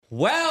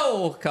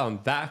Welcome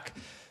back,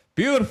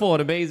 beautiful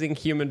and amazing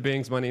human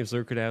beings. My name is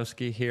Luke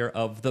Radowski here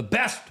of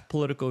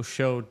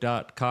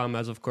thebestpoliticalshow.com.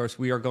 As of course,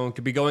 we are going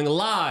to be going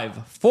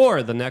live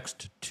for the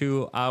next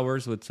 2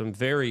 hours with some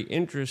very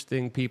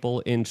interesting people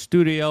in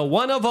studio.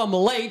 One of them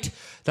late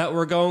that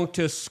we're going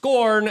to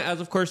scorn,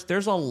 as of course,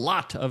 there's a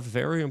lot of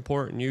very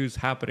important news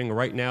happening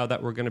right now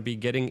that we're going to be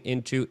getting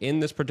into in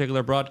this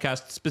particular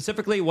broadcast,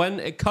 specifically when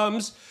it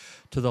comes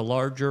to the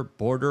larger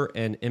border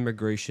and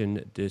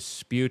immigration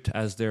dispute,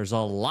 as there's a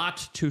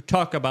lot to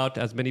talk about,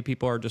 as many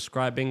people are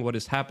describing what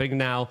is happening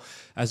now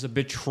as a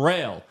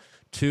betrayal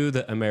to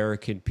the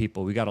American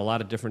people. We got a lot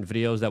of different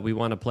videos that we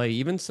want to play,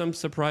 even some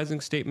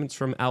surprising statements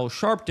from Al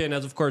Sharpton,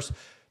 as of course,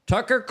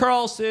 Tucker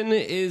Carlson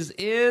is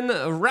in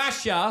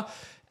Russia.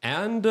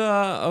 And,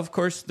 of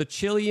course, the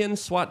Chilean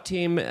SWAT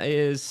team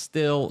is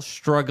still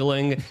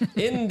struggling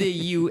in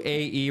the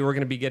UAE. We're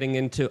going to be getting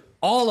into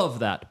all of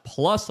that,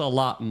 plus a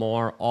lot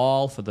more,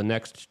 all for the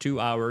next 2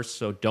 hours.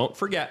 So don't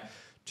forget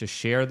to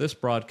share this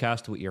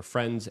broadcast with your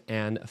friends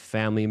and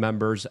family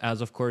members,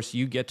 as, of course,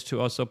 you get to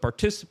also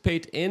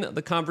participate in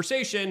the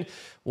conversation.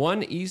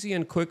 One easy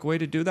and quick way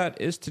to do that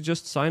is to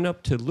just sign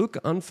up to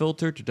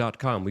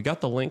lukeunfiltered.com. We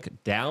got the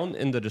link down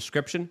in the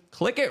description.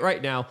 Click it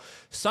right now,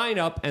 sign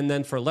up, and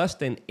then for less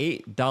than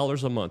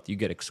 $8 a month, you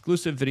get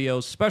exclusive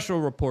videos,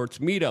 special reports,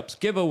 meetups,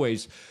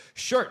 giveaways,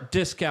 short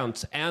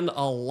discounts, and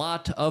a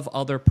lot of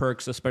other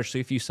perks, especially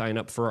if you sign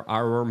up for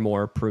our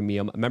more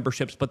premium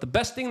memberships. But the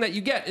best thing that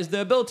you get is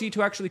the ability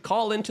to actually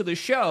call into the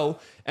show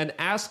and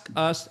ask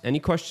us any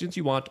questions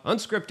you want,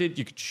 unscripted.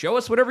 You can show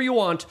us whatever you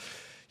want.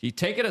 You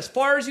take it as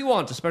far as you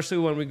want, especially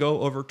when we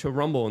go over to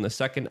Rumble in the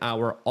second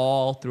hour,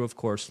 all through, of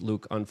course,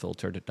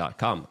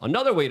 lukeunfiltered.com.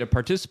 Another way to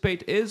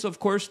participate is, of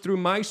course, through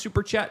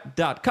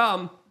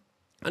mysuperchat.com.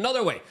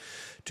 Another way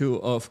to,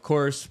 of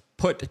course,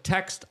 put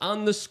text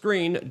on the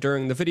screen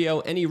during the video.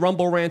 Any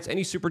Rumble rants,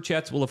 any Super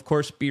Chats will, of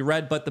course, be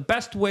read. But the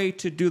best way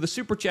to do the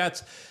Super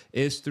Chats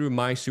is through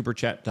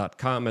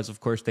mysuperchat.com, as,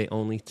 of course, they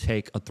only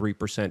take a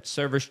 3%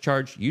 service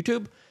charge.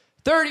 YouTube,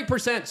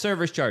 30%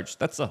 service charge.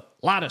 That's a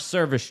lot of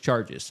service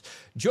charges.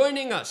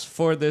 Joining us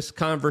for this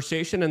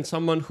conversation, and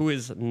someone who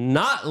is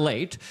not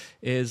late,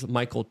 is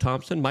Michael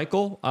Thompson.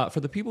 Michael, for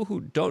the people who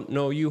don't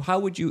know you, how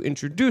would you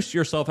introduce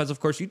yourself? As, of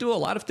course, you do a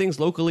lot of things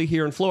locally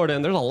here in Florida,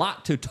 and there's a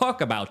lot to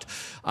talk about.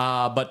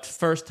 But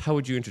first, how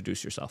would you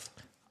introduce yourself?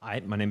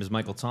 My name is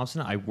Michael Thompson.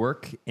 I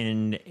work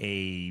in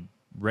a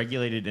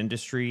regulated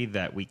industry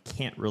that we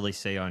can't really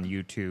say on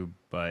YouTube,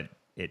 but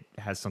it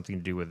has something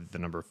to do with the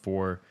number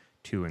 4,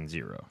 2, and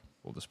 0.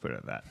 We'll just put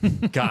it at that.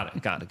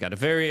 Got it.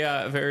 Very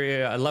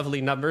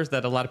lovely numbers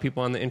that a lot of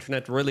people on the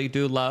internet really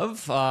do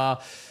love.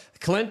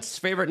 Clint's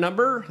favorite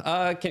number,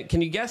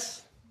 can you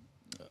guess?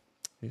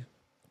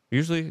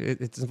 Usually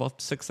it's involved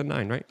 6 and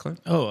 9, right,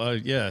 Clint? Oh,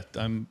 yeah.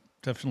 I'm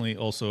definitely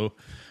also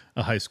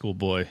a high school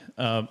boy.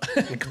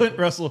 Clint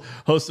Russell,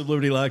 host of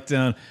Liberty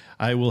Lockdown.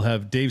 I will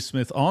have Dave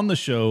Smith on the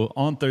show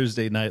on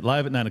Thursday night,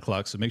 live at 9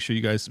 o'clock. So make sure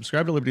you guys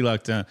subscribe to Liberty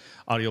Lockdown,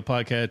 audio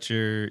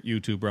podcatcher,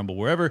 YouTube, Rumble,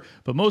 wherever.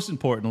 But most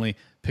importantly,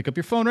 pick up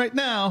your phone right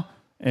now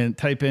and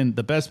type in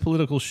The Best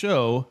Political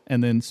Show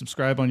and then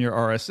subscribe on your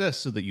RSS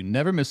so that you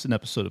never miss an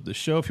episode of this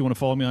show. If you want to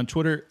follow me on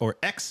Twitter or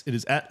X, it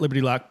is at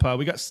Liberty Lock Pod.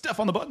 We got Steph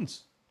on the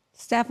buttons.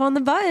 Steph on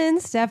the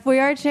buttons. Steph, we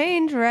are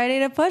changed. Ready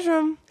to push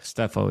them.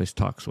 Steph always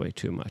talks way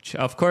too much.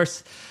 Of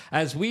course,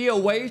 as we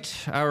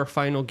await our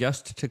final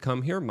guest to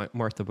come here,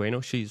 Martha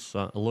Bueno, she's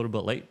a little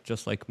bit late,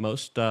 just like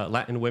most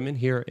Latin women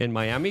here in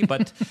Miami,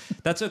 but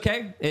that's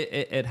okay.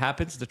 It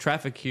happens. The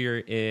traffic here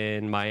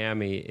in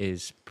Miami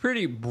is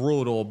pretty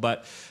brutal,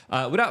 but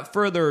without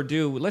further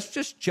ado, let's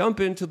just jump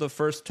into the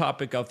first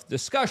topic of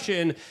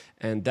discussion,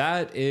 and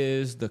that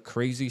is the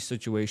crazy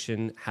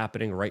situation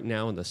happening right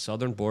now on the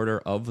southern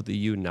border of the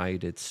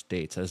United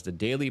States, as the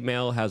Daily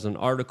Mail has an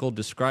article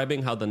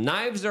describing how the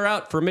knives are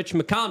out for Mitch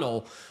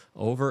McConnell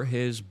over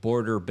his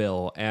border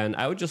bill. And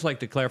I would just like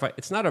to clarify,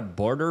 it's not a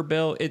border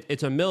bill.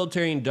 It's a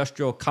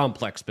military-industrial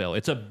complex bill.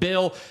 It's a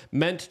bill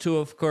meant to,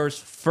 of course,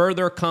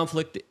 further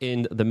conflict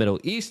in the Middle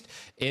East,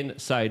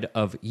 inside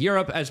of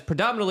Europe, as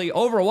predominantly,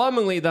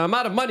 overwhelmingly, the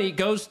amount of money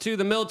goes to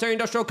the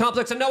military-industrial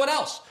complex and no one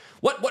else.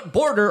 What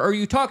border are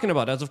you talking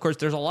about? As, of course,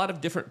 there's a lot of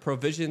different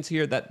provisions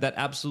here that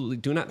absolutely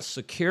do not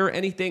secure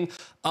anything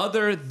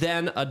other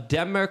than a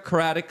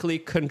democratically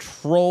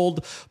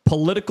controlled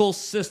political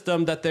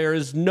system that there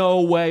is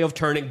no way of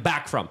turning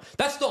back from.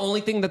 That's the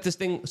only thing that this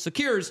thing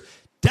secures.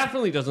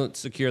 Definitely doesn't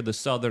secure the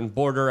southern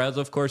border, as,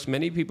 of course,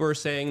 many people are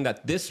saying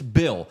that this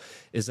bill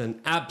is an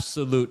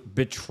absolute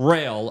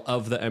betrayal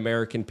of the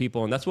American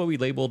people. And that's why we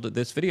labeled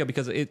this video,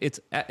 because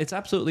it's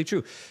absolutely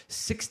true.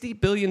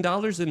 $60 billion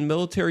in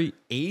military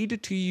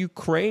aid to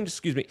Ukraine,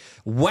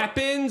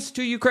 weapons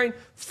to Ukraine,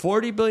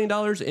 $40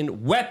 billion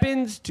in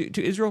weapons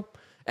to Israel.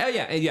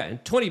 Yeah,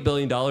 and $20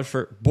 billion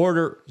for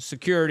border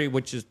security,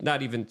 which is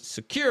not even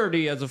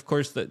security, as, of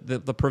course,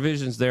 the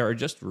provisions there are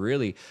just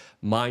really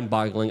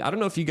mind-boggling. I don't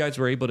know if you guys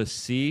were able to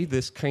see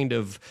this kind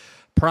of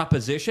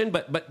proposition,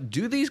 but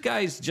do these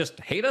guys just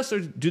hate us,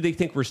 or do they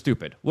think we're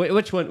stupid?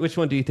 Which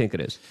one do you think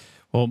it is?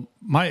 Well,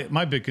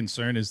 my big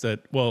concern is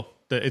that,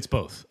 that it's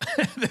both.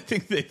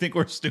 They think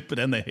we're stupid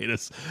and they hate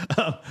us.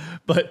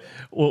 But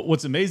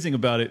what's amazing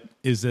about it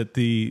is that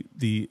the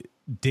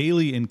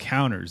daily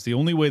encounters, the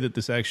only way that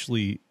this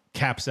actually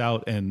caps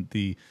out and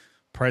the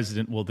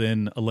president will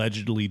then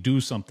allegedly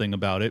do something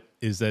about it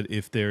is that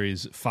if there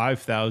is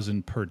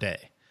 5,000 per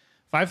day.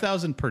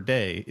 5,000 per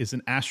day is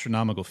an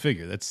astronomical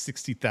figure. That's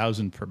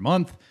 60,000 per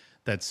month.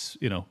 That's,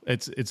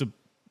 it's a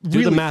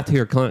Do the math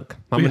here, Clint.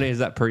 How many is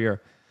that per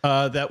year?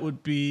 That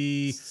would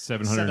be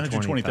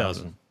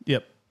 720,000.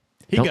 Yep.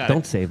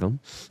 Don't save him.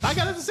 I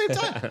got it at the same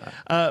time.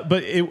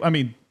 But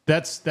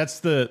that's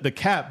the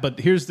cap. But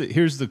here's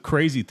the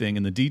crazy thing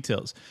in the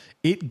details.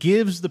 It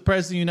gives the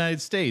president of the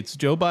United States,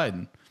 Joe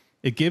Biden,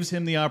 it gives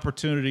him the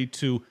opportunity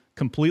to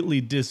completely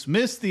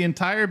dismiss the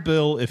entire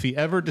bill if he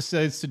ever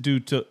decides to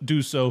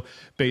do so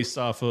based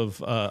off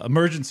of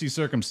emergency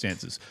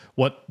circumstances.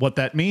 What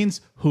that means,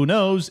 who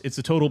knows? It's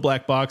a total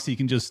black box. He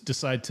can just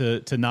decide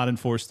to not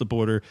enforce the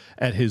border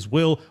at his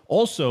will.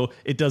 Also,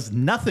 it does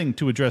nothing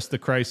to address the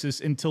crisis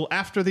until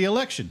after the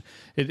election.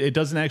 It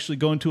doesn't actually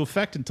go into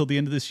effect until the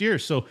end of this year.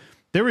 So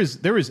there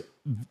is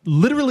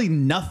literally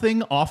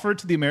nothing offered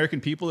to the American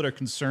people that are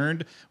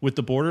concerned with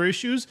the border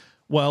issues.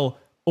 Well,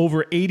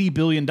 over $80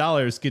 billion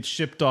gets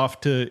shipped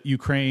off to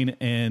Ukraine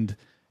and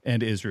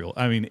Israel.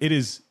 I mean,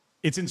 it's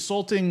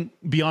insulting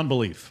beyond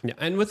belief. Yeah,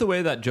 and with the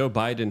way that Joe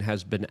Biden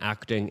has been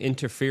acting,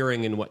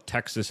 interfering in what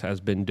Texas has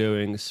been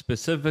doing,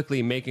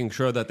 specifically making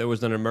sure that there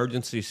was an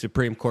emergency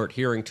Supreme Court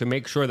hearing to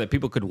make sure that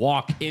people could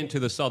walk into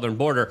the southern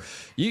border,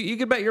 you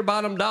could bet your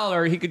bottom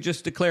dollar he could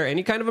just declare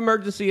any kind of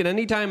emergency at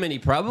any time, and he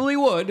probably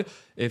would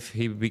if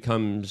he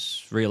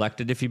becomes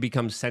reelected, if he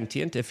becomes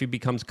sentient, if he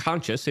becomes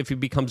conscious, if he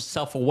becomes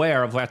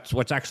self-aware of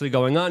what's actually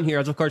going on here.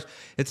 As of course,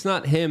 it's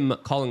not him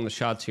calling the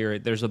shots here.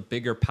 There's a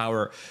bigger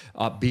power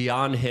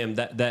beyond him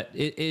that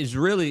is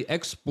really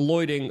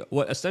exploiting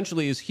what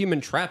essentially is human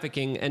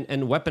trafficking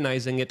and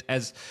weaponizing it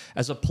as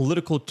a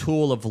political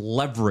tool of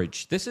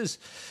leverage. This is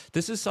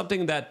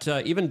something that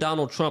even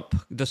Donald Trump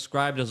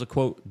described as a,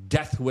 quote,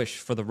 death wish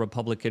for the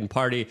Republican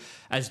Party,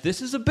 as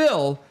this is a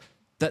bill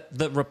that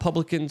the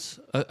Republicans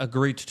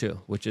agreed to,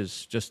 which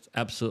is just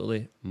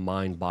absolutely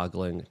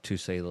mind-boggling, to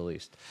say the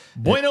least.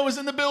 Bueno is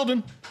in the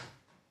building.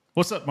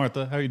 What's up,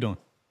 Martha? How are you doing?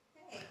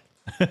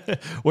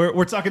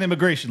 We're talking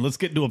immigration. Let's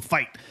get into a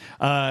fight.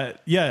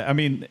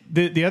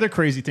 The other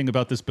crazy thing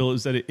about this bill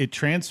is that it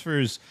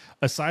transfers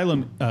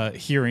asylum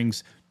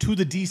hearings to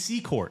the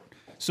D.C. court.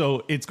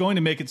 So it's going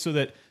to make it so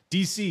that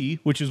D.C.,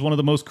 which is one of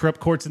the most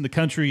corrupt courts in the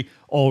country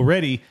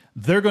already,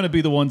 they're going to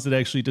be the ones that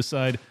actually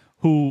decide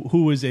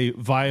who is a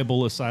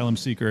viable asylum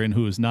seeker and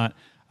who is not.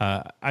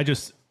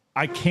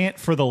 I can't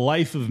for the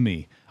life of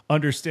me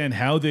understand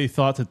how they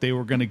thought that they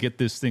were going to get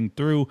this thing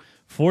through.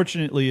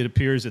 Fortunately, it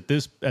appears at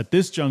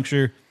this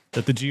juncture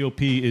that the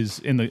GOP is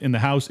in the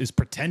House is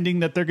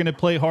pretending that they're going to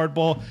play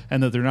hardball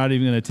and that they're not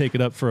even going to take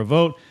it up for a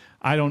vote.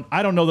 I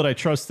don't know that I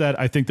trust that.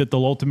 I think that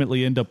they'll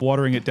ultimately end up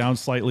watering it down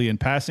slightly and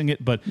passing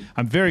it. But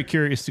I'm very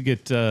curious to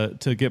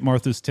get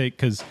Martha's take,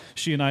 because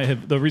she and I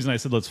have, the reason I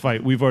said let's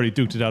fight, we've already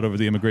duked it out over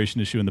the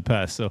immigration issue in the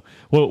past. So,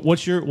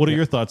 what are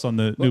your thoughts on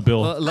the new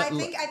bill? I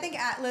think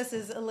Atlas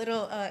is a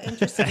little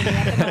interested in me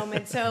at the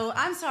moment. So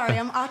I'm sorry,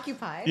 I'm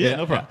occupied. Yeah,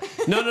 no problem.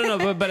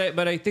 No.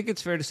 But I think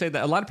it's fair to say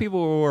that a lot of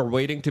people were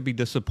waiting to be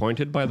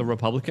disappointed by the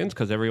Republicans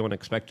because everyone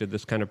expected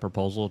this kind of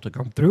proposal to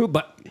come through,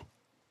 but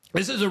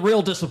this is a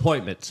real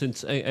disappointment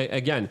since,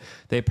 again,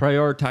 they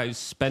prioritize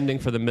spending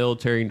for the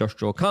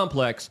military-industrial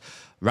complex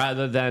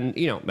rather than,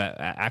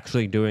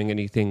 actually doing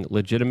anything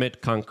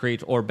legitimate,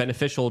 concrete, or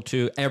beneficial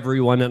to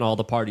everyone and all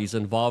the parties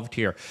involved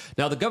here.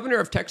 Now, the governor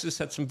of Texas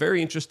had some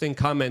very interesting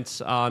comments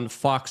on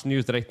Fox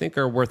News that I think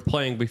are worth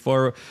playing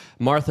before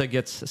Martha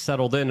gets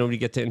settled in and we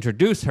get to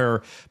introduce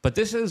her. But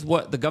this is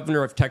what the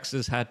governor of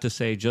Texas had to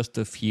say just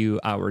a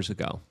few hours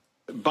ago.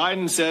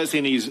 Biden says he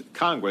needs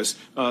Congress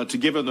to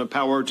give him the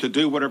power to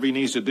do whatever he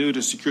needs to do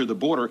to secure the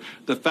border.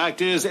 The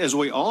fact is, as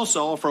we all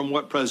saw from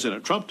what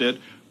President Trump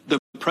did, the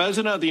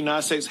President of the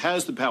United States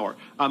has the power.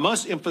 I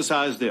must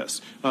emphasize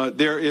this.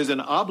 There is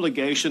an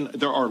obligation,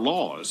 there are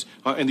laws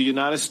in the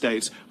United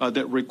States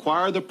that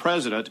require the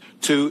President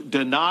to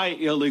deny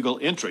illegal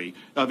entry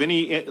of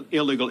any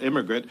illegal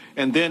immigrant.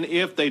 And then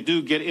if they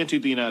do get into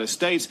the United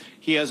States,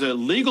 he has a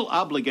legal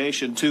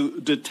obligation to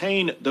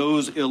detain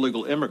those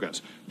illegal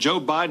immigrants. Joe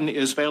Biden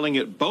is failing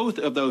at both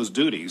of those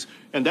duties.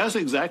 And that's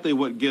exactly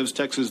what gives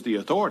Texas the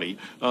authority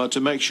to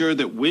make sure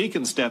that we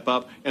can step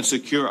up and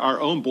secure our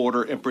own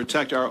border and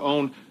protect our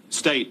own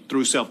state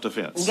through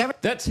self-defense.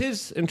 That's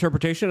his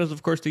interpretation, as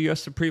of course the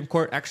U.S. Supreme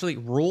Court actually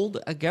ruled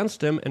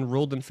against him and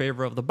ruled in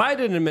favor of the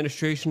Biden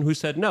administration, who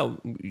said, no,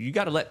 you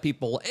got to let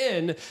people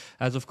in,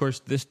 as of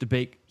course this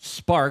debate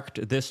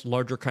sparked this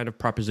larger kind of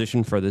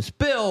proposition for this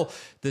bill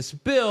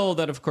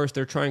that of course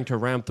they're trying to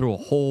ram through a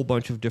whole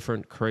bunch of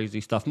different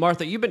crazy stuff.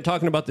 Martha, you've been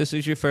talking about this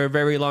issue for a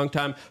very long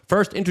time.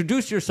 First,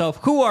 introduce yourself.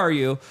 Who are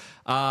you?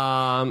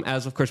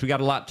 As of course we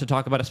got a lot to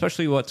talk about,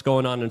 especially what's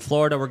going on in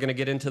Florida. We're going to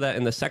get into that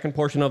in the second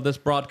portion of this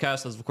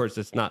broadcast, as of course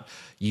it's not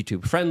YouTube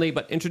YouTube friendly,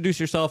 but introduce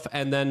yourself,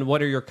 and then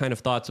what are your kind of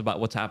thoughts about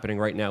what's happening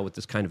right now with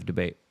this kind of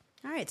debate?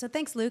 All right, so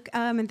thanks, Luke,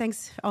 and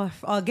thanks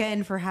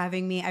again for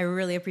having me. I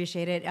really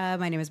appreciate it.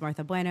 My name is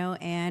Martha Bueno,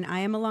 and I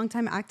am a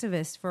longtime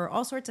activist for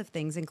all sorts of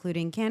things,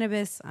 including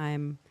cannabis.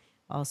 I'm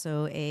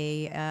also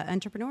a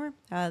entrepreneur.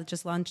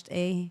 Just launched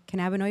a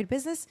cannabinoid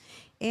business.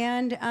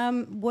 And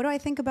what do I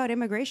think about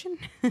immigration?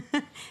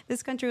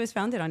 This country was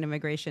founded on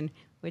immigration,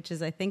 which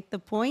is, I think, the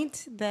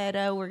point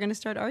that we're going to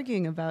start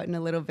arguing about in a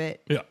little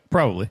bit. Yeah,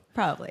 probably.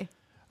 Probably.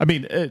 I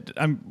mean,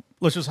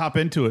 let's just hop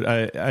into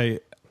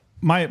it.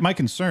 My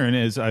concern,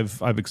 as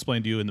I've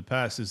explained to you in the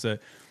past, is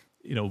that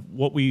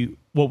what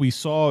we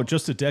saw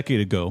just a decade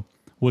ago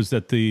was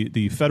that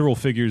the federal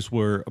figures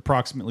were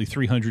approximately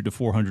 300 to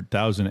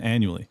 400,000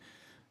 annually.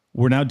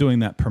 We're now doing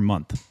that per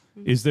month.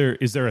 Is there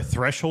a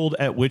threshold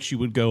at which you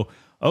would go,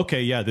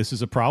 okay, yeah, this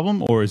is a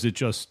problem, or is it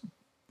just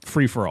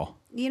free for all?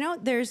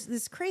 There's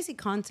this crazy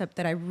concept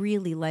that I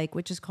really like,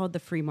 which is called the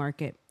free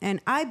market. And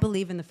I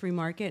believe in the free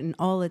market in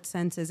all its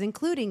senses,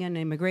 including in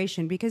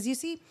immigration, because you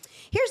see,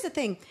 here's the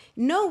thing.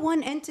 No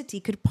one entity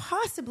could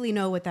possibly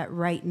know what that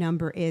right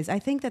number is. I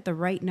think that the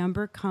right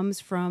number comes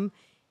from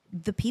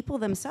the people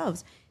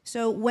themselves.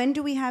 So when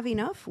do we have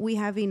enough? We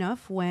have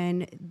enough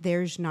when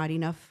there's not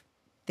enough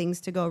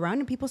things to go around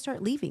and people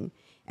start leaving.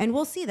 And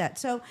we'll see that.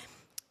 So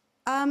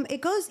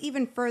it goes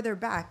even further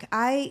back.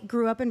 I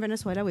grew up in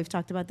Venezuela. We've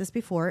talked about this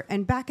before.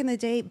 And back in the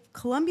day,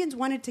 Colombians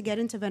wanted to get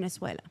into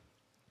Venezuela.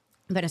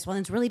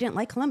 Venezuelans really didn't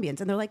like Colombians.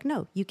 And they're like,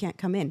 no, you can't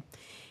come in.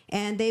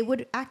 And they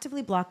would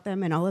actively block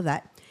them and all of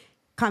that.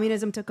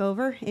 Communism took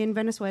over in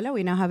Venezuela.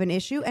 We now have an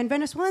issue. And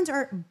Venezuelans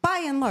are,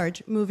 by and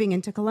large, moving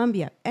into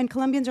Colombia. And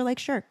Colombians are like,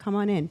 sure, come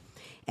on in.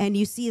 And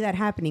you see that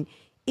happening.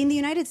 In the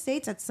United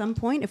States, at some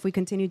point, if we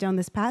continue down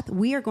this path,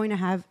 we are going to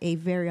have a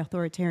very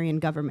authoritarian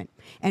government.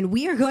 And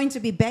we are going to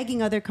be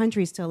begging other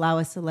countries to allow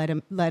us to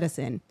let us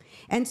in.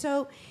 And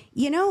so,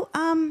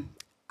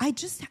 I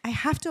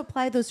have to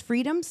apply those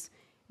freedoms,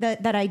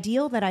 that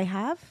ideal that I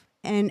have,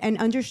 and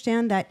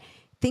understand that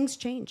things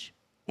change.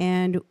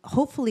 And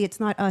hopefully it's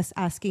not us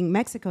asking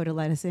Mexico to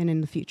let us in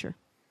the future.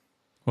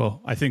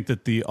 Well, I think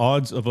that the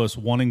odds of us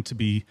wanting to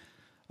be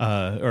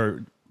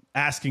or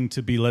asking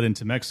to be let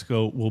into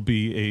Mexico will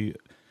be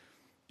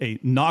a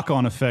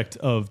knock-on effect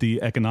of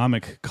the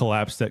economic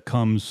collapse that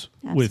comes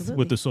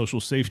with the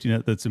social safety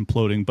net that's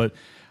imploding. But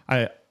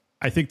I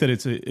think that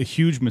it's a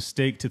huge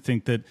mistake to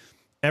think that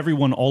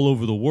everyone all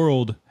over the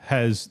world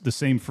has the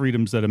same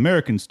freedoms that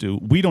Americans do.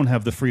 We don't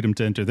have the freedom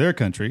to enter their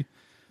country,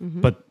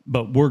 but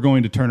we're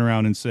going to turn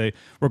around and say,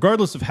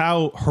 regardless of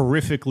how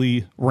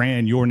horrifically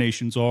ran your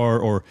nations are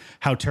or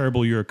how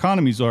terrible your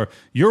economies are,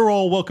 you're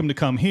all welcome to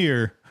come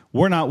here.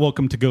 We're not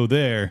welcome to go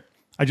there.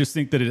 I just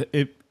think that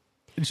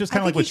it's just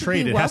kind of like with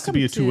trade. It has to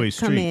be a two-way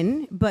street. Come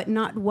in, but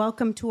not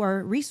welcome to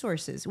our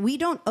resources. We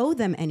don't owe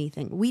them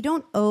anything. We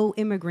don't owe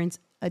immigrants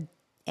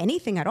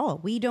anything at all.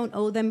 We don't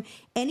owe them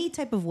any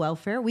type of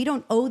welfare. We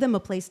don't owe them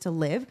a place to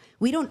live.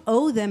 We don't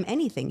owe them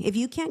anything. If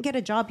you can't get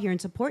a job here and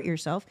support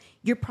yourself,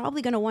 you're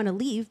probably going to want to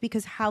leave,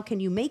 because how can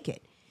you make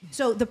it?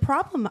 So the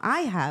problem I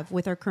have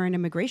with our current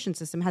immigration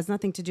system has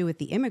nothing to do with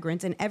the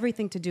immigrants and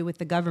everything to do with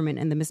the government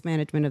and the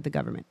mismanagement of the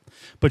government.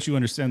 But you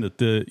understand that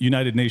the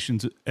United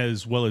Nations,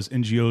 as well as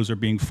NGOs, are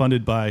being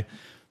funded by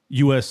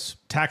U.S.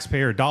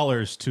 taxpayer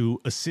dollars to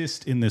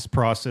assist in this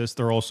process.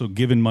 They're also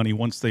given money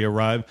once they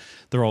arrive.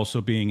 They're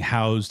also being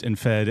housed and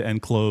fed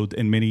and clothed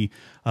in many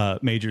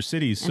major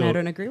cities. And I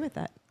don't agree with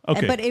that.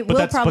 Okay, but it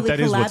will probably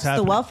collapse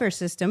the welfare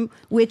system,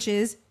 which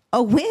is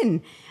a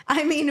win.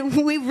 I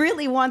mean, we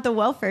really want the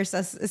welfare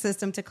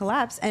system to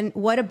collapse. And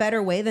what a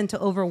better way than to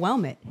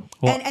overwhelm it.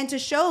 Well, and to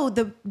show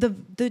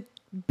the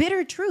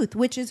bitter truth,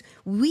 which is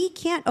we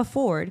can't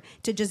afford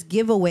to just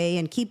give away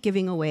and keep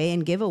giving away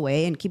and give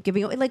away and keep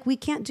giving away. Like, we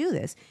can't do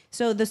this.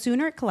 So the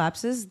sooner it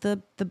collapses,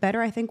 the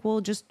better I think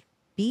we'll just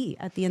be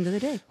at the end of the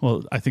day.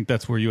 Well, I think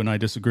that's where you and I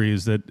disagree,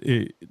 is that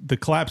the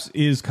collapse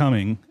is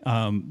coming.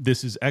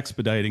 This is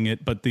expediting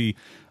it, but the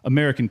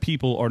American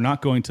people are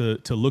not going to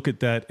look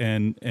at that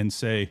and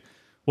say,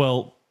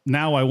 well,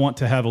 now I want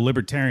to have a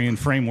libertarian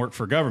framework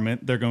for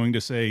government. They're going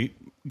to say,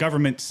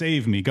 government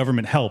save me,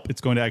 government help.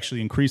 It's going to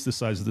actually increase the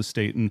size of the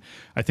state. And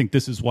I think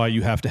this is why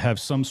you have to have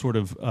some sort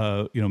of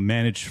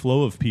managed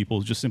flow of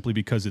people, just simply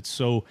because it's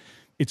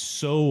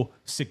so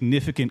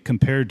significant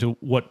compared to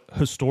what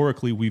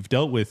historically we've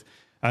dealt with.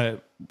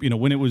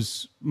 When it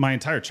was my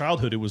entire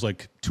childhood, it was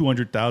like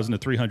 200,000 to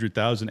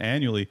 300,000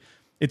 annually.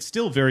 It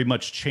still very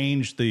much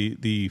changed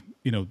the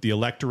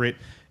electorate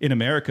in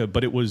America,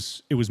 but it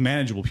was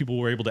manageable. People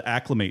were able to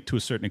acclimate to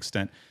a certain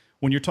extent.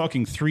 When you're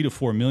talking 3 to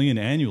 4 million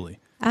annually,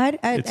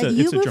 it's a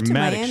moved to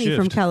Miami shift.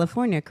 From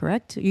California,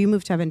 correct? You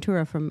moved to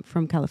Ventura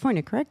from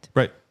California, correct?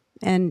 Right.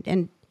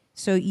 And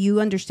so you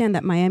understand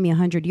that Miami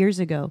 100 years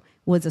ago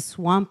was a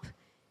swamp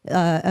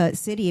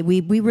city.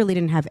 We really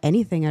didn't have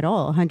anything at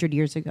all 100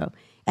 years ago.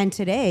 And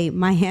today,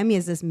 Miami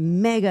is this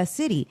mega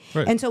city.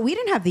 Right. And so we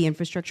didn't have the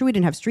infrastructure. We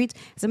didn't have streets.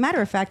 As a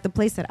matter of fact, the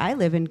place that I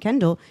live in,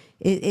 Kendall,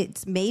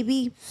 it's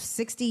maybe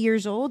 60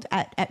 years old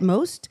at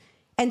most.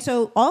 And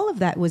so all of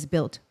that was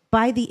built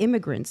by the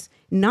immigrants,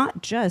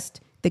 not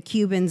just the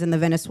Cubans and the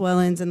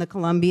Venezuelans and the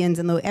Colombians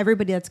and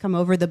everybody that's come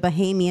over, the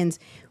Bahamians,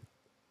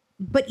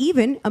 but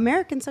even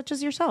Americans such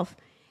as yourself.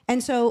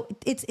 And so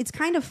it's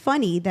kind of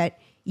funny that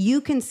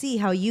you can see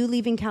how you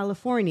leaving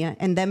California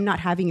and them not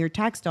having your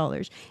tax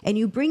dollars and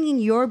you bringing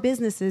your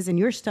businesses and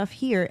your stuff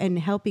here and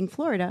helping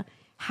Florida,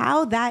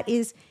 how that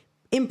is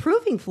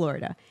improving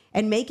Florida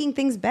and making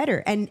things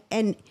better. And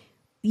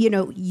you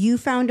know, you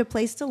found a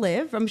place to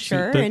live, I'm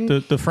sure. See,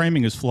 the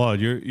framing is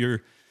flawed.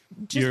 You're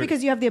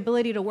because you have the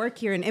ability to work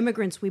here, and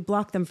immigrants, we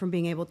block them from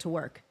being able to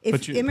work.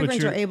 If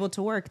immigrants are able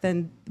to work,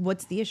 then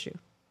what's the issue?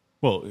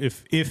 Well,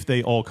 if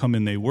they all come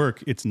and they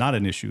work, it's not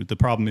an issue. The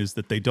problem is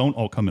that they don't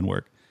all come and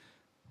work,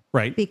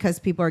 right? Because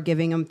people are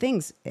giving them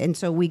things, and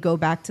so we go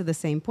back to the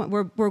same point.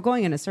 We're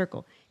going in a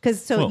circle.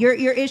 Because your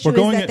issue is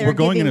that we're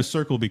going in a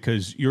circle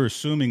because you're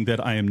assuming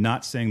that I am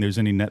not saying there's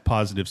any net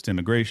positives to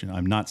immigration.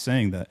 I'm not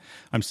saying that.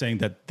 I'm saying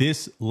that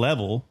this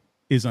level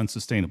is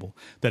unsustainable,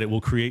 that it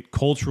will create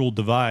cultural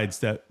divides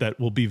that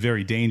will be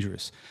very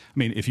dangerous. I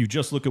mean, if you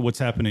just look at what's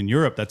happened in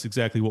Europe, that's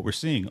exactly what we're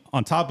seeing.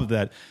 On top of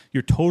that,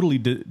 you're totally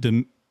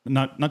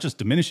not just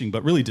diminishing,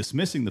 but really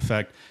dismissing the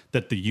fact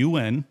that the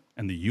UN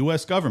and the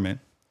U.S. government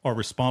are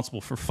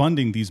responsible for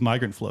funding these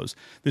migrant flows.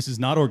 This is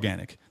not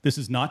organic. This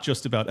is not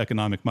just about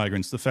economic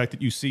migrants. The fact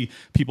that you see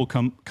people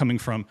coming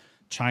from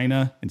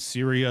China and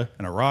Syria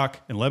and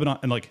Iraq and Lebanon,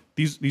 and like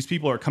these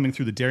people are coming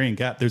through the Darien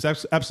Gap. There's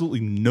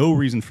absolutely no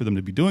reason for them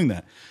to be doing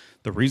that.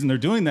 The reason they're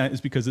doing that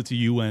is because it's a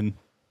UN,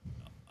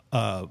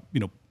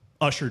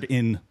 ushered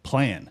in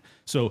plan.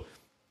 So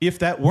if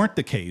that weren't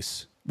the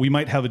case, we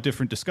might have a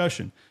different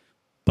discussion.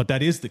 But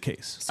that is the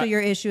case. So your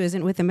issue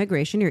isn't with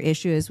immigration. Your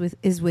issue is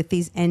with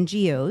these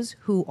NGOs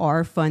who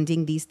are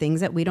funding these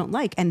things that we don't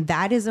like, and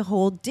that is a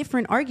whole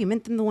different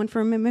argument than the one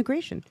from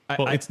immigration.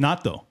 Well, it's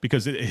not though,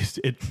 because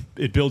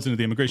it builds into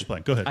the immigration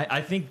plan. Go ahead. I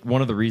think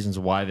one of the reasons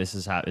why this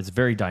is it's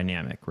very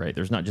dynamic, right?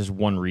 There's not just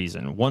one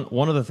reason.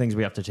 One of the things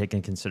we have to take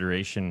in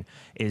consideration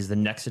is the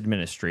next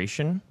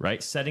administration,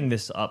 right? Setting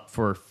this up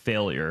for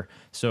failure.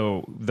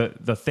 So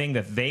the thing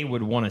that they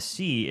would want to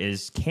see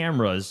is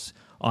cameras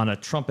on a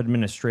Trump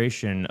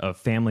administration of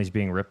families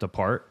being ripped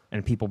apart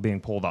and people being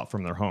pulled out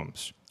from their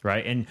homes,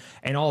 right?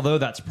 And although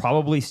that's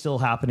probably still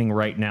happening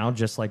right now,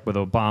 just like with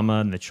Obama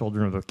and the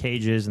children of the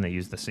cages, and they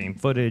use the same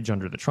footage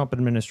under the Trump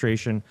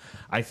administration,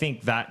 I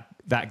think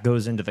that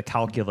goes into the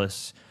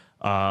calculus,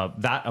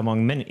 that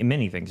among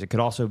many things. It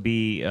could also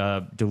be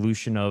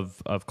dilution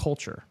of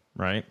culture,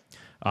 right?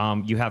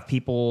 You have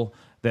people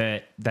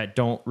that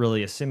don't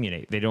really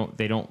assimilate. They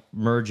don't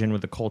merge in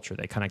with the culture.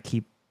 They kind of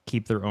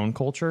keep their own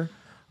culture.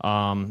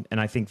 And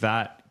I think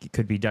that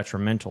could be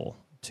detrimental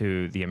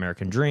to the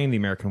American dream, the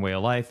American way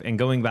of life. And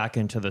going back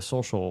into the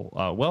social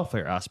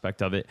welfare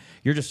aspect of it,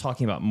 you're just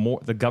talking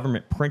about the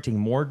government printing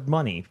more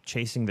money,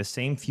 chasing the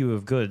same few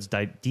of goods,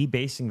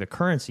 debasing the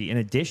currency, in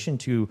addition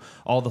to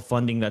all the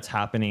funding that's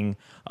happening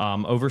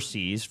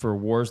overseas for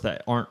wars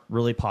that aren't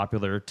really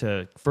popular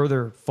to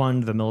further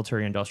fund the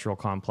military-industrial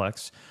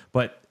complex.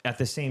 But at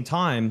the same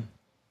time,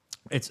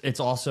 it's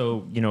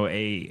also, an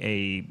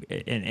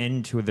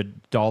end to the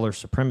dollar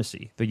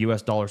supremacy, the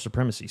U.S. dollar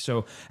supremacy.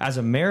 So as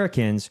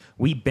Americans,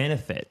 we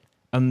benefit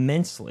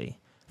immensely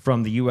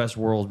from the U.S.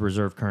 world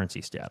reserve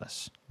currency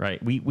status,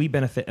 right? We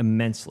benefit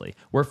immensely.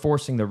 We're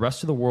forcing the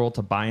rest of the world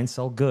to buy and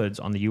sell goods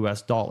on the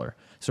U.S. dollar.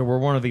 So we're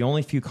one of the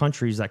only few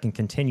countries that can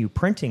continue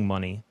printing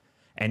money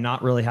and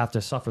not really have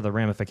to suffer the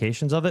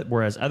ramifications of it,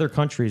 whereas other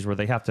countries where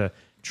they have to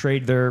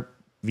trade their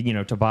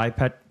to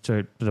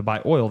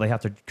buy oil, they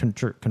have to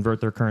convert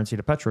their currency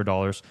to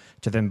petrodollars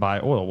to then buy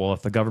oil. Well,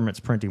 if the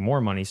government's printing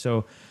more money,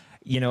 so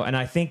and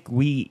I think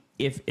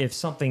if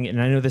something,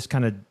 and I know this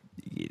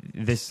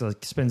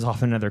spins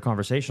off another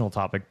conversational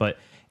topic, but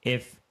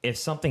if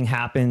something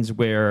happens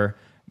where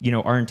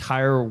our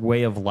entire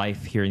way of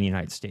life here in the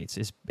United States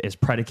is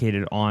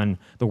predicated on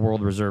the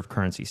world reserve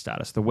currency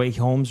status. The way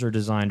homes are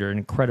designed are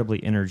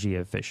incredibly energy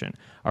efficient.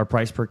 Our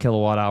price per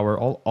kilowatt hour,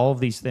 all of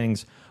these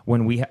things,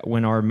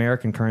 when our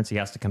American currency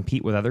has to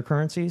compete with other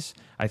currencies,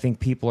 I think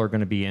people are going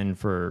to be in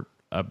for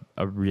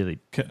a really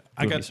surprise.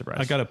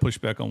 I got to push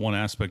back on one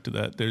aspect of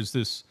that. There's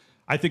this,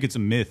 I think it's a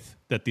myth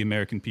that the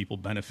American people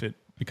benefit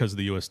because of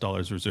the U.S.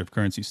 dollar's reserve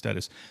currency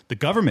status. The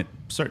government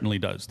certainly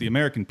does. The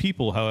American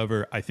people,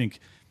 however, I think,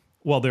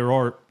 while there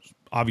are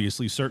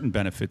obviously certain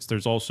benefits,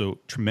 there's also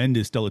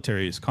tremendous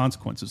deleterious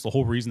consequences. The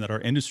whole reason that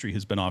our industry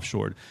has been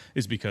offshored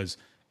is because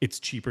it's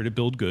cheaper to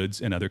build goods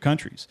in other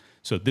countries.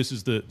 So this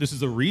is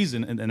the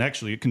reason, and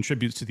actually it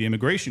contributes to the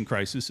immigration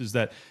crisis, is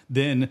that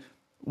then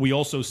we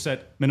also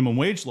set minimum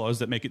wage laws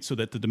that make it so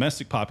that the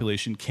domestic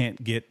population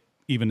can't get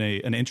even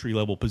an entry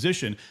level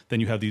position, then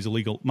you have these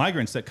illegal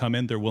migrants that come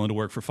in. They're willing to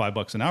work for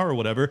 $5 an hour or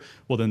whatever.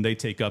 Well, then they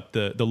take up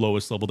the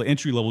lowest level, the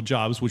entry level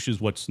jobs, which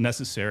is what's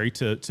necessary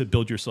to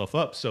build yourself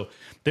up. So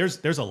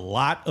there's a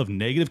lot of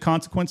negative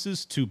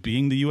consequences to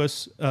being the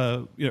U.S.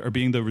 Or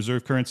being the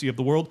reserve currency of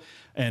the world.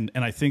 And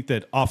I think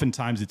that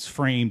oftentimes it's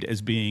framed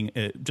as being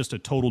just a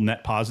total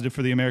net positive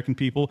for the American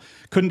people.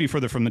 Couldn't be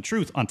further from the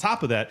truth. On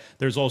top of that,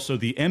 there's also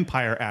the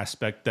empire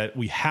aspect that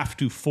we have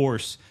to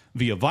force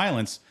via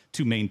violence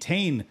to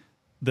maintain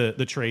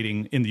the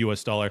trading in the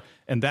U.S. dollar,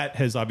 and that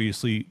has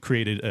obviously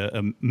created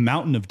a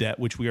mountain of debt,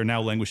 which we are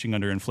now languishing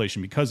under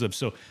inflation because of.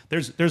 So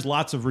there's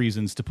lots of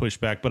reasons to push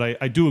back,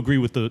 but I do agree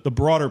with the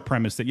broader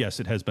premise that yes,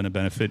 it has been a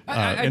benefit.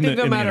 I think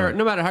no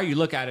matter how you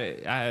look at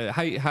it,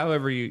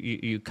 however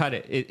you cut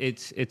it,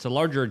 it's a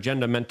larger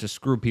agenda meant to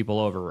screw people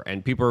over,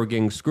 and people are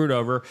getting screwed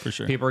over. For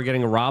sure. People are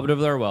getting robbed of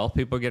their wealth.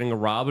 People are getting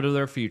robbed of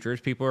their futures.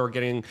 People are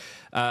getting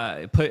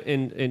put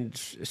in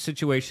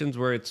situations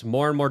where it's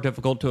more and more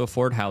difficult to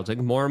afford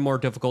housing, more and more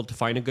difficult to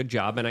find a good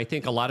job, and I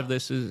think a lot of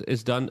this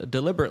is done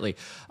deliberately.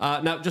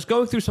 Now, just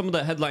going through some of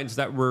the headlines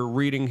that we're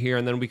reading here,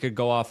 and then we could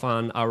go off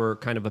on our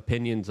kind of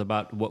opinions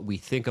about what we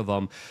think of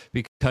them,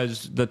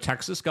 because the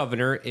Texas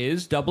governor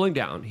is doubling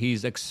down.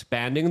 He's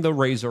expanding the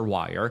razor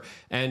wire,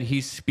 and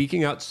he's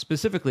speaking out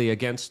specifically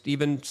against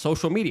even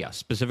social media,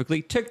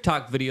 specifically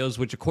TikTok videos,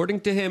 which, according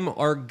to him,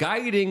 are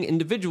guiding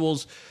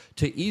individuals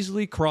to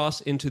easily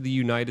cross into the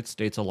United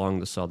States along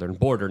the southern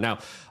border. Now,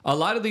 a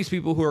lot of these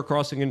people who are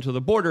crossing into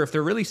the border, if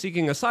they're really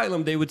seeking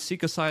asylum, they would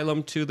seek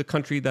asylum to the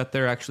country that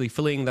they're actually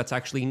fleeing that's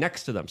actually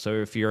next to them. So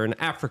if you're in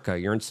Africa,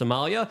 you're in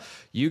Somalia,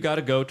 you got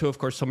to go to, of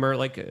course, somewhere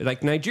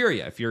like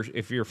Nigeria.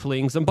 If you're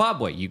fleeing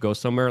Zimbabwe, you go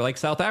somewhere like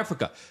South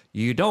Africa.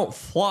 You don't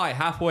fly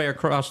halfway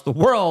across the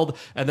world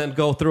and then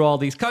go through all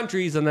these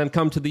countries and then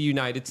come to the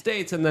United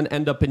States and then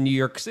end up in New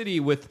York City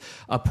with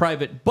a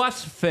private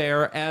bus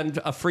fare and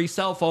a free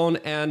cell phone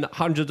and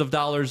hundreds of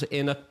dollars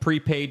in a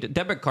prepaid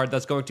debit card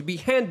that's going to be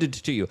handed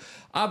to you.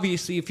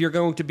 Obviously, if you're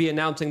going to be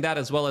announcing that,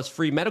 as well as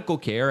free medical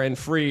care and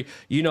free,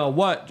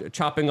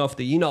 chopping off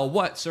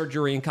the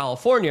surgery in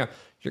California,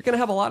 you're going to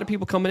have a lot of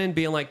people coming in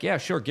being like, yeah,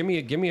 sure, give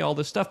me all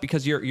this stuff,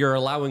 because you're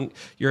giving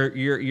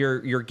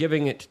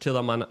it to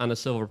them on a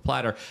silver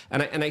platter.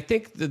 And I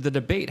think the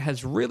debate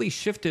has really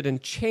shifted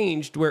and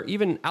changed, where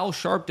even Al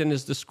Sharpton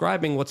is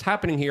describing what's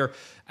happening here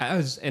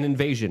as an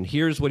invasion.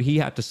 Here's what he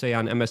had to say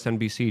on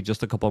MSNBC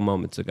just a couple of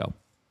moments ago.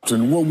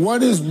 Well,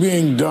 what is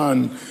being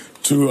done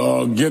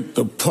to get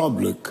the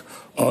public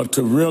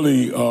to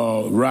really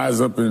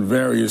rise up in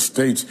various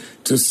states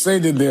to say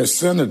to their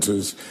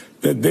senators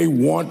that they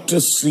want to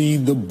see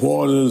the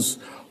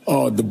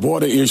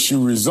border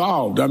issue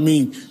resolved? I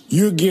mean,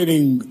 you're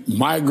getting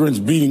migrants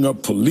beating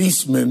up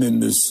policemen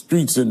in the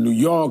streets in New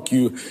York.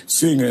 You're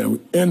seeing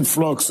an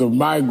influx of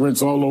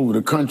migrants all over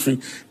the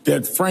country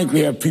that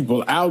frankly have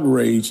people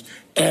outraged.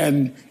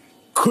 And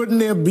couldn't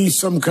there be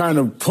some kind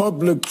of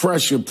public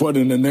pressure put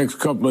in the next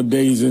couple of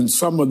days in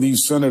some of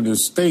these senator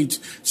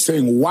states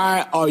saying,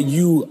 why are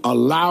you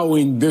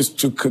allowing this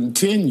to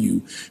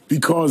continue?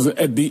 Because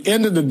at the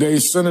end of the day,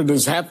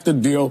 senators have to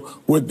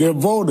deal with their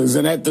voters.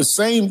 And at the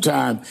same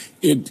time,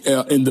 in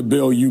the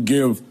bill, you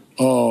give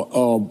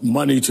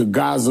money to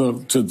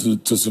Gaza,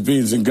 to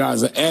civilians in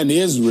Gaza and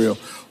Israel.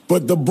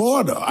 But the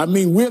border, I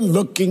mean, we're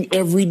looking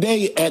every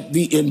day at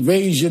the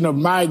invasion of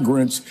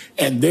migrants,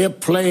 and they're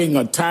playing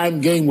a time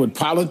game with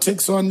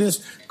politics on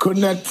this.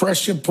 Couldn't that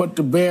pressure put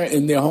to bear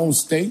in their home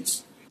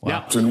states?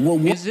 Wow.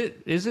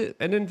 Is it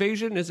an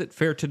invasion? Is it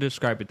fair to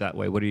describe it that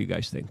way? What do you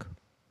guys think?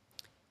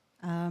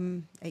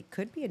 It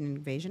could be an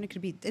invasion.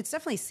 It's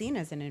definitely seen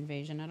as an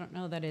invasion. I don't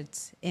know that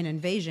it's an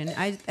invasion.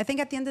 I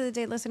think at the end of the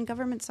day, listen,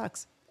 government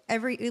sucks.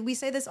 We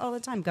say this all the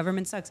time.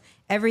 Government sucks.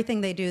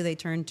 Everything they do, they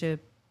turn to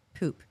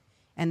poop.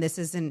 And this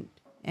isn't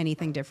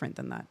anything different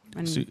than that.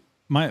 And see,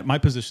 my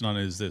position on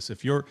it is this: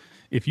 if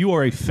you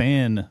are a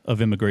fan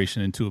of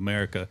immigration into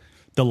America,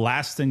 the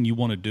last thing you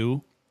want to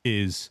do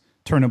is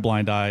turn a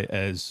blind eye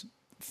as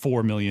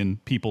 4 million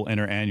people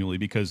enter annually,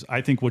 because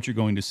I think what you're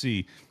going to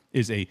see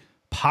is a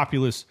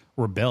populist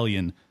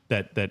rebellion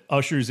that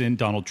ushers in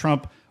Donald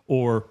Trump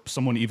or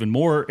someone even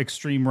more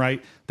extreme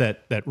right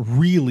that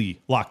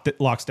really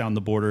locks down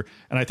the border.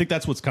 And I think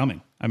that's what's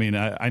coming. I mean,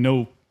 I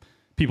know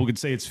people could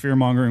say it's fear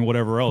mongering,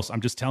 whatever else.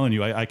 I'm just telling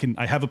you,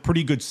 I have a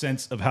pretty good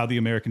sense of how the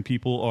American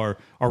people are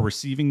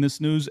receiving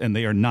this news, and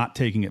they are not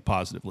taking it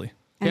positively.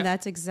 And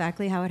that's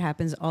exactly how it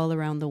happens all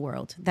around the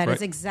world. That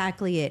is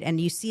exactly it.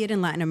 And you see it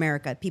in Latin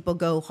America. People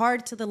go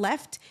hard to the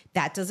left.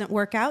 That doesn't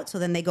work out. So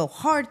then they go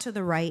hard to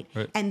the right.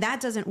 And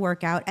that doesn't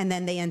work out. And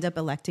then they end up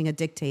electing a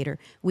dictator.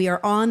 We are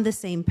on the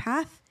same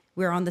path.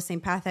 We're on the same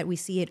path that we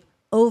see it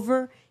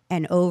over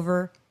and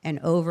over and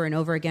over and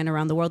over again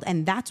around the world.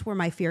 And that's where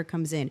my fear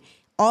comes in.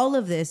 All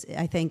of this,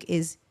 I think,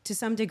 is to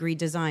some degree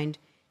designed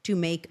to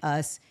make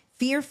us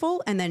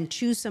fearful and then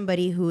choose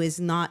somebody who is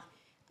not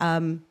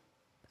a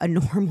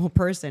normal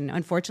person.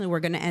 Unfortunately, we're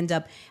going to end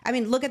up... I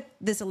mean, look at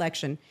this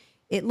election.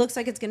 it looks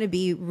like it's going to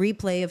be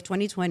replay of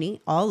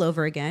 2020 all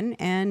over again.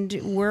 And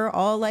we're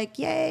all like,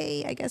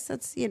 yay, I guess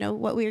that's,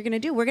 what we're going to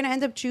do. We're going to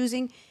end up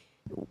choosing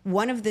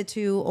one of the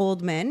two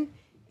old men,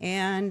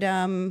 and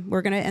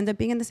we're going to end up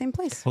being in the same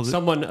place.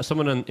 Someone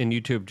on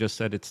YouTube just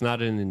said it's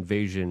not an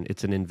invasion,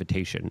 it's an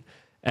invitation.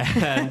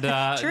 And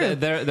True.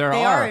 there They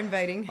are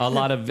inviting. a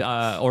lot of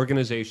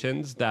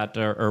organizations that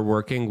are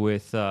working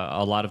with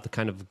a lot of the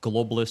kind of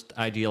globalist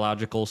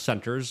ideological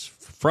centers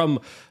from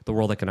the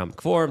World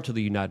Economic Forum to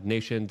the United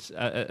Nations,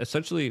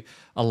 essentially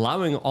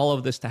allowing all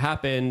of this to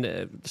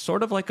happen,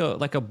 sort of like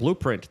a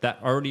blueprint that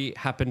already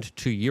happened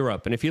to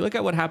Europe. And if you look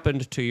at what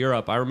happened to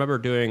Europe, I remember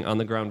doing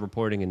on-the-ground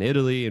reporting in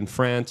Italy, in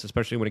France,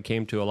 especially when it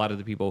came to a lot of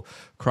the people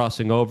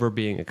crossing over,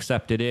 being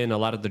accepted in, a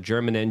lot of the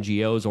German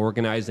NGOs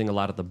organizing a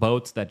lot of the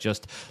boats that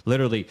just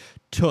literally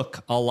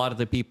took a lot of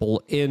the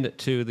people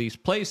into these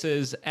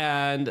places.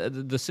 And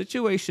the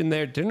situation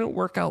there didn't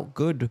work out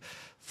good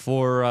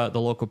for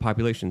the local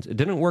populations. It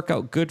didn't work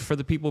out good for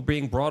the people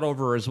being brought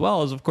over, as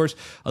well as, of course,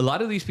 a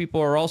lot of these people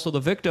are also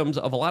the victims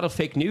of a lot of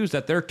fake news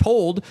that they're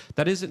told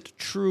that isn't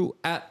true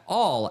at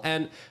all.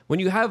 And when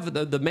you have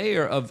the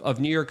mayor of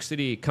New York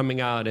City coming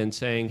out and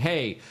saying,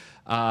 hey,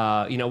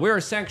 we're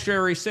a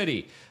sanctuary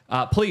city,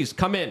 please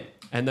come in.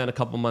 And then a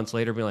couple months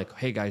later being like,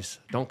 hey guys,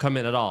 don't come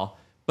in at all.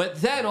 But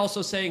then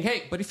also saying,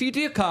 hey, but if you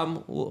do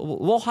come,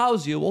 we'll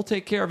house you, we'll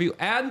take care of you,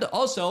 and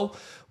also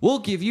we'll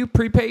give you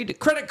prepaid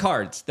credit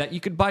cards that you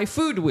could buy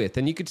food with,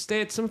 and you could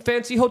stay at some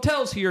fancy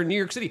hotels here in New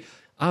York City.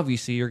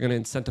 Obviously, you're going to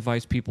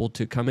incentivize people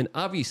to come in.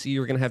 Obviously,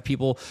 you're going to have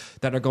people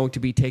that are going to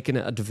be taking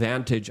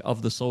advantage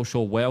of the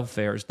social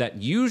welfares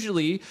that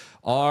usually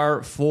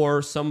are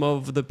for some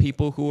of the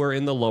people who are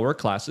in the lower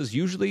classes,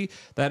 usually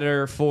that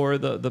are for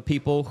the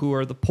people who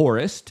are the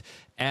poorest.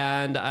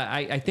 And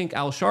I think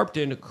Al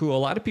Sharpton, who a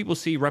lot of people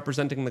see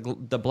representing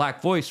the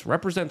black voice,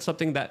 represents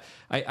something that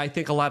I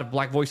think a lot of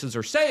black voices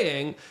are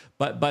saying,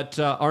 but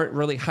aren't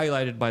really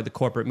highlighted by the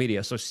corporate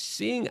media. So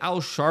seeing Al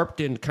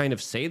Sharpton kind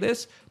of say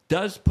this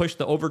does push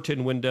the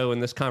Overton window in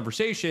this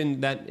conversation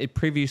that it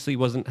previously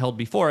wasn't held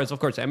before, as of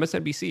course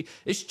MSNBC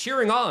is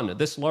cheering on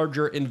this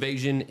larger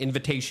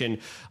invitation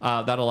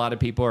that a lot of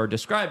people are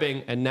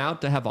describing, and now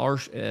to have our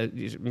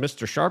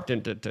Mr.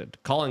 Sharpton to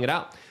calling it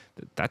out,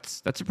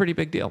 that's a pretty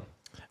big deal.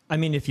 I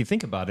mean, if you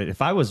think about it,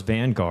 if I was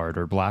Vanguard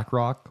or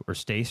BlackRock or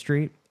State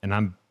Street and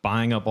I'm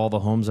buying up all the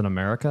homes in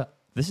America,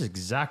 this is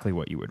exactly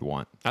what you would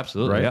want.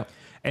 Absolutely, right? yeah.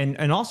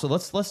 And also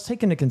let's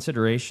take into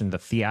consideration the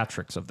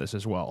theatrics of this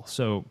as well.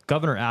 So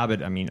Governor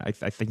Abbott, I mean, I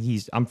think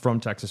I'm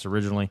from Texas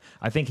originally.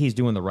 I think he's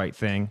doing the right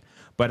thing.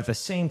 But at the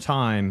same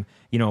time,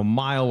 a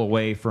mile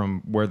away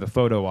from where the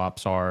photo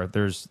ops are,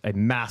 there's a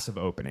massive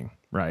opening,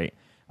 right?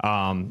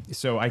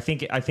 So I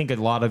think a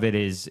lot of it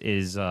is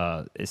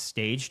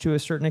staged to a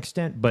certain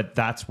extent, but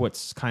that's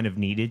what's kind of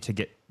needed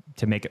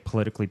to make it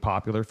politically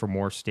popular for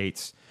more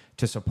states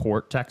to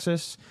support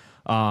Texas.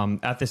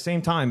 At the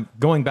same time,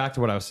 going back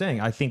to what I was saying,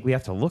 I think we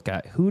have to look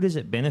at who does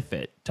it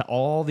benefit to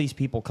all these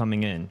people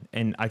coming in,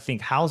 and I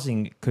think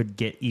housing could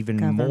get even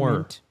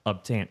more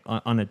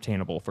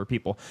unobtainable for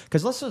people.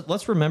 Because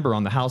let's remember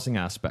on the housing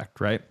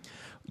aspect, right?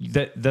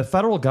 The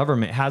federal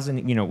government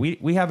hasn't,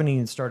 we haven't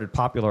even started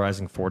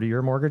popularizing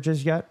 40-year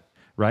mortgages yet,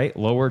 right?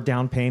 Lower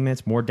down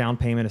payments, more down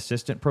payment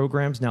assistance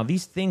programs. Now,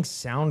 these things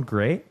sound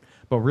great,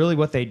 but really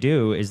what they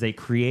do is they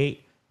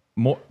create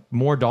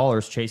more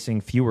dollars chasing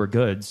fewer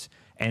goods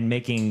and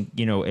making,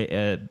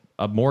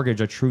 a mortgage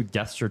a true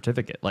death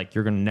certificate. Like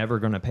you're never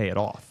going to pay it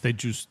off. They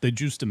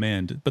juice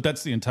demand, but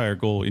that's the entire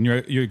goal. And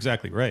you're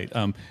exactly right.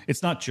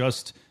 It's not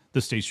just the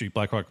State Street,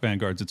 BlackRock,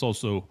 Vanguards. It's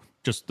also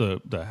just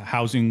the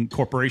housing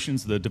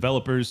corporations, the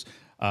developers.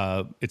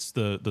 It's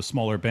the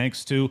smaller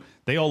banks too.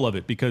 They all love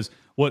it because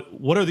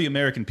what are the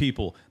American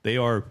people? They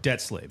are debt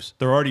slaves.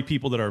 They're already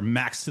people that are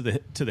maxed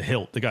to the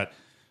hilt. They got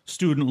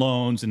student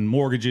loans and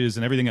mortgages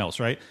and everything else,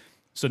 right?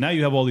 So now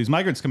you have all these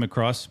migrants come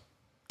across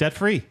debt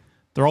free.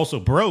 They're also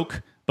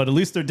broke, but at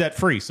least they're debt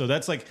free. So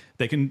that's like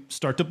they can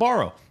start to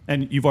borrow.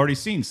 And you've already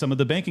seen some of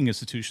the banking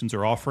institutions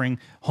are offering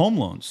home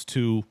loans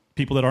to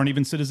people that aren't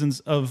even citizens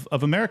of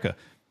America.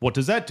 What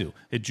does that do?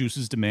 It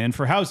juices demand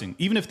for housing.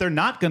 Even if they're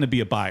not going to be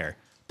a buyer,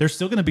 they're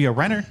still going to be a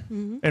renter.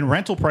 Mm-hmm. And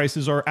rental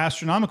prices are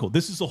astronomical.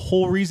 This is the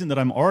whole reason that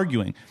I'm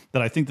arguing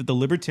that I think that the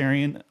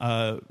libertarian,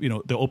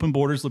 the open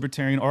borders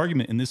libertarian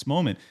argument in this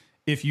moment,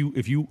 if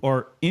you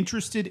are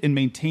interested in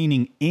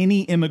maintaining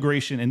any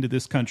immigration into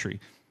this country,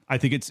 I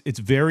think it's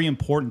very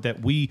important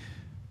that we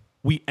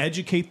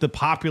educate the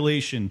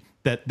population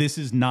that this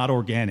is not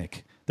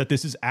organic, that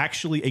this is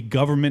actually a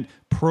government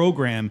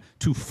program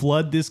to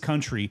flood this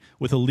country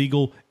with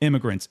illegal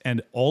immigrants.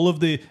 And all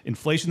of the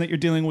inflation that you're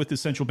dealing with is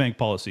central bank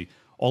policy.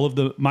 All of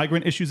the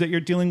migrant issues that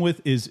you're dealing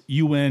with is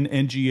UN,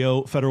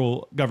 NGO,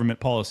 federal government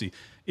policy.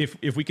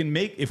 If we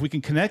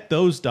can connect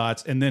those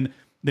dots and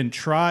then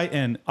try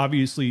and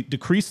obviously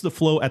decrease the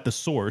flow at the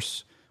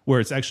source where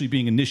it's actually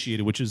being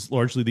initiated, which is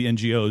largely the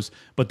NGOs,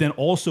 but then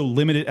also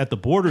limit it at the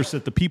border so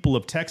that the people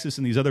of Texas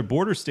and these other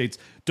border states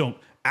don't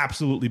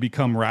absolutely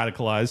become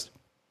radicalized,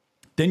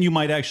 then you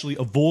might actually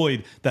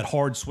avoid that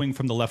hard swing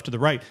from the left to the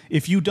right.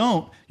 If you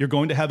don't, you're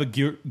going to have a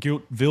Geert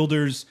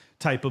Wilders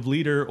type of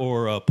leader,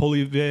 or a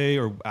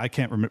Polivier, or I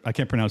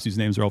can't pronounce these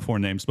names. They're all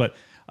foreign names, but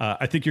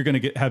I think you're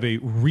going to have a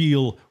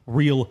real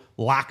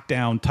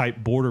lockdown type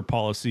border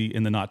policy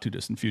in the not too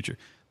distant future.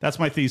 That's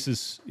my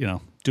thesis.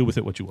 Do with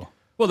it what you will.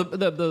 Well,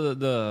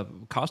 the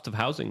cost of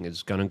housing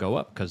is going to go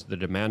up because the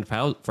demand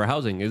for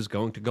housing is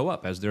going to go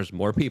up as there's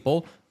more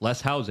people,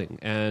 less housing,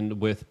 and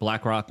with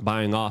BlackRock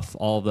buying off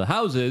all the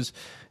houses,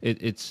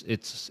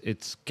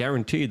 it's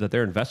guaranteed that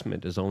their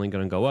investment is only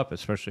going to go up,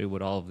 especially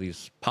with all of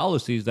these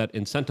policies that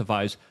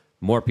incentivize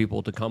more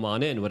people to come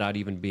on in without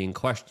even being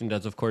questioned.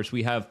 As of course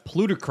we have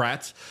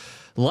plutocrats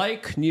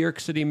like New York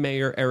City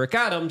Mayor Eric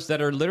Adams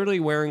that are literally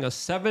wearing a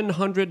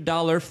 $700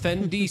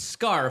 Fendi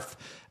scarf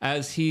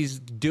as he's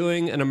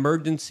doing an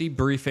emergency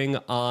briefing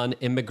on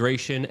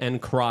immigration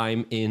and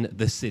crime in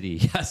the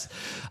city. Yes,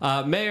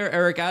 Mayor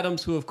Eric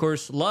Adams, who of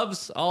course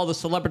loves all the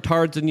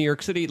celebritards in New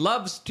York City,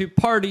 loves to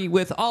party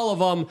with all of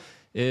them,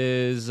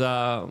 is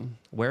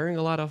wearing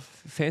a lot of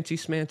fancy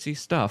smancy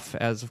stuff,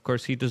 as of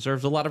course he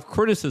deserves a lot of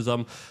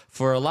criticism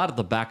for a lot of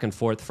the back and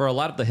forth, for a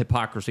lot of the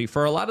hypocrisy,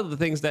 for a lot of the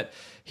things that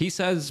he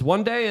says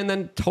one day and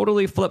then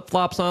totally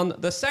flip-flops on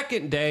the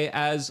second day,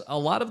 as a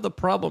lot of the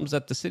problems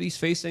that the city's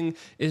facing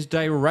is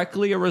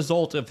directly a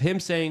result of him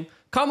saying,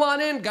 come on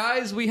in,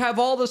 guys, we have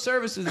all the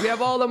services, we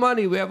have all the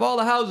money, we have all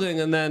the housing,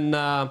 and then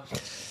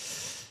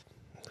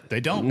they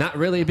don't. Not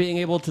really being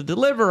able to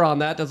deliver on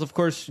that, as of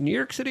course New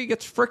York City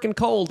gets freaking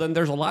cold, and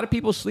there's a lot of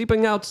people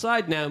sleeping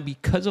outside now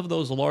because of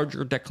those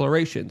larger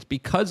declarations,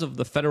 because of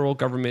the federal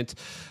government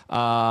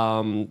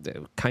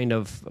kind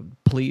of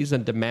pleas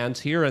and demands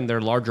here and their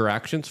larger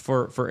actions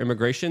for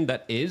immigration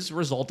that is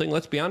resulting,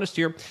 let's be honest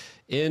here,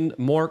 in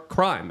more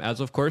crime. As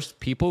of course,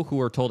 people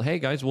who are told, hey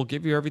guys, we'll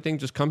give you everything,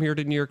 just come here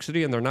to New York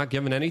City, and they're not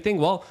given anything.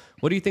 Well,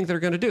 what do you think they're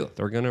going to do?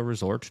 They're going to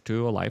resort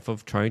to a life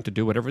of trying to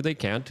do whatever they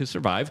can to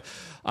survive.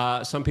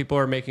 Some people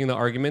are making the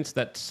arguments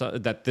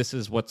that this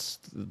is what's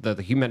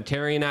the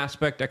humanitarian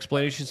aspect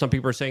explanation. Some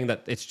people are saying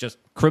that it's just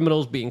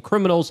criminals being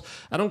criminals.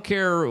 I don't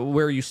care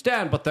where you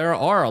stand, but there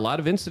are a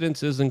lot of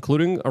incidences,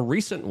 including a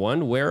recent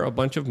one where a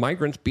bunch of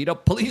migrants beat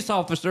up police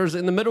officers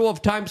in the middle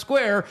of Times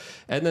Square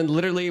and then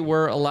literally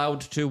were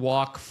allowed to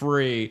walk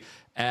free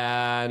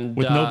and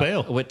with no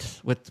bail,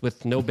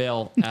 with no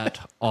bail at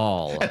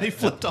all. And they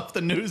flipped off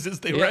the news as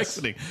they were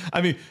exiting.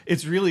 I mean,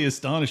 it's really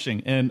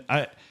astonishing. And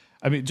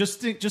I mean, just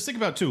think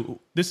about too.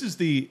 This is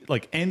the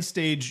end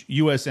stage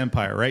U.S.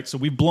 empire, right? So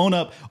we've blown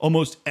up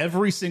almost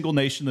every single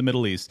nation in the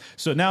Middle East.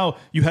 So now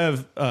you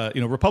have,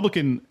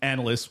 Republican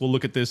analysts will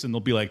look at this and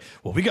they'll be like,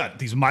 well, we got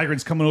these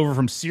migrants coming over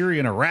from Syria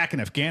and Iraq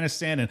and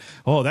Afghanistan, and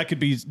that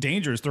could be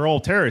dangerous. They're all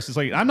terrorists. It's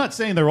like, I'm not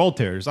saying they're all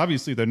terrorists.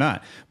 Obviously, they're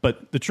not.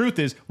 But the truth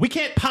is, we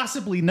can't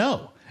possibly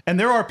know. And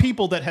there are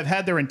people that have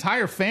had their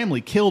entire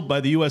family killed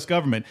by the U.S.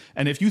 government.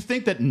 And if you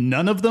think that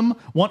none of them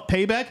want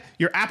payback,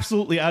 you're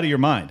absolutely out of your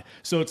mind.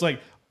 So it's like,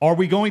 are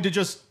we going to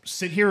just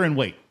sit here and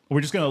wait?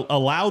 We're just going to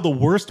allow the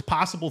worst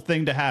possible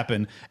thing to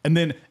happen and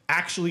then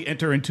actually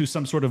enter into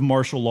some sort of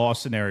martial law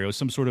scenario,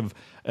 some sort of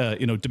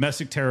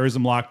domestic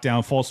terrorism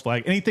lockdown, false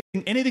flag,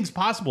 anything's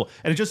possible.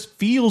 And it just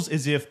feels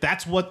as if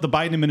that's what the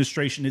Biden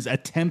administration is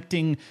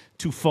attempting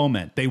to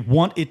foment. They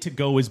want it to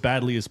go as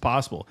badly as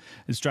possible.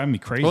 It's driving me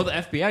crazy. Well, the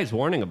FBI is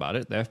warning about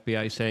it. The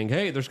FBI is saying,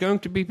 hey, there's going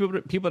to be people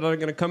that are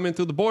going to come in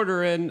through the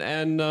border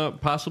and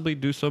possibly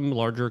do some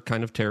larger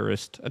kind of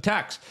terrorist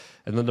attacks.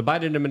 And then the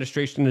Biden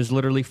administration is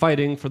literally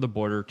fighting for the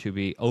border to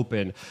be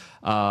open,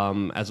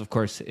 as of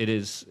course it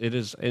is,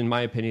 in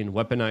my opinion,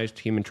 weaponized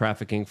human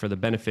trafficking for the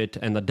benefit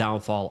and the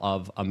downfall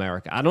of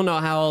America. I don't know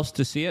how else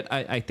to see it.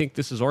 I think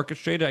this is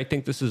orchestrated. I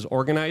think this is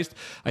organized.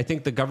 I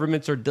think the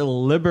governments are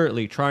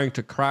deliberately trying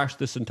to crash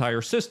this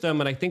entire system,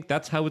 and I think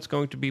that's how it's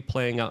going to be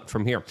playing out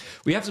from here.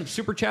 We have some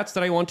super chats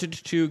that I wanted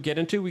to get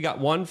into. We got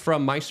one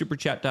from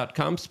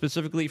mysuperchat.com,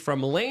 specifically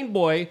from Lane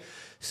Boy,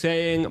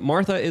 saying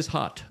Martha is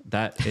hot.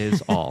 That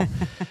is all.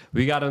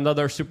 We got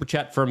another super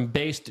chat from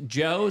Based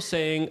Joe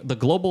saying the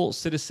Global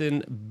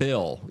Citizen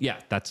Bill. Yeah,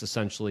 that's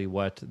essentially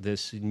what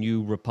this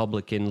new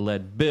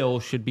Republican-led bill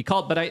should be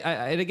called. But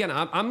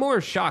I'm more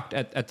shocked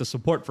at the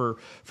support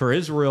for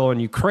Israel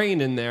and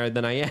Ukraine in there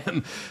than I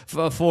am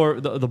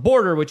for the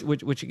border,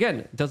 which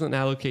again doesn't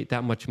allocate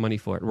that much money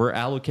for it. We're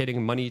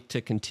allocating money to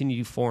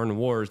continue foreign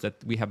wars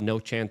that we have no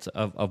chance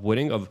of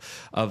winning,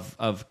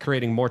 of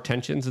creating more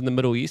tensions in the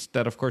Middle East.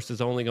 That of course is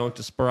only going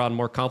to spur on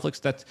more conflicts.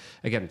 That's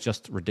again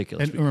just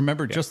ridiculous. And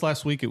remember, just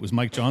last week it was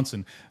Mike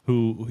Johnson,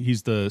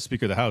 he's the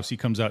Speaker of the House. He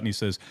comes out and he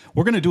says,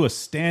 we're going to do a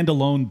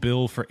standalone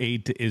bill for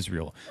aid to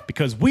Israel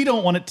because we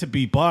don't want it to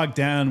be bogged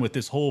down with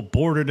this whole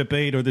border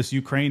debate or this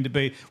Ukraine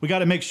debate. We got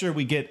to make sure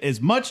we get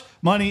as much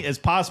money as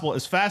possible,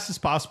 as fast as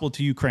possible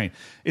to Ukraine.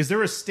 Is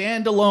there a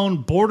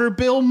standalone border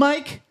bill,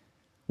 Mike?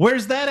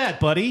 Where's that at,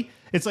 buddy?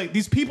 It's like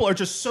these people are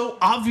just so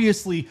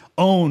obviously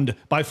owned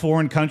by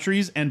foreign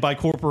countries and by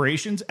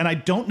corporations, and I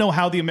don't know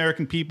how the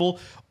American people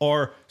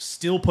are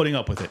still putting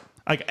up with it.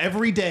 Like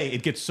every day,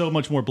 it gets so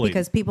much more blatant.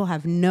 Because people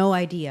have no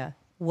idea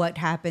what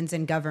happens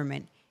in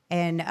government.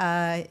 And,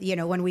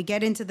 when we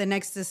get into the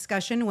next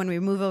discussion, when we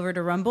move over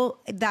to Rumble,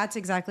 that's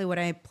exactly what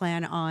I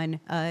plan on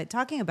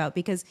talking about.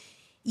 Because,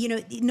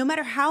 no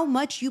matter how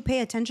much you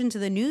pay attention to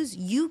the news,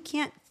 you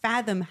can't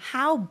fathom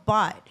how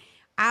bought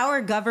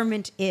our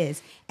government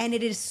is, and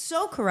it is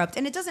so corrupt,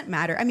 and it doesn't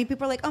matter. I mean,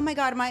 people are like, "Oh my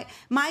God, my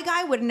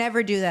guy would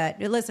never do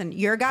that." Listen,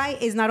 your guy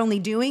is not only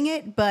doing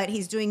it, but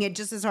he's doing it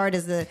just as hard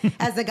as the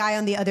guy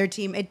on the other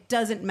team. It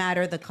doesn't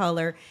matter the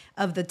color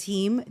of the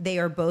team; they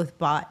are both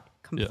bought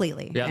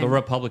completely. Yeah, the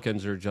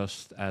Republicans are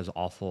just as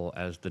awful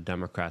as the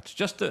Democrats.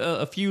 Just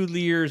a few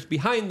years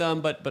behind them,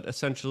 but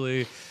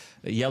essentially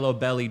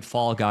yellow-bellied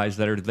fall guys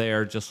that are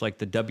there, just like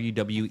the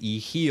WWE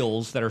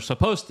heels that are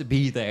supposed to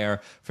be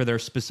there for their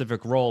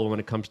specific role when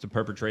it comes to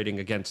perpetrating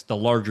against the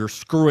larger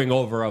screwing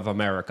over of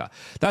America.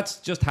 That's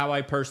just how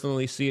I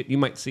personally see it. You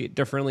might see it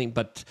differently,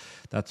 but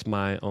that's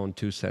my own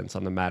 2 cents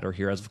on the matter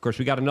here. As of course,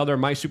 we got another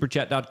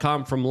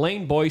mysuperchat.com from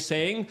Lane Boy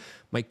saying,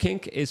 "My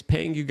kink is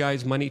paying you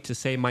guys money to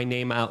say my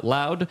name out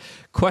loud.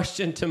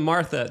 Question to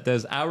Martha,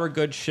 does our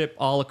goods ship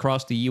all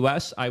across the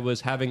U.S.? I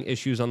was having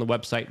issues on the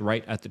website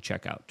right at the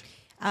checkout."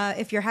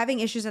 If you're having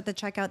issues at the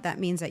checkout, that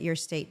means that your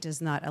state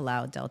does not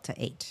allow Delta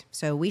 8.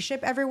 So we ship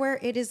everywhere.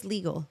 It is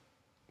legal.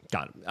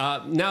 Got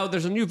it. Now,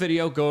 there's a new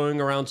video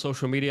going around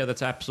social media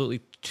that's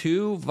absolutely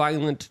too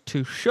violent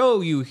to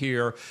show you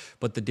here,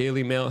 but the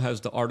Daily Mail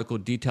has the article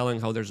detailing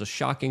how there's a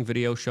shocking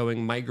video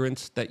showing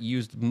migrants that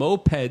used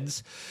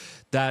mopeds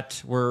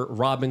that were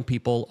robbing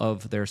people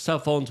of their cell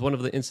phones. One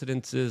of the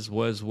incidences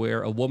was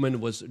where a woman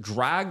was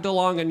dragged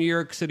along a New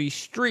York City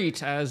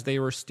street as they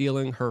were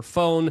stealing her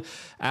phone.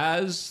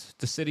 As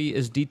the city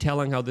is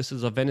detailing how this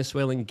is a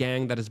Venezuelan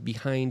gang that is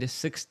behind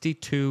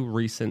 62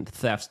 recent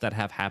thefts that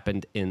have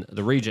happened in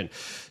the region.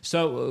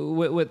 So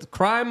with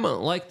crime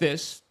like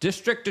this,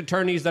 district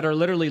attorneys that are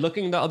literally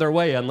looking the other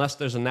way unless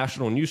there's a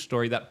national news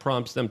story that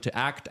prompts them to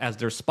act as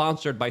they're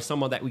sponsored by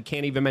someone that we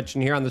can't even mention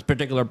here on this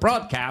particular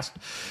broadcast.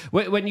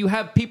 When you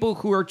have people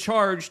who are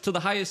charged to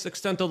the highest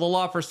extent of the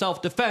law for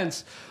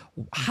self-defense,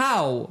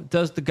 how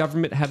does the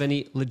government have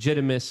any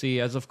legitimacy?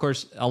 As, of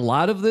course, a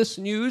lot of this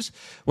news,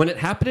 when it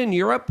happened in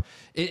Europe,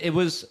 it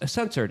was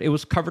censored. It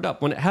was covered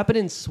up. When it happened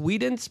in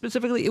Sweden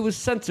specifically, it was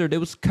censored. It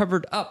was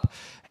covered up.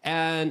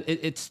 And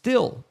it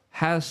still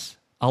has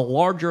a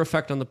larger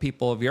effect on the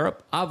people of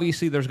Europe.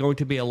 Obviously, there's going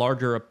to be a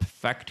larger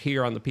effect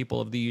here on the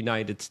people of the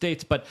United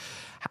States. But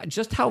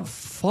just how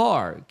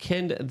far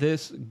can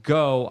this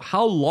go?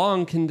 How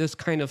long can this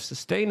kind of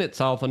sustain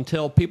itself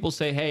until people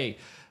say, hey,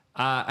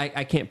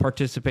 I can't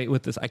participate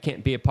with this. I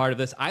can't be a part of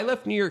this. I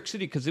left New York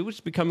City because it was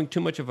becoming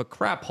too much of a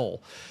crap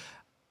hole.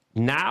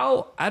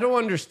 Now, I don't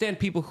understand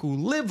people who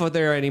live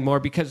there anymore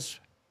because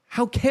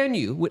how can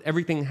you, with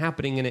everything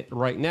happening in it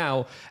right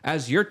now,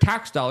 as your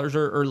tax dollars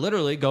are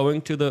literally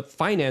going to the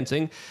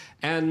financing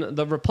and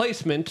the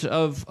replacement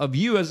of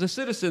you as a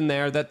citizen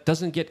there that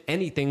doesn't get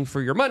anything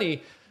for your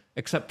money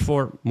except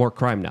for more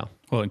crime now?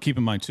 Well, and keep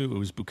in mind, too, it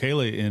was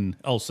Bukele in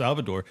El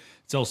Salvador.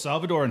 It's El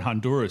Salvador and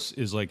Honduras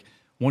is like,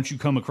 once you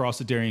come across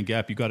the Darien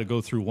Gap, you got to go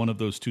through one of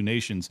those two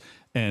nations.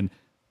 And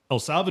El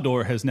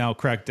Salvador has now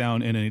cracked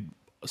down in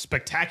a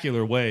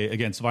spectacular way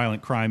against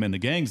violent crime and the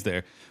gangs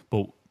there.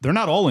 But they're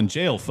not all in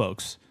jail,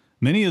 folks.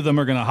 Many of them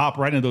are going to hop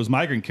right into those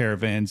migrant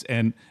caravans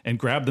and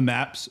grab the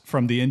maps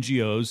from the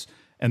NGOs,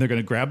 and they're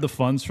going to grab the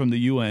funds from the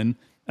UN,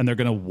 and they're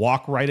going to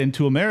walk right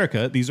into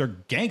America. These are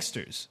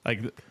gangsters. Like,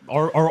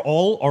 are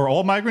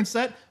all migrants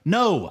that?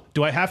 No.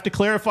 Do I have to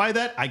clarify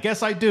that? I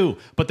guess I do.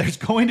 But there's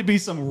going to be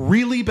some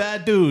really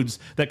bad dudes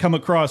that come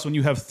across when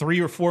you have 3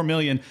 or 4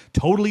 million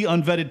totally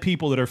unvetted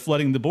people that are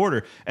flooding the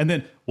border. And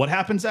then what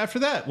happens after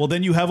that? Well,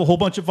 then you have a whole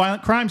bunch of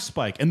violent crime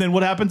spike. And then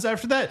what happens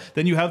after that?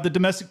 Then you have the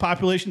domestic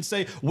population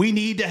say, we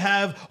need to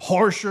have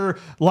harsher,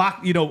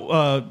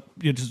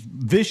 just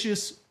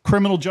vicious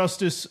criminal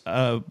justice.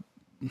 I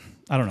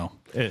don't know.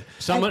 Put it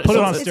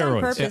on steroids. It's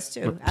on purpose,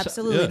 too.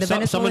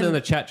 Absolutely. Someone in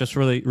the chat just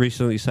really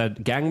recently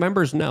said, gang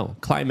members? No.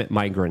 Climate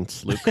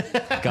migrants, Luke.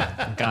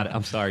 got it.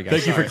 I'm sorry, guys.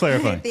 Thank you for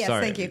clarifying. Yes,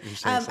 sorry. thank you.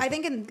 I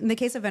think in the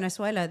case of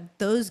Venezuela,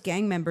 those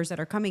gang members that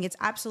are coming, it's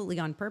absolutely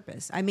on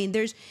purpose. I mean,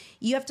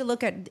 you have to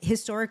look at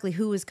historically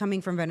who was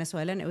coming from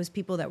Venezuela, and it was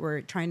people that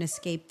were trying to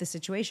escape the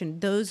situation.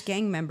 Those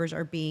gang members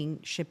are being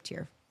shipped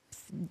here.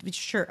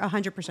 Sure,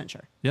 100%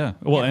 sure. Yeah.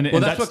 Well, and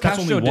that's what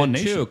Castro only one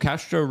did nation. too.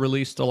 Castro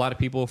released a lot of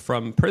people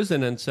from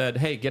prison and said,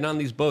 "Hey, get on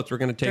these boats. We're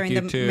going to take During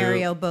you the to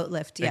Mariel boat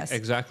lift." Yes,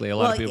 exactly. A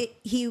lot of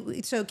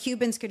people. So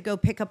Cubans could go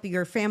pick up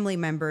your family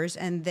members,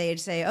 and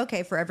they'd say,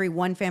 "Okay, for every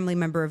one family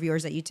member of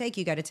yours that you take,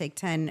 you got to take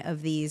 10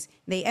 of these."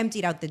 They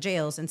emptied out the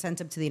jails and sent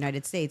them to the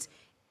United States.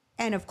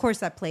 And of course,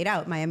 that played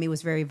out. Miami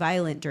was very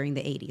violent during the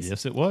 80s.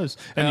 Yes, it was.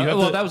 And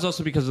that was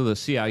also because of the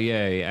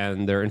CIA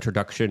and their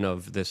introduction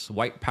of this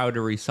white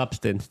powdery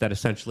substance that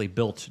essentially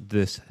built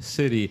this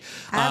city.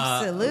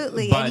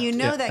 Absolutely. And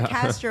that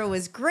Castro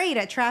was great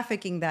at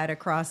trafficking that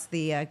across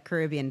the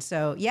Caribbean.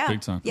 So,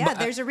 Big time.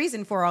 There's a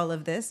reason for all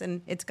of this,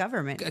 and it's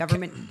government.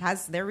 Government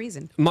has their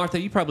reason.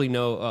 Martha, you probably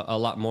know a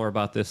lot more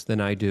about this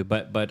than I do,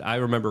 but I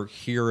remember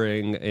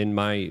hearing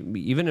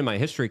even in my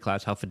history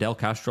class how Fidel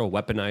Castro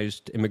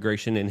weaponized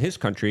immigration in his his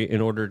country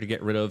in order to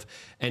get rid of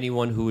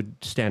anyone who would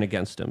stand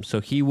against him. So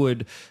he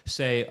would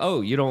say,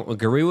 oh, you don't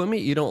agree with me?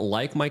 You don't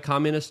like my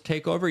communist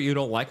takeover? You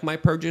don't like my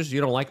purges?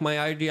 You don't like my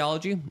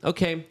ideology?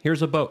 Okay,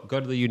 here's a boat. Go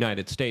to the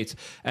United States.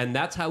 And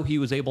that's how he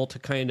was able to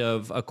kind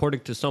of,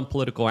 according to some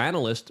political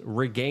analysts,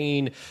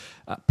 regain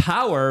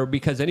power,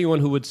 because anyone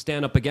who would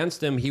stand up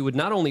against him, he would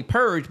not only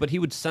purge, but he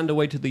would send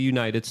away to the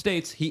United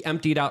States. He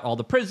emptied out all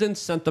the prisons,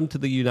 sent them to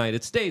the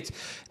United States,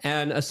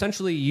 and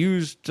essentially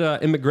used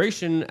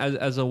immigration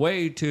as a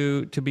way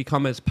to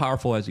become as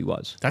powerful as he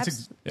was.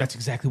 That's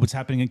exactly what's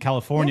happening in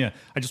California.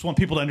 I just want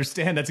people to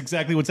understand that's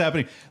exactly what's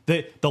happening.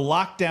 The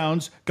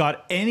lockdowns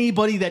got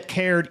anybody that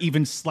cared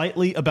even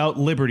slightly about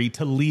liberty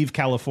to leave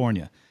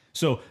California.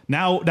 So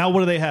now what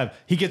do they have?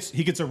 He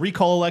gets a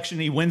recall election.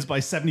 And he wins by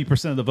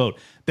 70% of the vote.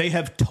 They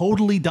have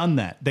totally done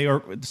that. They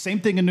are the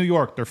same thing in New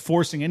York. They're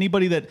forcing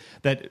anybody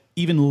that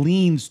even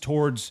leans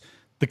towards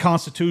the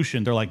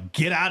Constitution. They're like,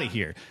 get out of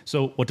here.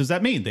 So what does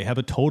that mean? They have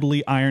a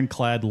totally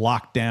ironclad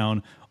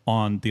lockdown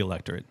on the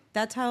electorate.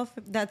 That's how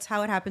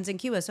it happens in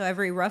Cuba. So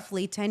every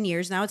roughly 10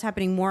 years, now it's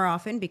happening more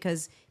often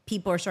because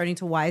people are starting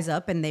to wise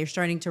up and they're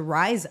starting to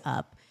rise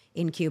up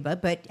in Cuba.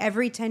 But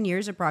every 10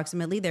 years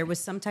approximately, there was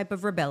some type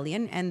of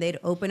rebellion and they'd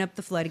open up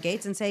the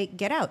floodgates and say,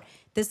 get out.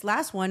 This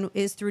last one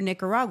is through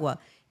Nicaragua.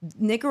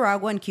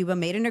 Nicaragua and Cuba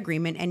made an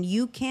agreement, and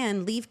you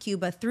can leave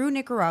Cuba through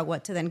Nicaragua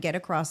to then get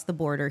across the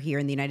border here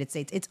in the United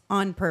States. It's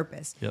on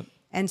purpose. Yep.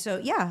 And so,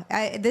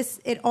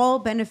 it all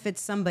benefits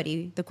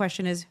somebody. The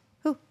question is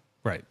who?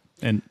 Right.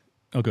 And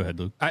go ahead,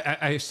 Luke.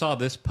 I saw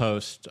this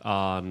post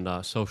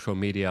on social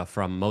media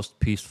from Most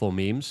Peaceful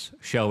Memes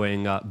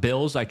showing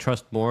bills I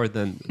trust more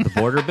than the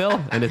border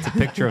bill, and it's a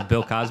picture of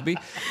Bill Cosby.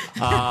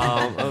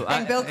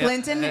 And Bill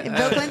Clinton.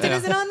 Bill Clinton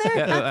isn't on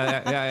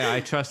there.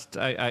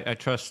 I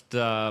trust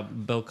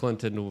Bill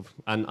Clinton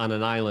on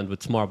an island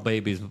with small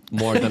babies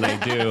more than I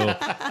do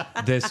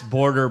this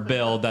border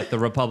bill that the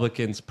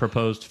Republicans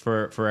proposed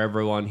for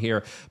everyone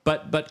here.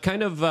 But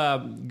kind of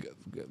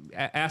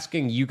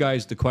asking you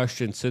guys the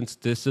question, since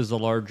this is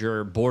a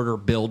larger border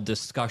bill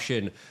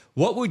discussion,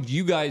 what would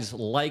you guys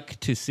like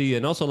to see?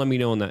 And also let me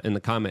know in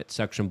the comment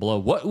section below,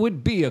 what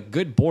would be a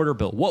good border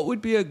bill? What would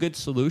be a good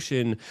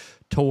solution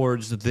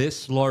towards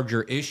this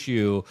larger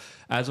issue?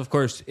 As of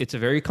course, it's a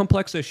very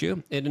complex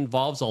issue. It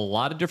involves a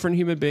lot of different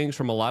human beings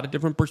from a lot of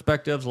different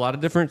perspectives, a lot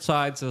of different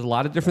sides. There's a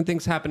lot of different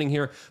things happening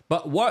here.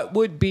 But what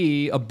would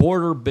be a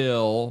border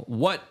bill?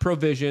 What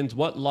provisions,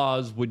 what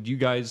laws would you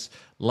guys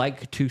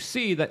like to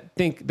see that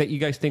you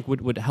guys think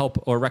would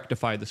help or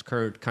rectify this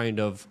current kind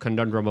of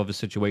conundrum of a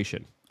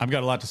situation? I've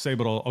got a lot to say,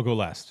 but I'll go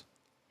last.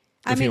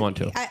 If you want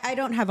to. I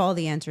don't have all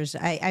the answers.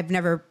 I've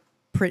never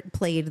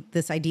played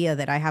this idea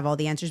that I have all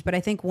the answers, but I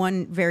think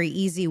one very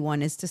easy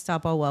one is to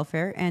stop all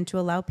welfare and to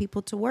allow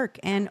people to work.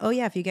 And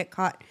if you get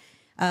caught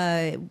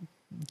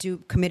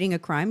committing a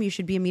crime, you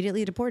should be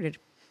immediately deported.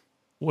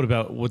 What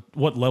about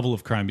what level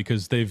of crime?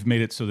 Because they've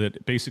made it so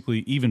that basically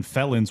even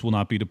felons will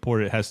not be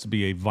deported. It has to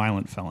be a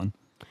violent felon.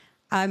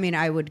 I mean,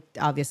 I would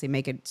obviously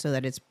make it so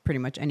that it's pretty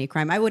much any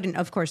crime. I wouldn't,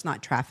 of course,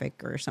 not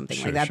traffic or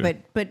something like that. Sure.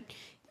 But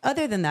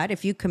other than that,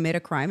 if you commit a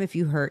crime, if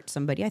you hurt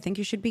somebody, I think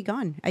you should be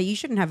gone. You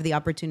shouldn't have the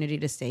opportunity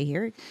to stay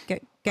here.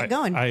 Get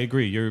going. I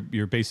agree.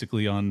 You're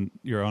basically on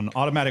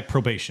automatic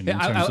probation.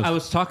 I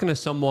was talking to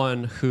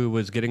someone who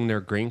was getting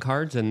their green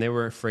cards, and they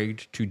were afraid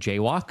to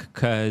jaywalk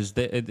because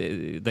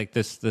like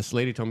this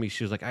lady told me,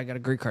 she was like, I got a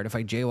green card. If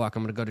I jaywalk,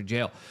 I'm going to go to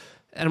jail.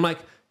 And I'm like,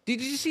 did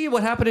you see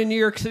what happened in New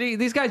York City?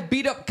 These guys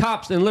beat up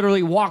cops and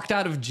literally walked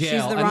out of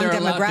jail. She's the wrong and they're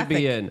allowed demographic. to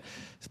be in.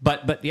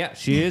 But yeah,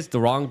 she is the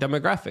wrong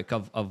demographic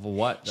of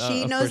what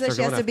she knows that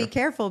she has to be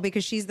careful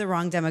because she's the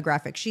wrong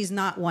demographic. She's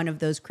not one of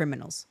those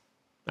criminals.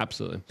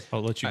 Absolutely.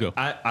 I'll let you go.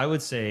 I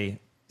would say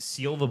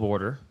seal the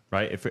border,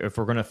 right? If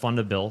we're going to fund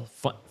a bill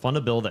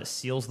that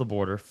seals the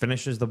border,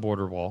 finishes the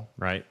border wall,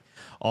 right?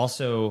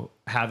 Also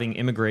having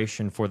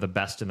immigration for the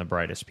best and the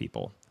brightest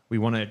people. We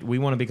want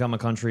to become a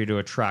country to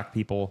attract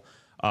people.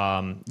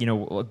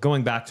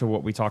 Going back to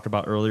what we talked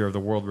about earlier, the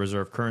world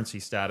reserve currency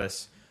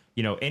status,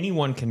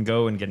 anyone can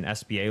go and get an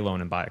SBA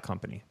loan and buy a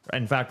company.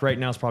 In fact, right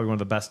now is probably one of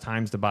the best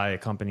times to buy a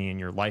company in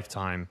your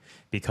lifetime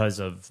because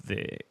of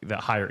the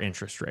higher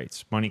interest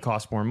rates. Money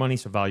costs more money,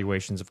 so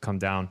valuations have come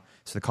down.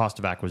 So the cost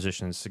of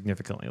acquisition is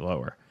significantly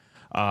lower.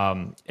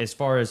 As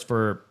far as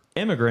for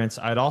immigrants,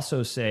 I'd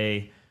also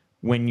say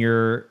when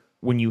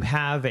you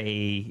have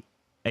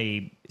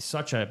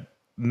such a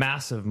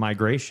massive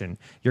migration,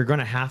 you're going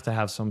to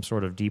have some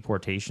sort of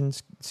deportation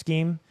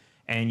scheme,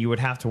 and you would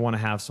want to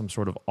have some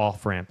sort of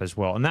off-ramp as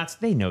well. And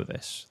they know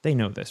this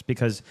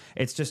because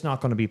it's just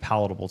not going to be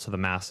palatable to the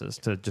masses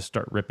to just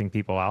start ripping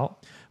people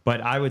out.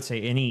 But I would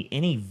say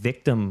any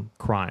victim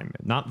crime,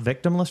 not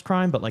victimless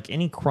crime, but like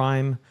any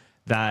crime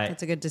that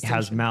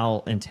has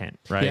malintent,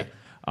 right?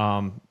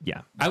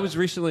 Yeah. I was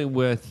recently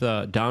with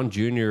Don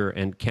Jr.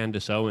 and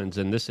Candace Owens,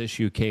 and this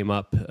issue came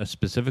up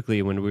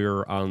specifically when we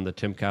were on the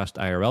Timcast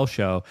IRL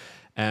show,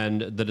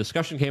 and the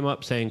discussion came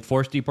up saying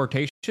forced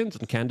deportations,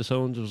 and Candace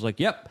Owens was like,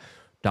 yep.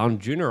 Don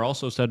Jr.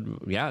 also said,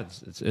 yeah,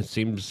 it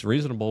seems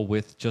reasonable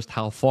with just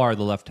how far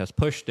the left has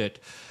pushed it.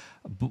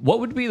 What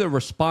would be the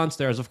response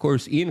there? As of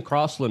course, Ian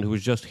Crossland, who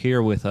was just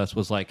here with us,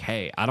 was like,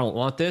 hey, I don't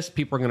want this.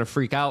 People are going to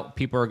freak out.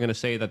 People are going to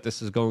say that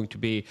this is going to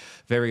be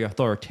very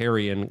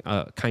authoritarian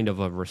kind of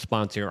a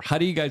response here. How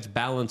do you guys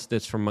balance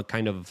this from a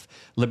kind of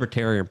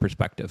libertarian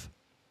perspective?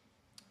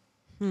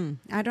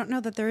 I don't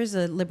know that there is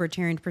a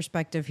libertarian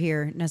perspective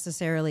here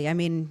necessarily. I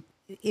mean,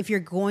 if you're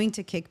going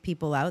to kick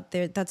people out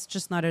there, that's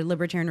just not a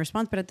libertarian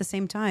response. But at the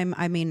same time,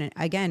 I mean,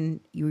 again,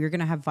 you're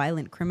going to have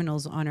violent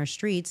criminals on our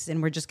streets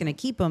and we're just going to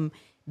keep them.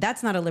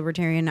 That's not a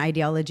libertarian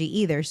ideology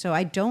either. So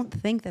I don't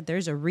think that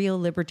there's a real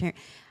libertarian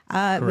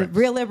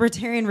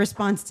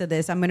response to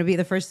this. I'm going to be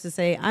the first to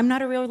say I'm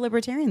not a real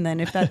libertarian then,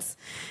 if that's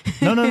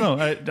No.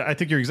 I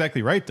think you're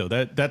exactly right, though.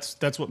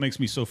 That's what makes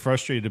me so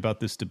frustrated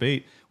about this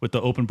debate with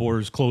the open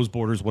borders, closed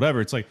borders,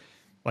 whatever. It's like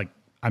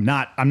I'm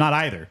not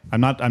either. I'm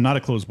not a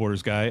closed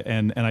borders guy,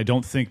 and I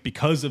don't think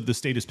because of the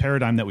statist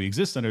paradigm that we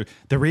exist under,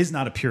 there is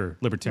not a pure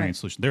libertarian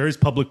solution. There is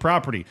public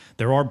property.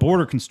 There are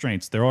border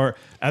constraints. There are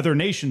other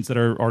nations that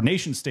are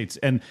nation states,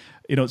 and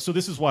so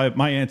this is why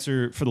my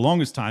answer for the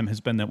longest time has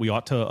been that we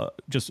ought to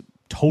just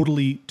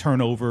totally turn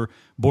over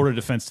border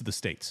defense to the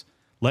states.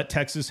 Let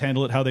Texas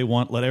handle it how they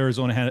want. Let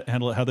Arizona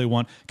handle it how they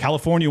want.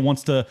 California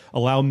wants to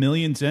allow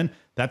millions in.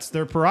 That's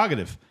their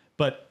prerogative.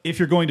 But if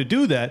you're going to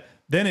do that,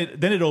 then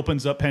it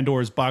opens up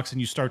Pandora's box,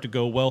 and you start to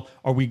go, well,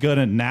 are we going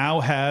to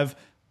now have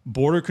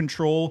border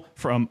control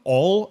from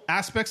all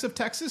aspects of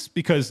Texas?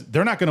 Because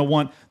they're not going to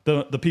want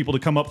the people to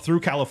come up through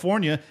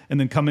California and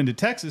then come into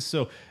Texas.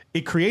 So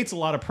it creates a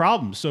lot of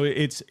problems. So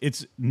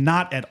it's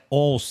not at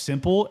all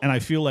simple, and I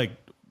feel like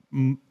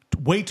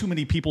way too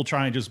many people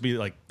try and just be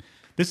like,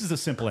 this is a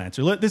simple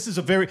answer. This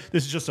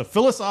is just a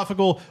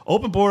philosophical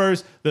open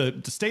borders.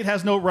 The state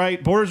has no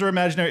right. Borders are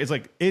imaginary.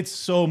 It's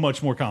so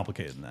much more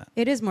complicated than that.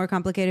 It is more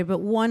complicated, but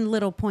one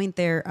little point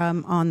there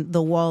on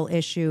the wall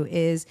issue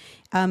is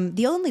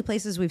the only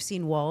places we've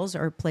seen walls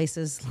are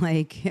places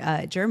like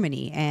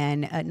Germany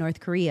and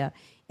North Korea,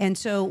 and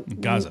so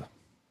Gaza.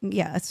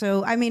 Yeah.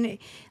 So, I mean,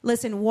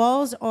 listen,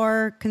 walls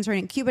are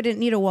concerning. Cuba didn't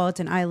need a wall. It's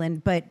an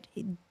island, but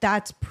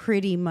that's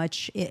pretty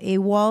much a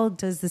wall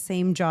does the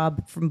same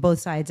job from both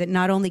sides. It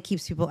not only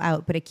keeps people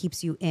out, but it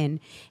keeps you in.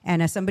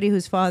 And as somebody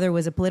whose father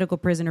was a political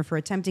prisoner for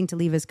attempting to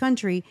leave his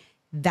country,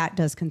 that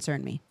does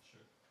concern me.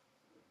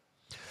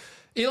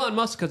 Elon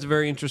Musk has a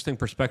very interesting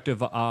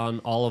perspective on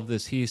all of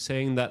this. He's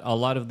saying that a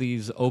lot of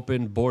these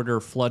open border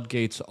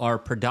floodgates are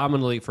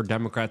predominantly for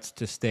Democrats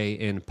to stay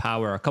in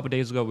power. A couple of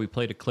days ago, we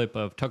played a clip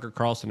of Tucker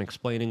Carlson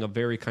explaining a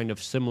very kind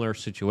of similar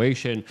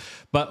situation.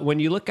 But when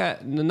you look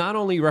at not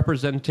only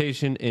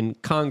representation in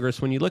Congress,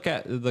 when you look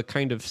at the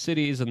kind of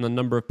cities and the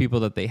number of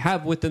people that they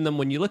have within them,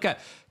 when you look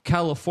at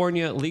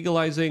California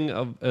legalizing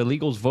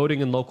illegals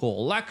voting in local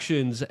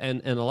elections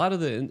and a lot of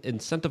the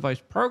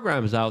incentivized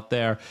programs out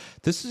there,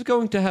 this is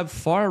going to have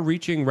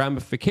far-reaching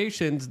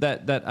ramifications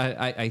that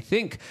I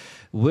think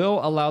will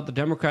allow the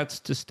Democrats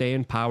to stay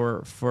in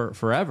power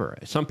forever.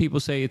 Some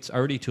people say it's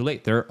already too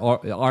late. They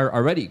are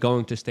already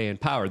going to stay in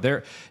power.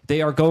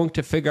 They are going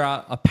to figure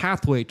out a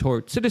pathway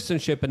toward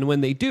citizenship, and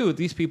when they do,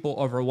 these people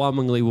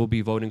overwhelmingly will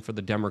be voting for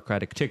the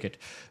Democratic ticket.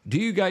 Do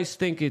you guys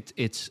think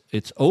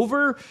it's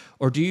over,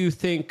 or do you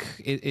think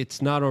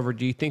it's not over?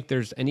 Do you think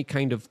there's any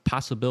kind of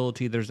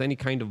possibility, there's any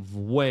kind of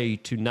way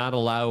to not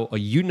allow a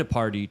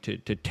uniparty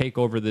to take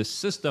over this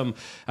system,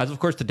 as of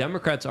course the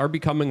Democrats are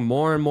becoming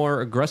more and more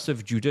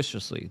aggressive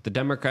judicially? The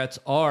Democrats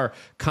are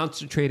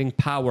concentrating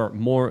power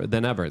more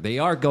than ever. They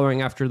are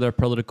going after their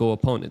political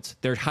opponents.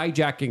 They're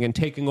hijacking and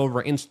taking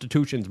over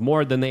institutions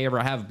more than they ever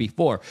have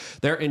before.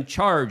 They're in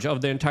charge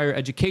of the entire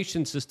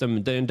education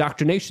system, the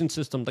indoctrination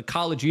system, the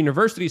college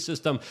university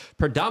system,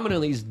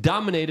 predominantly is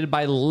dominated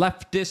by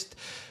leftist,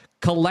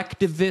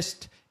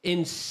 collectivist,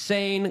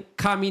 insane,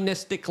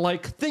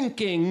 communistic-like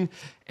thinking.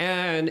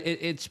 And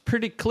it's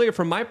pretty clear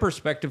from my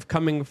perspective,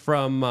 coming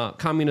from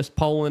communist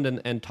Poland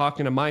and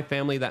talking to my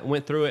family that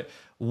went through it,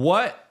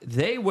 what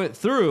they went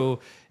through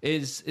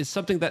is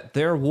something that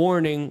they're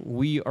warning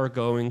we are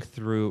going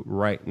through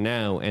right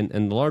now. And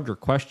the larger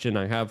question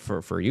I have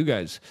for you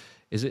guys,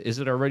 is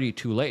it already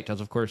too late? As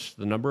of course,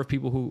 the number of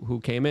people who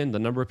came in, the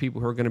number of people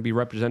who are going to be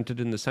represented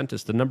in the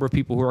census, the number of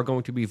people who are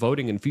going to be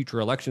voting in future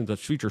elections as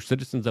future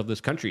citizens of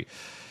this country,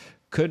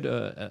 could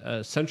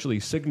essentially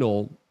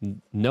signal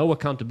no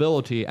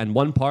accountability and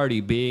one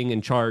party being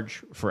in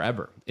charge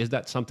forever. Is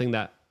that something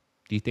that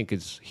do you think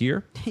is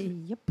here?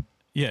 Yep.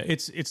 Yeah,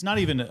 it's not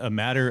even a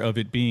matter of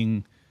it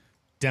being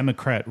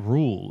Democrat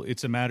rule.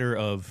 It's a matter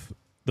of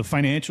the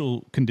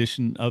financial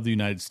condition of the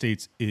United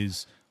States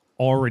is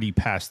already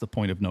past the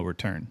point of no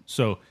return.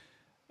 So,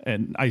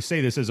 and I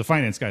say this as a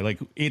finance guy, like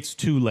it's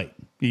too late.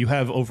 You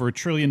have over $1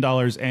 trillion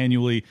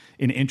annually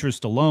in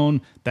interest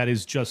alone. That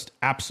is just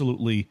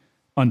absolutely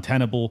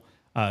untenable.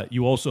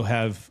 You also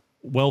have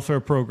welfare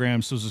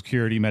programs, Social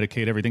Security,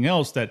 Medicaid, everything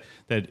else that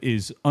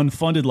is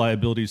unfunded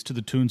liabilities to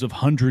the tunes of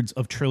hundreds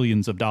of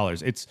trillions of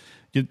dollars.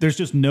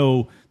 There's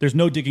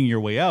no digging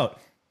your way out.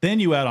 Then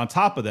you add on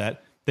top of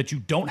that you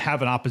don't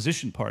have an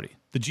opposition party.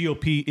 The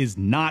GOP is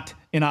not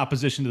in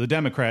opposition to the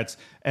Democrats.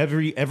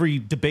 Every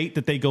debate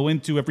that they go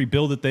into, every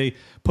bill that they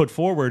put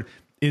forward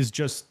is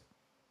just,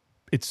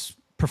 it's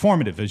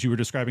performative, as you were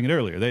describing it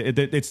earlier.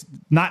 It's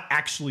not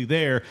actually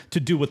there to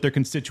do what their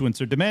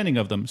constituents are demanding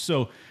of them.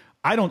 So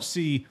I don't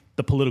see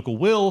the political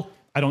will.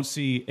 I don't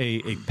see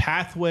a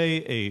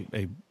pathway,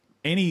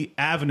 any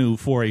avenue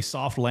for a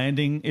soft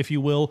landing, if you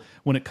will,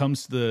 when it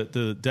comes to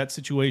the debt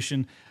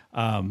situation.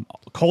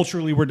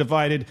 Culturally, we're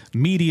divided.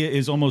 Media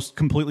is almost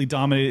completely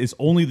dominated. It's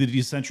only the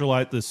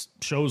decentralized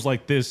shows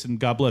like this and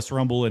God Bless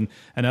Rumble and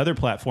other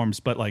platforms.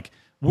 But like,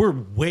 we're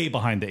way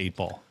behind the 8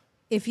 ball.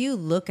 If you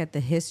look at the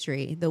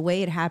history, the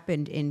way it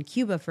happened in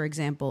Cuba, for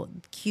example,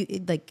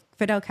 like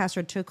Fidel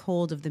Castro took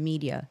hold of the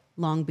media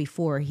long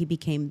before he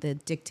became the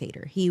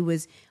dictator. He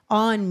was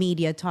on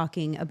media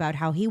talking about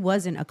how he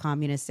wasn't a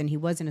communist and he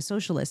wasn't a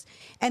socialist.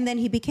 And then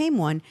he became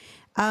one.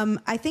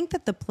 I think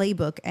that the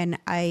playbook, and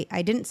I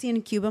didn't see it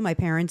in Cuba, my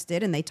parents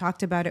did, and they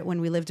talked about it when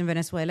we lived in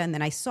Venezuela, and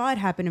then I saw it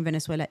happen in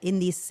Venezuela in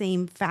the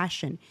same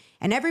fashion.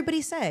 And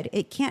everybody said,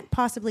 it can't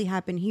possibly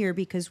happen here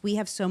because we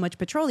have so much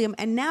petroleum,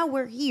 and now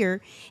we're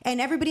here,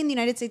 and everybody in the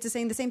United States is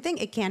saying the same thing.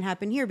 It can't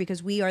happen here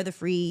because we are the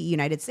free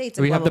United States.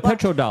 And we blah, have blah, the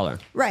blah. petrodollar.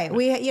 Right.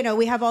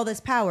 We have all this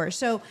power.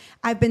 So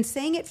I've been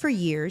saying it for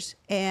years,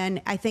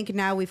 and I think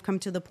now we've come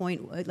to the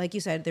point, like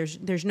you said,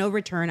 there's no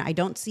return. I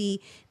don't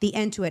see the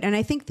end to it. And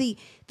I think the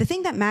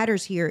thing that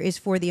matters here is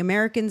for the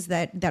Americans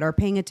that are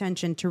paying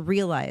attention to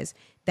realize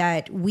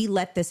that we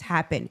let this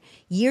happen.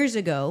 Years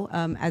ago,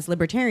 as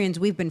libertarians,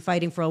 we've been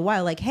fighting for a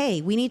while, like,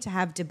 hey, we need to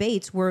have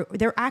debates where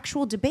they're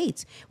actual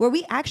debates, where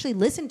we actually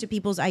listen to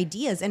people's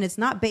ideas, and it's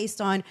not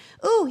based on,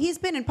 oh, he's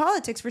been in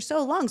politics for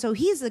so long, so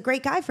he's a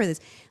great guy for this.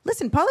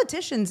 Listen,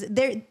 politicians,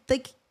 they're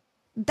like,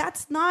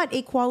 that's not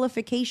a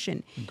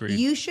qualification. Agreed.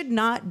 You should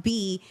not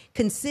be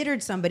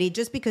considered somebody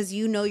just because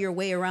you know your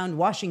way around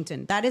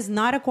Washington. That is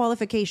not a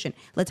qualification.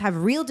 Let's have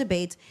real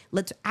debates.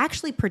 Let's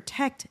actually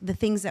protect the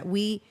things that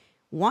we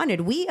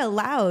wanted. We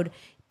allowed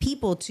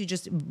people to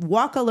just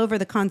walk all over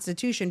the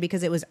Constitution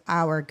because it was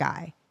our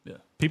guy. Yeah.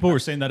 People were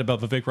saying that about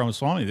Vivek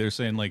Ramaswamy. They're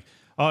saying like,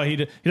 oh,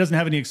 he doesn't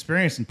have any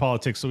experience in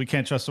politics, so we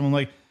can't trust someone.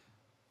 Like,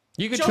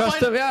 You could Joe trust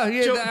Biden- him.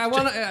 Yeah, Joe-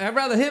 I'd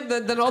rather him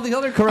than all the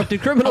other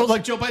corrupted criminals.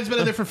 like Joe Biden's been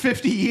in there for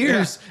 50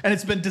 years and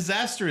it's been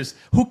disastrous.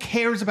 Who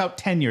cares about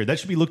tenure? That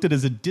should be looked at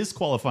as a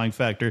disqualifying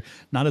factor,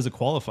 not as a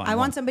qualifying I one.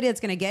 want somebody that's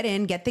going to get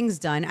in, get things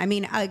done. I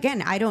mean,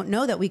 again, I don't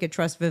know that we could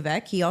trust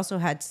Vivek. He also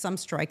had some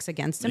strikes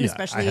against him, Yeah,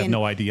 especially I have in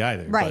no idea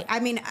either. Right. but-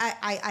 I mean,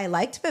 I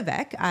liked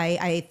Vivek.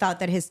 I thought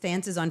that his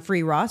stances on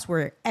free Ross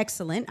were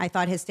excellent. I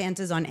thought his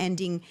stances on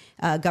ending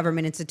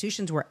government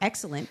institutions were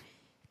excellent.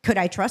 Could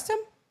I trust him?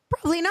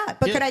 Probably not.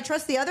 But could I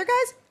trust the other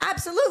guys?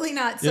 Absolutely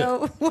not.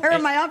 So where are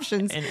my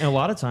options? And a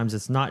lot of times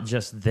it's not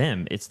just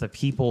them, it's the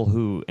people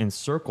who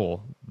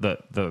encircle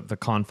the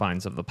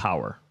confines of the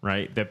power,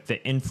 right?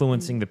 The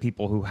influencing the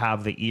people who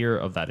have the ear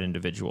of that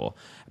individual.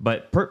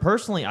 But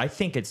personally, I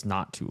think it's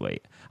not too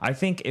late. I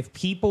think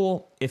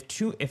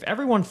if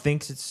everyone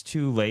thinks it's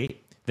too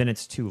late, then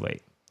it's too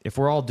late. If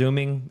we're all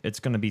dooming,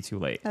 it's going to be too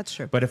late. That's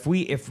true. But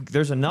if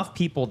there's enough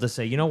people to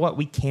say, you know what,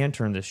 we can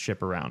turn this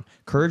ship around.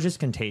 Courage is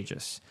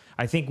contagious.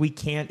 I think we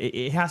can't.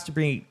 It has to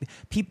be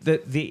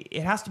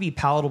it has to be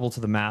palatable to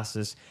the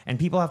masses, and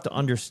people have to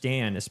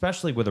understand,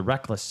 especially with a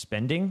reckless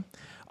spending.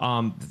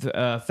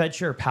 Fed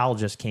Chair Powell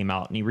just came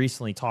out, and he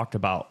recently talked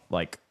about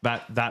like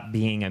that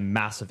being a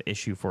massive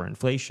issue for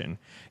inflation.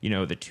 You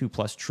know, the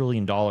 $2+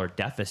 trillion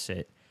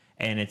deficit,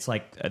 and it's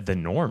like the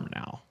norm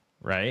now.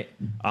 Right,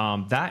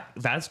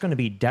 that's going to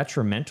be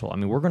detrimental. I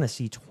mean, we're going to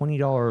see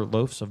 $20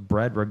 loaves of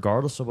bread,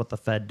 regardless of what the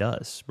Fed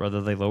does,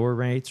 whether they lower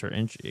rates or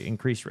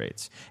increase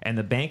rates. And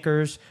the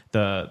bankers,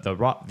 the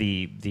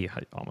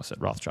I almost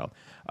said Rothschild,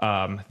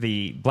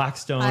 the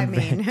Blackstone. I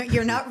mean,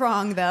 you're not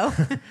wrong though.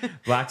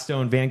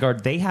 Blackstone,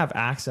 Vanguard, they have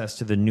access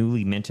to the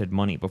newly minted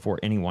money before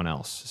anyone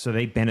else, so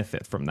they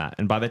benefit from that.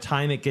 And by the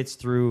time it gets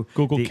through,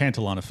 Google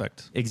Cantillon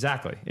effect.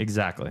 Exactly.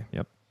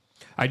 Yep.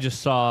 I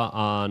just saw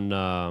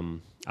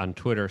on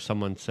Twitter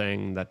someone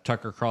saying that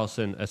Tucker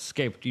Carlson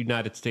escaped the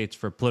United States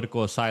for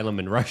political asylum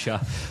in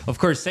Russia. Of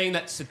course, saying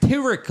that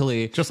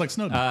satirically. Just like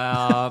Snowden.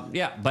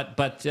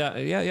 But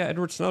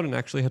Edward Snowden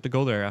actually had to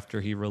go there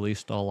after he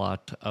released a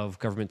lot of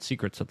government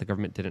secrets that the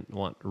government didn't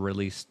want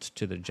released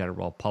to the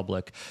general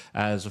public.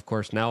 As, of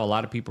course, now a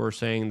lot of people are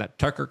saying that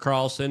Tucker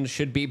Carlson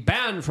should be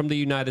banned from the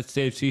United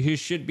States. He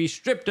should be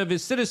stripped of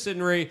his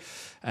citizenry,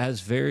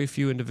 as very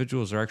few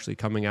individuals are actually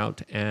coming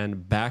out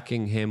and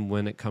backing him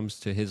when it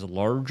comes to his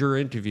larger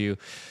interview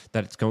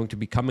that it's going to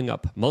be coming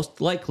up most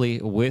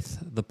likely with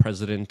the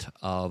president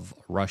of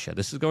Russia.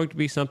 This is going to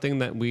be something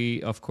that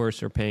we, of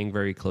course, are paying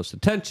very close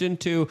attention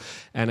to,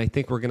 and I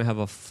think we're going to have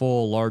a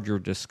full, larger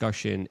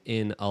discussion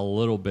in a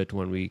little bit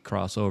when we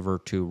cross over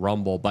to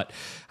Rumble. But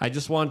I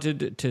just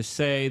wanted to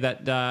say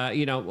that,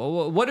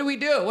 what do we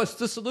do? What's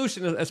the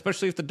solution,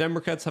 especially if the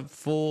Democrats have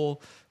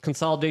full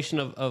consolidation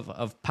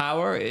of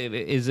power?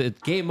 Is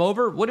it game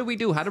over? What do we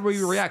do? How do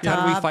we react?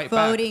 How do we Stop fight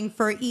back? voting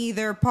for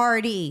either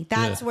party.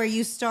 That's where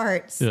you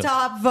start. Yeah.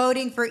 Stop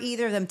voting for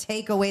either of them.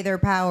 Take away their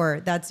power.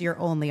 That's your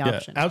only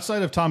option.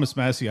 Outside of Thomas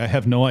Massey, I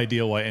have no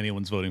idea why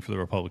anyone's voting for the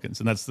Republicans,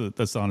 and that's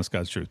the honest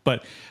God's truth.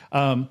 But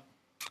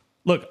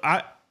look,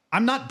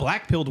 I'm not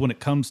black-pilled when it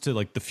comes to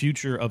like the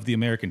future of the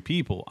American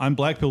people. I'm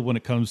black-pilled when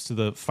it comes to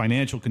the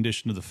financial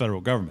condition of the federal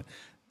government.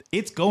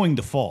 It's going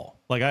to fall.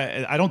 Like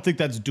I don't think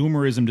that's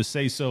doomerism to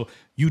say so.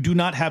 You do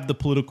not have the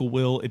political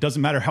will. It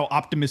doesn't matter how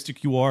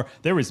optimistic you are.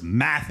 There is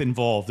math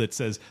involved that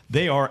says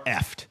they are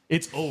effed.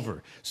 It's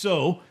over.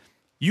 So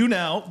you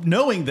now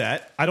knowing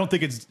that, I don't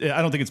think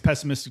it's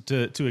pessimistic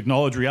to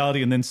acknowledge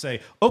reality and then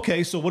say,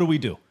 okay, so what do we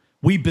do?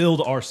 We build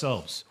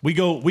ourselves. We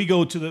go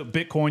to the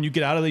Bitcoin. You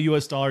get out of the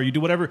U.S. dollar. You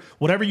do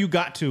whatever you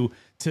got to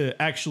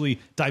actually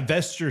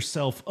divest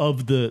yourself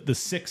of the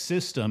sick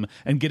system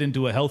and get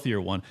into a healthier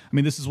one. I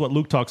mean, this is what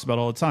Luke talks about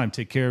all the time.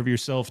 Take care of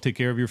yourself. Take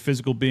care of your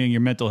physical being, your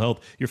mental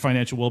health, your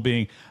financial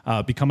well-being.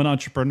 Become an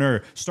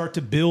entrepreneur. Start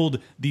to build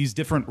these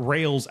different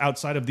rails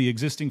outside of the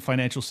existing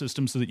financial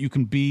system so that you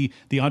can be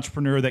the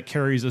entrepreneur that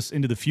carries us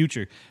into the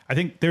future. I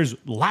think there's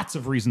lots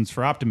of reasons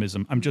for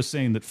optimism. I'm just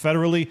saying that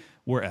federally,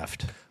 we're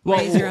effed.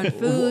 Raise your own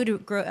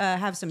food,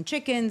 have some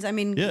chickens. I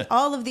mean, Yeah.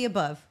 all of the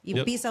above.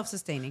 Yep. Be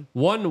self-sustaining.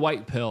 One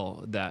white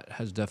pill that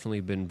has definitely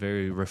been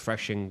very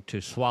refreshing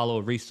to swallow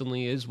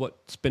recently is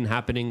what's been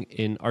happening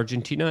in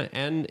Argentina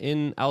and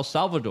in El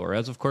Salvador.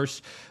 As of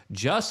course,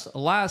 just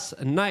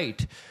last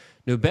night,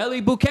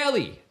 Nayib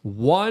Bukele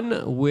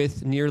won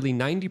with nearly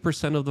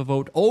 90% of the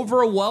vote,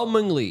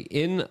 overwhelmingly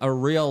in a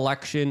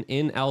re-election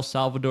in El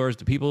Salvador. As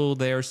the people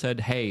there said,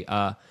 hey,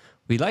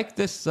 we like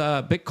this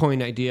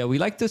Bitcoin idea. We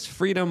like this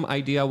freedom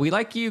idea. We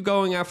like you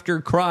going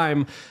after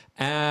crime.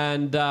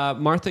 And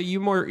Martha,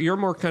 you're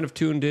more kind of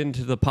tuned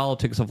into the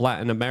politics of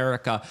Latin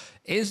America.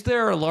 Is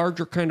there a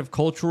larger kind of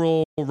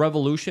cultural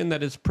revolution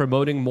that is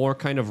promoting more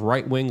kind of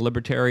right-wing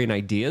libertarian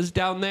ideas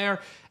down there?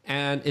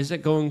 And is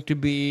it going to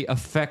be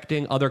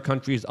affecting other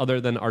countries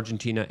other than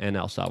Argentina and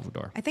El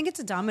Salvador? I think it's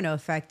a domino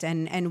effect.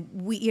 And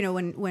we, you know,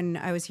 when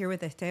I was here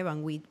with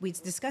Esteban, we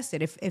discussed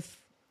it. If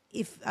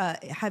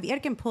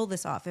Javier can pull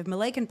this off, if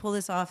Milei can pull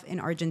this off in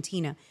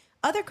Argentina,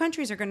 other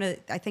countries are going to,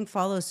 I think,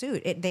 follow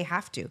suit. They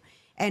have to.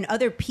 And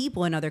other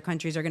people in other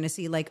countries are going to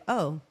see like,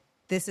 oh,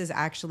 this is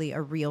actually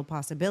a real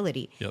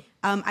possibility. Yep.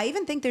 I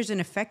even think there's an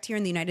effect here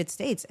in the United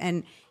States.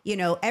 And, you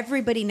know,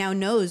 everybody now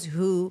knows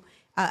who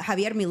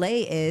Javier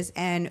Milei is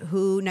and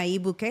who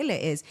Nayib Bukele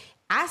is.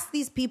 Ask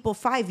these people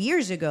 5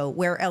 years ago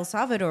where El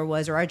Salvador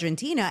was or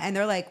Argentina, and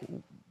they're like,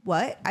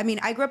 what? I mean,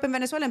 I grew up in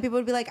Venezuela and people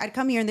would be like, I'd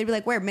come here and they'd be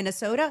like, where?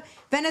 Minnesota?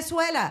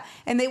 Venezuela.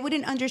 And they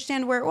wouldn't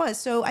understand where it was.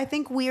 So I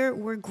think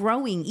we're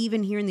growing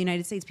even here in the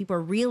United States. People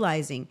are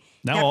realizing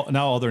Now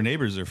all their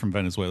neighbors are from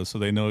Venezuela, so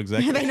they know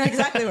exactly. they know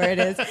exactly where it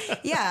is.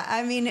 Yeah.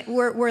 I mean,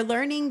 we're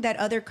learning that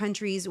other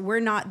countries, we're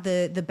not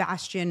the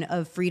bastion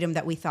of freedom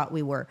that we thought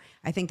we were.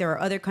 I think there are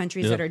other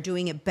countries that are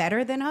doing it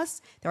better than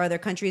us. There are other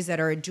countries that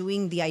are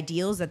doing the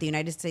ideals that the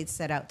United States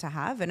set out to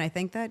have. And I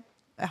think that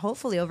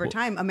hopefully over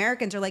time,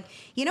 Americans are like,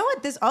 you know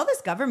what, all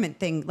this government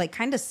thing like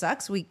kind of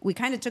sucks. We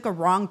kind of took a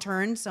wrong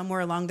turn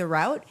somewhere along the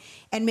route,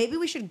 and maybe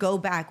we should go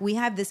back. We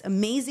have this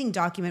amazing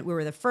document. We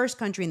were the first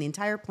country in the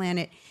entire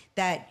planet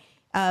that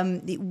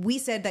we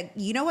said that,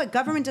 you know what,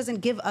 government doesn't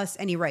give us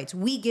any rights.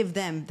 We give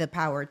them the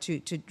power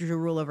to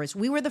rule over us.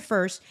 We were the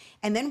first,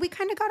 and then we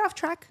kind of got off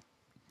track.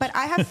 But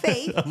I have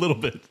faith. A little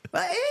bit.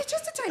 Well, it's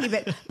just a tiny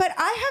bit. But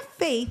I have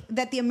faith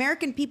that the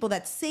American people,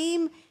 that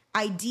same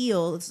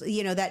ideals,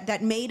 you know,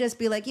 that made us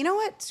be like, you know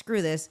what,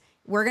 screw this.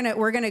 We're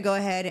gonna go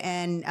ahead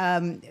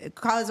and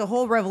cause a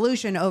whole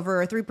revolution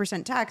over a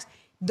 3% tax.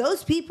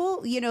 Those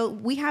people, you know,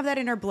 we have that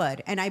in our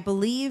blood, and I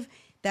believe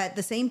that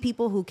the same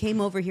people who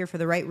came over here for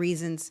the right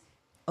reasons,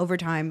 over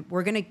time,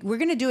 we're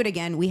gonna do it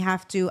again. We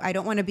have to. I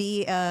don't want to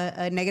be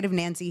a negative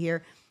Nancy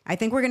here. I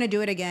think we're gonna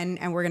do it again,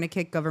 and we're gonna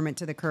kick government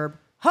to the curb.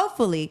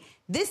 Hopefully,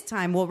 this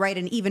time we'll write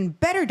an even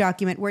better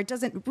document where it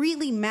doesn't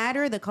really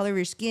matter the color of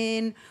your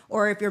skin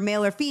or if you're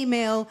male or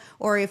female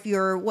or if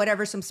you're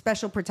whatever, some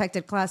special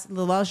protected class.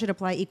 The law should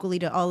apply equally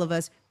to all of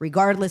us,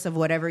 regardless of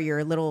whatever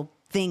your little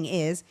thing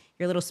is,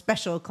 your little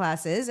special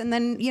class is. And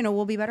then, you know,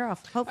 we'll be better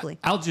off, hopefully.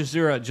 Al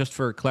Jazeera, just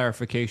for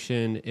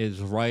clarification,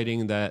 is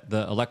writing that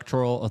the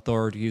electoral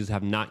authorities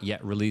have not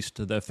yet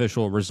released the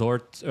official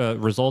results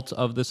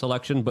of this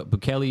election, but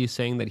Bukele is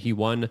saying that he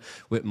won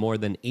with more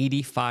than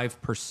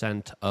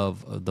 85%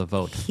 of the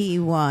vote. He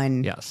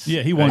won. Yes.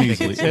 Yeah, he won I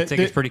think easily. I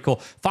think it's pretty cool.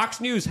 Fox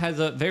News has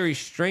a very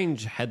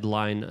strange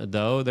headline,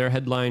 though. Their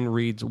headline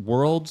reads,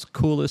 "World's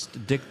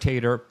Coolest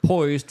Dictator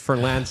Poised for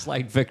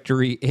Landslide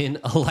Victory in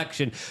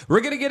Election."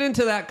 We're going to get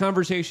into that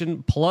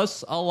conversation,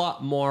 plus a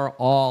lot more,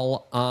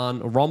 all on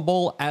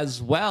Rumble, as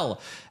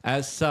well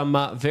as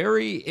some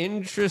very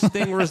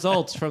interesting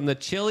results from the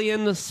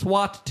Chilean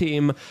SWAT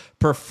team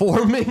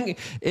performing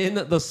in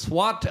the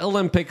SWAT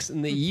Olympics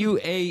in the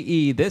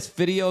UAE. This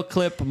video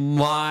clip,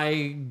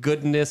 my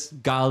goodness,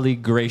 golly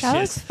gracious.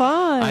 That was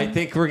fun. I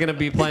think we're going to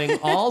be playing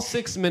all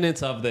 6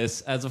 minutes of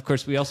this, as of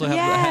course we also have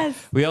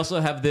Yes. we also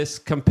have this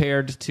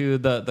compared to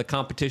the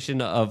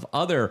competition of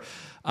other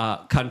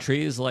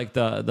countries like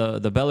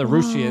the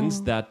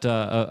Belarusians that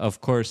of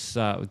course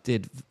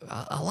did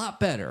a lot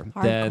better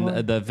than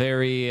Hardcore. the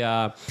very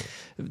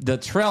the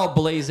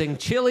trailblazing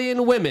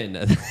Chilean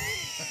women.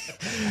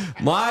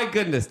 My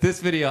goodness,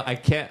 this video,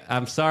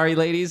 I'm sorry,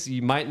 ladies,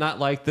 you might not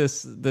like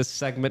this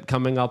segment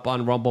coming up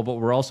on Rumble, but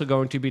we're also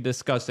going to be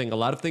discussing a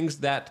lot of things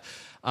that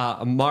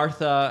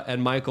Martha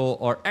and Michael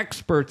are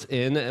experts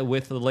in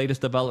with the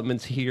latest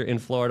developments here in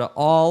Florida,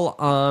 all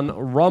on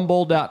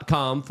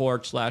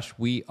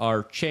rumble.com/we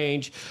are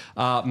change.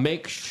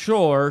 Make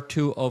sure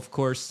to, of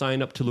course,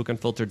 sign up to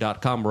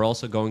lukeunfiltered.com. We're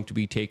also going to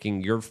be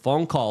taking your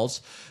phone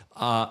calls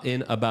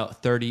in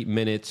about 30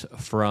 minutes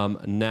from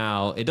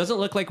now. It doesn't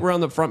look like we're on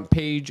the front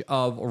page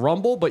of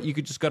Rumble, but you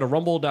could just go to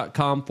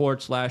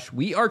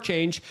rumble.com/we are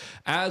change,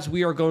 as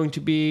we are going to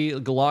be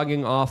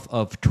logging off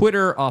of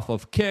Twitter, off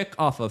of Kick,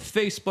 off of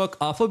Facebook,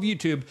 off of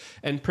YouTube,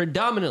 and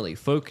predominantly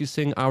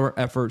focusing our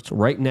efforts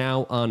right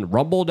now on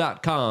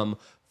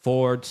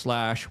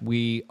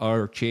rumble.com/we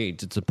are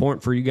changed. It's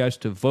important for you guys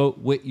to vote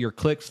with your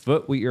clicks,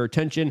 vote with your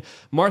attention.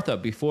 Martha,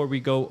 before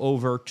we go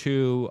over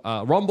to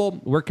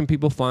Rumble, where can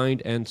people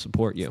find and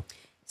support you?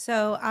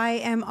 So I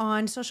am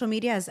on social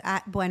media as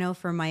 @Bueno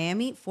for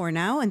Miami for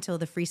now, until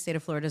the free state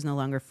of Florida is no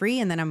longer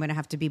free. And then I'm going to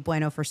have to be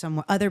Bueno for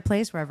some other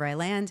place, wherever I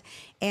land.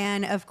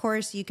 And of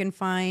course, you can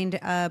find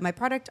my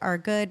product,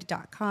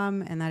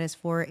 ourgood.com, and that is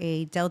for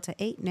a Delta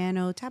 8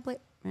 Nano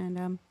tablet.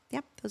 And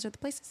yeah, those are the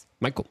places.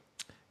 Michael.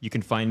 You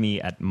can find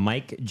me at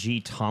Mike G.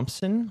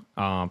 Thompson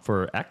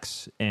for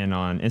X, and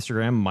on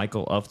Instagram,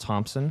 Michael of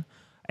Thompson.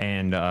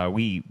 And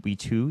we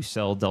too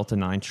sell Delta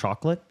 9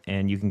 chocolate,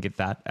 and you can get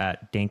that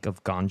at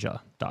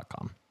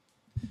dankofganja.com.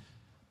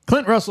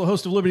 Clint Russell,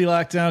 host of Liberty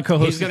Lockdown,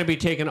 co-host. He's going to be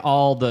taking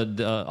all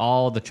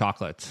the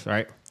chocolates,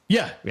 right?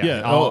 Yeah.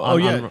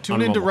 Yeah.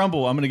 Tune into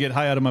Rumble. I'm going to get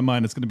high out of my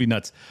mind. It's going to be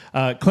nuts.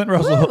 Clint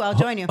Russell, Woo, I'll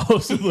join you.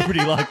 host of Liberty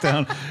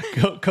Lockdown,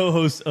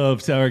 co-host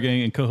of Tower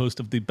Gang, and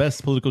co-host of the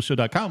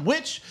bestpoliticalshow.com,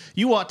 which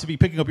you ought to be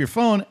picking up your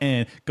phone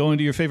and going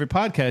to your favorite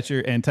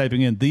podcatcher and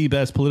typing in The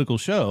Best Political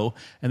Show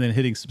and then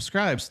hitting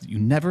subscribe so that you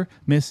never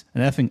miss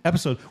an effing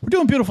episode. We're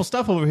doing beautiful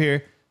stuff over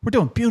here. We're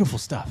doing beautiful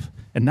stuff.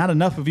 And not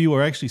enough of you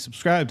are actually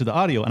subscribed to the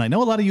audio. And I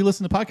know a lot of you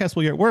listen to podcasts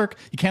while you're at work.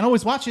 You can't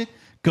always watch it.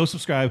 Go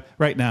subscribe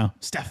right now.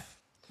 Steph,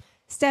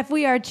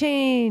 we are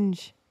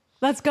change.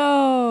 Let's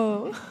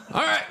go. All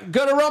right,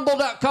 go to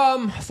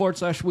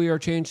rumble.com/we are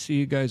change. See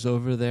you guys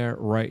over there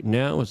right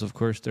now. As of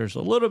course, there's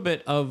a little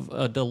bit of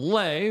a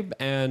delay,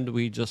 and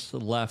we just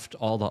left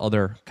all the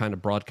other kind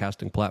of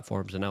broadcasting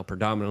platforms and now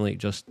predominantly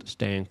just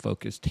staying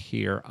focused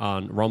here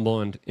on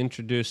Rumble and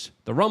introduce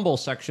the Rumble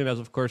section. As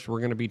of course, we're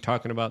going to be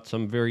talking about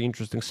some very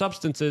interesting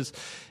substances.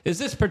 Is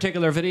this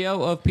particular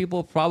video of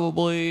people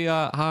probably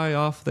high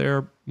off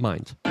their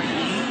minds?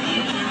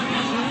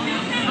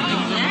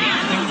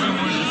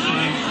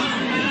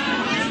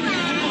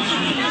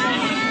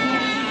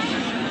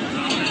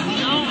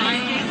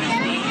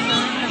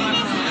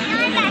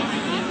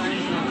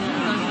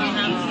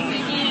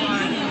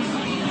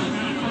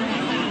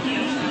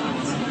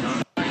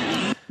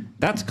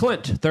 That's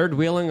Clint, third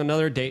wheeling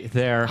another date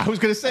there. I was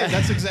going to say,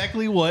 that's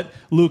exactly what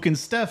Luke and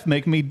Steph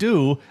make me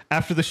do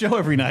after the show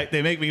every night.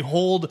 They make me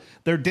hold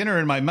their dinner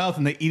in my mouth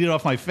and they eat it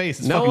off my face.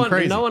 It's fucking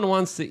crazy. No one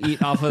wants to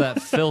eat off of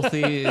that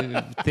filthy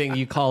thing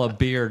you call a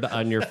beard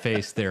on your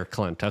face there,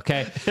 Clint,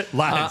 okay?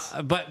 Lies.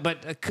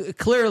 But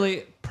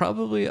clearly,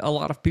 probably a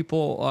lot of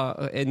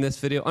people in this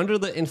video under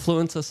the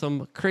influence of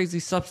some crazy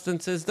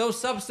substances.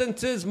 Those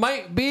substances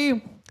might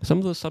be some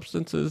of the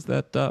substances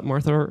that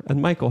Martha and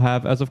Michael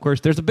have, as of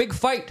course there's a big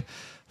fight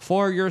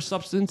for your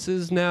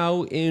substances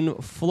now in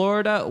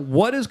Florida.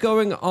 What is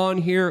going on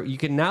here? You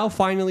can now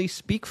finally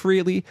speak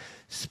freely,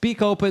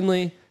 speak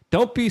openly.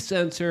 Don't be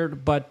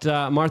censored. But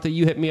Martha,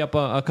 you hit me up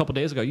a couple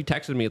days ago. You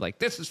texted me like,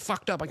 "This is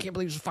fucked up. I can't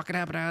believe this fucking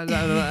happened."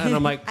 And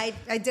I'm like,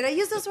 did I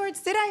use those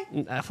words? Did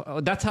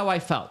I? That's how I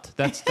felt.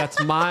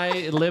 That's my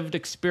lived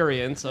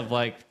experience of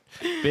like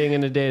being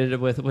inundated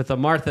with a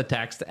Martha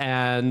text.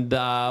 And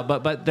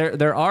but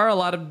there are a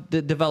lot of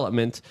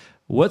developments.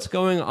 What's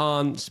going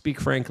on? Speak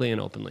frankly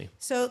and openly.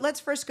 So let's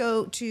first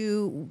go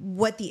to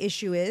what the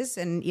issue is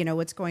and, you know,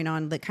 what's going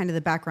on, like kind of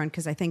the background,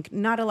 because I think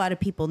not a lot of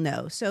people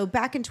know. So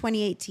back in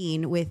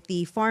 2018 with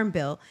the Farm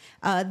Bill,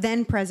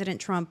 then President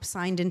Trump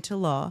signed into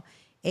law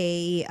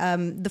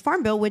the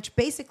Farm Bill, which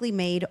basically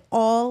made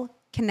all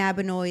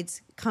cannabinoids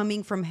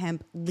coming from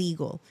hemp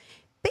legal.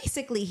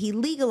 Basically, he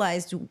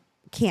legalized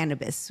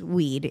cannabis,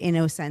 weed, in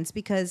a sense,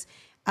 because,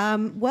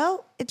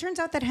 it turns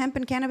out that hemp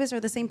and cannabis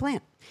are the same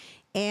plant.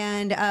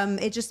 And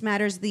it just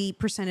matters the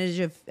percentage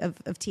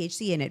of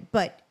THC in it.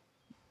 But,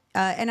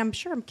 and I'm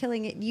sure I'm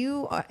killing it.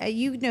 You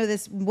know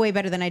this way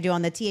better than I do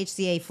on the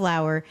THCA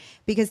flower,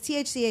 because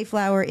THCA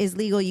flower is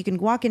legal. You can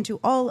walk into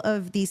all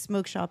of these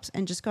smoke shops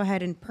and just go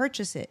ahead and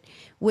purchase it,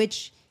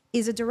 which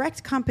is a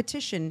direct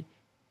competition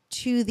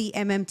to the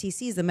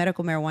MMTCs, the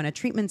medical marijuana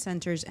treatment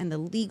centers, and the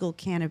legal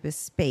cannabis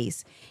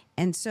space.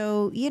 And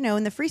so,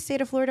 in the free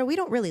state of Florida, we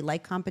don't really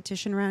like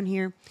competition around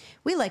here.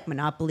 We like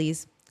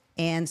monopolies.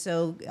 And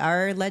so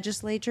our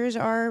legislatures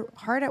are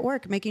hard at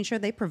work making sure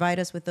they provide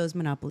us with those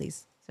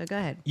monopolies. So go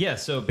ahead. Yeah,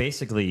 so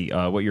basically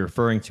what you're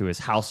referring to is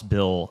House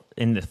Bill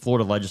in the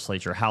Florida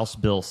legislature, House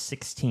Bill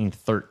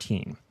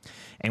 1613.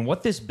 And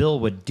what this bill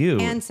would do...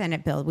 And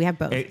Senate bill. We have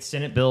both.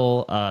 Senate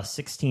Bill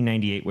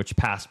 1698, which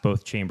passed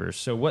both chambers.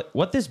 So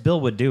what this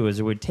bill would do is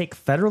it would take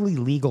federally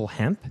legal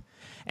hemp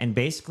and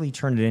basically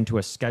turn it into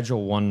a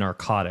Schedule 1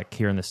 narcotic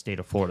here in the state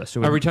of Florida.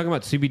 So Are we talking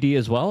about CBD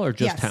as well, or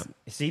just Yes. hemp?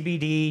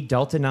 CBD,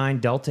 Delta 9,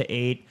 Delta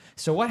 8.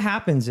 So what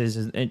happens is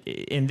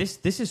and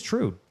this is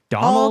true.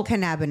 All Donald...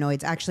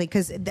 cannabinoids, actually,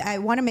 because I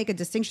want to make a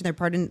distinction there,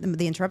 pardon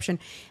the interruption,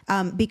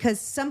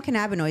 because some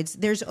cannabinoids,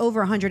 there's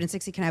over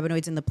 160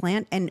 cannabinoids in the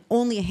plant, and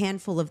only a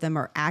handful of them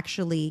are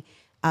actually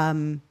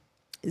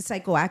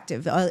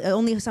psychoactive.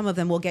 Only some of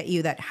them will get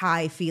you that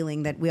high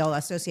feeling that we all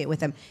associate with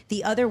them.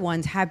 The other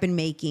ones have been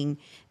making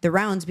the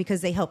rounds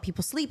because they help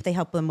people sleep, they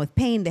help them with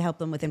pain, they help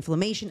them with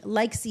inflammation,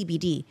 like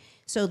CBD.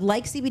 So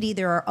like CBD,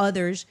 there are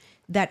others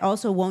that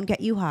also won't get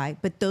you high,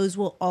 but those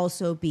will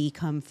also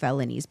become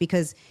felonies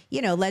because,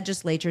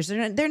 legislatures,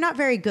 they're not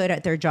very good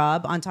at their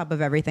job on top of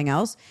everything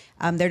else.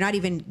 They're not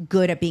even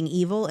good at being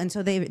evil. And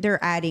so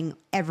they're adding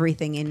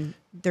everything in.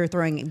 They're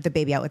throwing the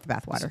baby out with the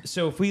bathwater.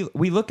 So if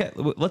we look at,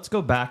 let's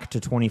go back to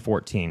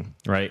 2014,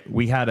 right?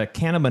 We had a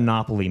cannabis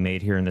monopoly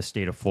made here in the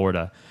state of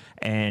Florida.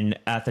 And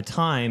at the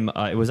time,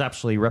 it was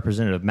actually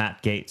Representative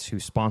Matt Gaetz who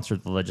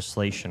sponsored the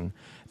legislation.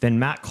 Then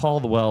Matt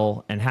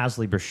Caldwell and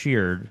Hasley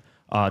Bashir,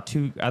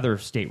 two other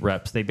state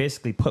reps, they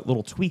basically put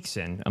little tweaks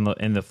in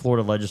the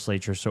Florida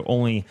legislature. So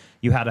only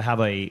you had to have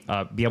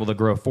be able to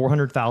grow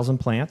 400,000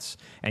 plants,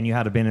 and you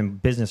had to have been in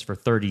business for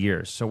 30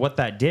 years. So what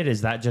that did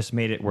is that just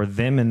made it where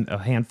them and a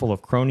handful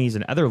of cronies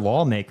and other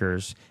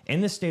lawmakers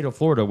in the state of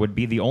Florida would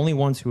be the only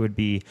ones who would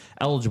be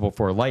eligible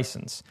for a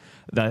license.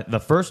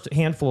 The first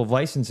handful of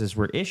licenses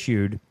were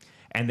issued,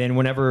 and then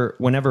whenever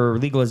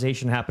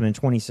legalization happened in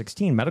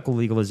 2016, medical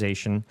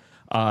legalization,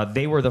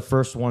 they were the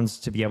first ones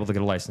to be able to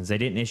get a license. They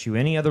didn't issue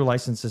any other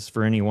licenses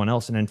for anyone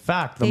else. And in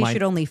fact, they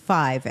issued only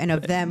 5, and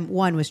of them,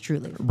 1 was true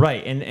legal.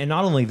 Right. And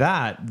not only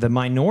that, the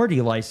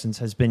minority license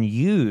has been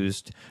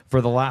used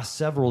for the last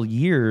several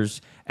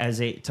years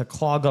to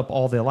clog up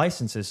all the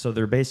licenses. So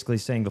they're basically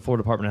saying, the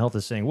Florida Department of Health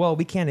is saying, well,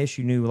 we can't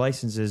issue new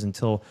licenses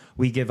until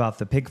we give out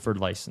the Pigford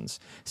license.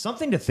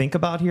 Something to think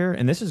about here,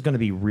 and this is going to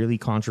be really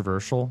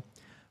controversial,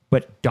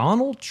 but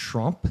Donald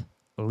Trump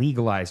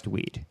legalized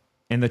weed.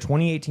 In the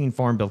 2018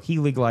 Farm Bill, he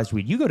legalized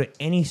weed. You go to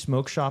any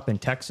smoke shop in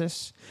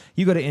Texas,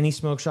 you go to any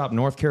smoke shop in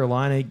North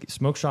Carolina,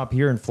 smoke shop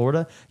here in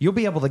Florida, you'll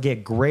be able to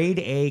get grade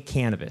A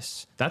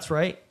cannabis. That's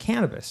right,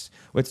 cannabis.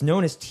 What's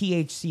known as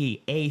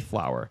THC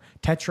flower,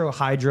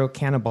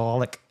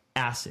 tetrahydrocannabinolic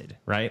acid,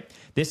 right?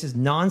 This is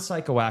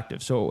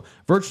non-psychoactive. So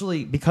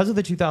virtually, because of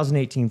the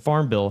 2018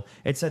 Farm Bill,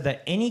 it said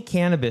that any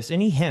cannabis,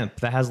 any hemp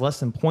that has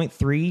less than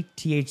 0.3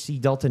 THC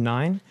Delta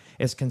 9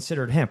 is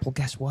considered hemp. Well,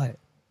 guess what?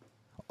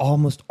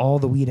 Almost all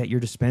the weed at your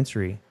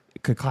dispensary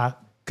could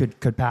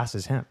pass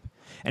as hemp.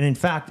 And in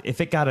fact,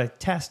 if it got a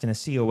test in a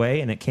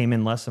COA and it came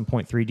in less than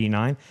 0.3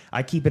 D9,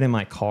 I keep it in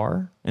my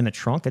car in the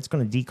trunk. It's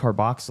going to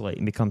decarboxylate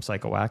and become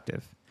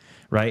psychoactive,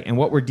 right? And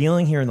what we're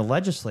dealing here in the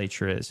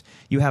legislature is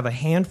you have a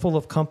handful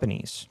of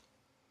companies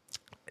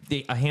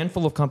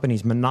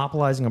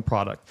monopolizing a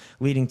product,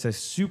 leading to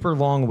super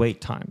long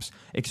wait times,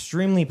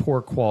 extremely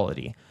poor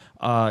quality,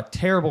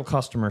 terrible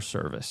customer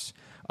service.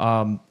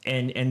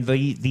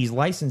 These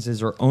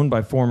licenses are owned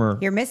by former...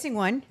 You're missing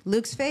one.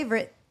 Luke's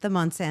favorite, the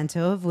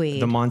Monsanto of weed.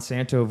 The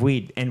Monsanto of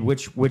weed, and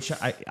which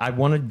I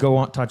want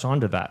to touch on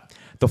to that.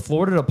 The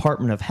Florida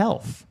Department of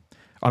Health...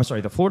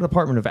 the Florida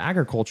Department of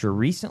Agriculture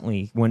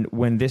recently,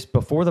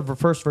 before the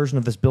first version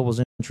of this bill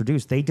was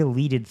introduced, they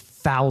deleted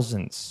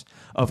thousands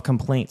of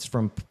complaints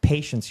from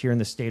patients here in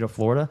the state of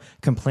Florida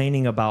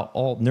complaining about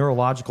all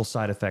neurological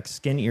side effects,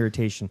 skin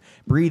irritation,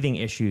 breathing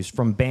issues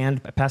from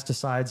banned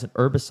pesticides and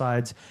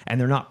herbicides,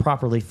 and they're not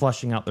properly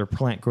flushing out their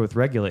plant growth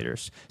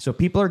regulators. So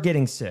people are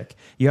getting sick.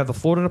 You have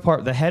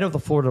the head of the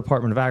Florida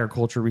Department of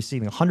Agriculture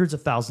receiving hundreds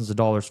of thousands of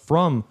dollars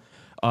from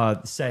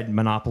said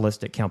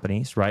monopolistic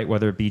companies, right?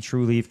 Whether it be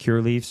TrueLeaf,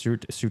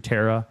 CureLeaf,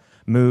 Suterra,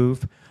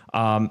 Move.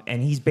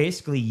 And he's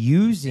basically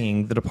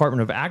using the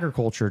Department of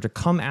Agriculture to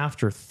come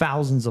after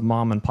thousands of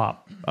mom and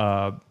pop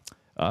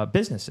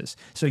businesses.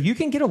 So you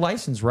can get a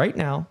license right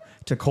now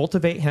to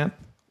cultivate hemp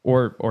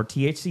or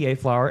THCA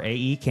flower,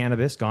 AE,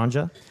 cannabis,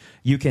 ganja.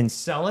 You can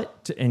sell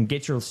it and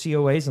get your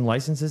COAs and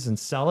licenses and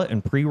sell it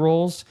and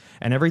pre-rolls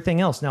and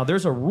everything else. Now,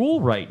 there's a rule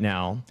right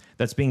now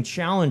that's being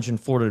challenged in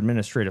Florida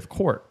Administrative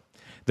Court.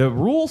 The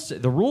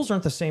rules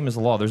aren't the same as the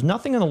law. There's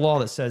nothing in the law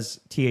that says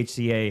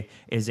THCA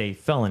is a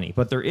felony,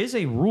 but there is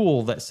a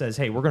rule that says,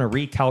 hey, we're going to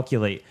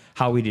recalculate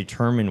how we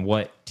determine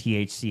what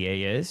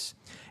THCA is.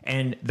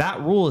 And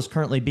that rule is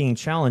currently being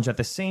challenged. At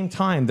the same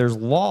time, there's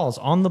laws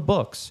on the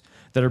books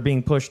that are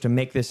being pushed to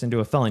make this into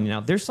a felony.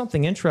 Now, there's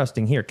something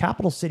interesting here.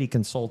 Capital City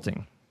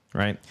Consulting,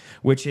 right,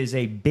 which is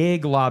a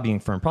big lobbying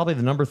firm, probably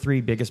the number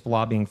 3 biggest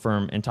lobbying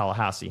firm in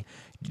Tallahassee.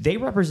 They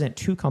represent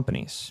 2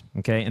 companies,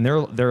 okay, and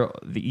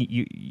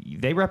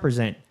they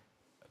represent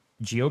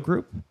Geo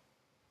Group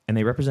and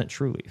they represent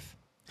TrueLeaf.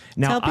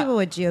 Now, Tell people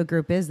what Geo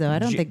Group is, though. I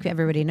don't think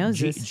everybody knows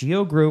this.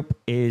 Geo Group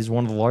is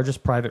one of the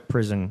largest private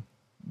prison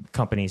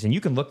companies, and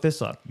you can look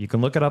this up. You can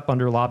look it up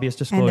under lobbyist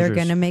disclosures. And they're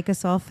going to make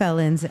us all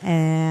felons.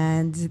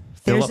 And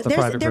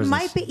there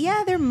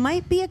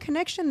might be a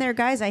connection there,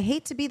 guys. I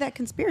hate to be that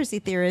conspiracy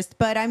theorist,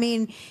 but I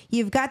mean,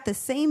 you've got the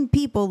same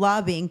people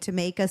lobbying to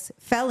make us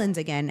felons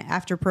again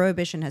after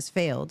prohibition has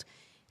failed.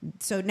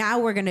 So now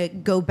we're going to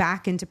go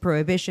back into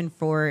prohibition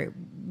for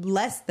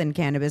less than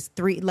cannabis,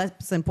 less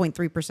than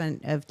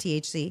 0.3% of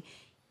THC.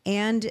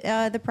 And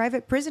the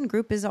private prison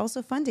group is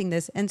also funding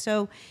this. And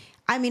so,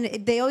 I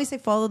mean, they always say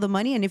follow the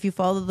money. And if you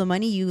follow the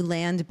money, you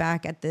land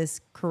back at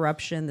this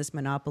corruption, this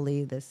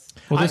monopoly, this.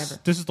 Well, this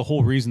is the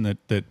whole reason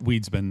that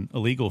weed's been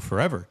illegal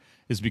forever.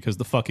 Is because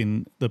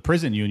the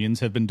prison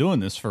unions have been doing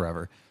this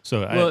forever.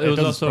 So it was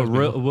also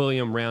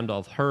William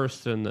Randolph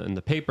Hearst in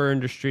the paper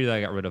industry that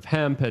got rid of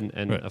hemp and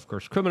right. Of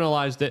course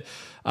criminalized it.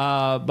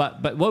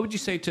 But what would you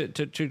say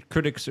to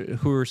critics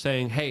who are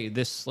saying, hey,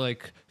 this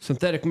like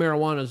synthetic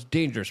marijuana is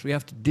dangerous. We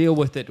have to deal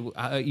with it.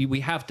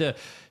 We have to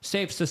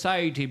save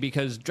society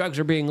because drugs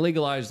are being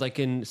legalized, like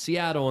in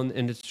Seattle,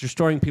 and it's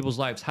destroying people's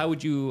lives. How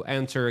would you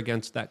answer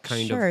against that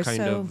kind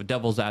of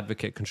devil's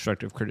advocate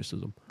constructive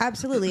criticism?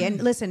 Absolutely.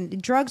 And listen,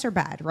 drugs are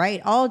bad,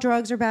 right? All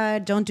drugs are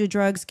bad. Don't do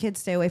drugs. Kids,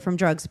 stay away from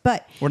drugs.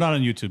 But we're not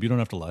on YouTube. You don't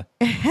have to lie.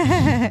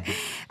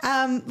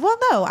 Well,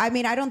 no. I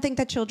mean, I don't think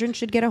that children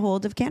should get a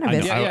hold of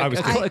cannabis.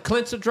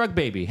 Clint's a drug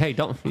baby. Hey,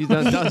 don't be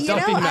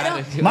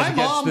mad. My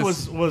mom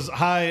was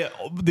high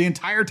the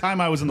entire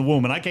time I was in the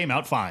womb, and I came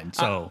out fine.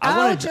 So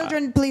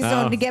children, please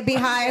don't be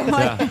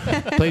high.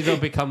 Please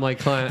don't become like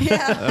Clint.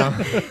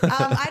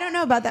 I don't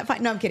know about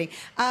that. No, I'm kidding.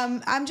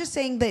 I'm just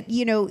saying that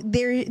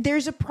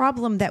there's a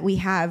problem that we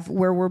have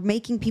where we're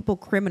making people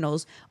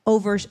criminals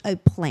over a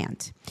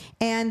plant,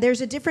 and there's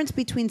a difference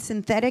between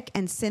synthetic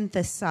and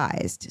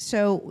synthesized.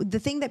 So the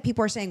thing that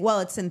people are saying,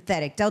 well, it's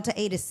synthetic. Delta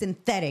 8 is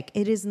synthetic.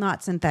 It is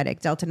not synthetic.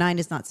 Delta 9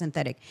 is not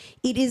synthetic.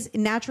 It is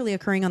naturally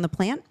occurring on the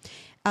plant.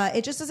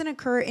 It just doesn't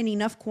occur in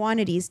enough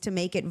quantities to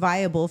make it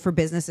viable for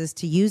businesses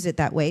to use it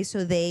that way.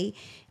 So they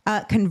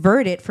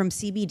convert it from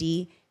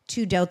CBD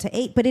to Delta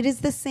 8. But it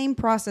is the same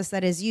process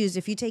that is used.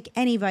 If you take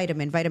any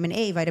vitamin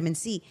A, vitamin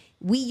C,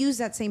 we use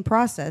that same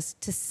process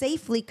to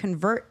safely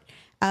convert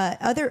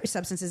other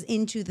substances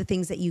into the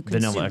things that you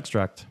consume. Vanilla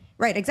extract.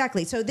 Right,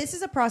 exactly. So this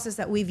is a process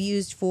that we've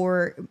used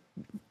for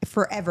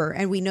forever,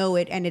 and we know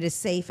it, and it is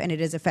safe, and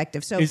it is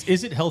effective. So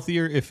is it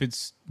healthier if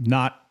it's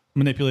not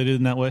manipulated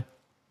in that way?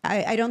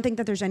 I don't think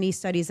that there's any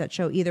studies that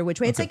show either which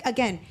way. It's like,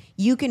 again,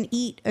 you can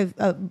eat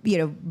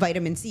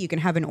vitamin C, you can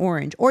have an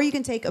orange, or you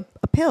can take a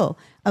pill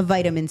of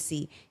vitamin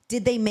C.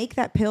 Did they make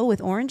that pill with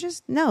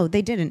oranges? No,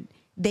 they didn't.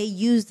 They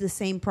used the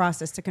same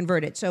process to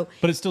convert it.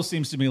 But it still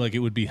seems to me like it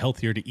would be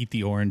healthier to eat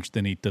the orange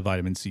than eat the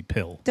vitamin C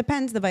pill.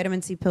 Depends. The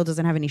vitamin C pill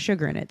doesn't have any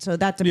sugar in it, so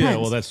that depends. Yeah,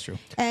 well, that's true.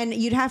 And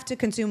you'd have to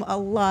consume a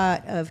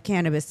lot of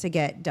cannabis to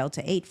get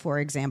Delta 8, for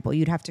example.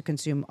 You'd have to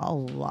consume a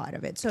lot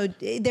of it. So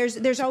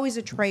there's always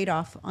a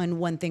trade-off on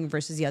one thing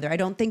versus the other. I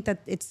don't think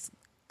that it's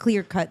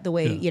clear-cut the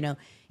way,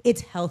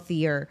 it's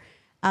healthier.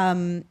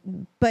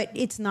 But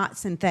it's not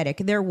synthetic.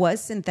 There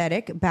was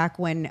synthetic back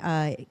when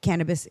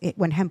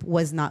when hemp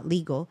was not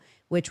legal,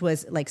 which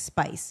was like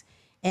spice.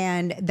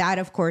 And that,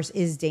 of course,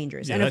 is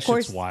dangerous. Yeah, and of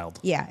course, wild.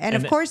 Yeah. And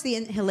of course, the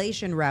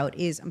inhalation route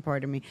is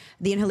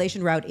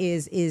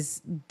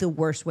the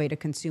worst way to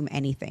consume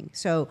anything.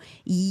 So,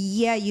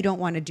 yeah, you don't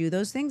want to do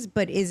those things.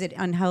 But is it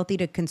unhealthy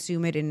to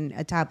consume it in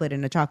a tablet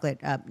and a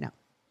chocolate? No.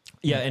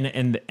 Yeah,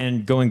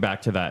 and going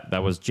back to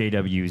that was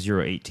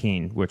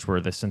JW018, which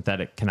were the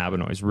synthetic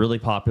cannabinoids, really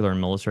popular in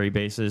military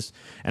bases.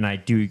 And I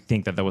do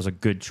think that was a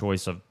good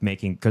choice of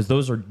making, because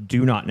those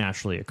do not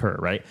naturally occur,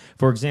 right?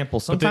 For example,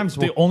 sometimes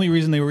the only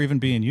reason they were even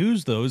being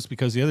used, though, is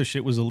because the other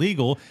shit was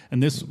illegal,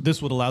 and this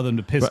would allow them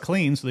to piss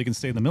clean so they can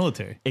stay in the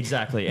military.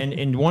 Exactly.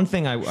 And one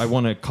thing I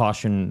want to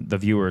caution the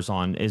viewers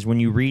on is when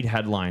you read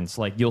headlines,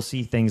 like you'll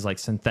see things like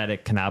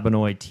synthetic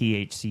cannabinoid,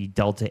 THC,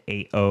 Delta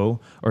 8O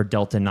or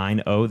Delta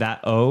 9O.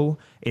 That O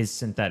is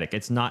synthetic.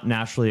 It's not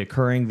naturally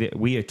occurring.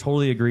 We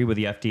totally agree with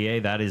the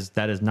FDA. That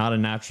is not a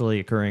naturally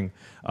occurring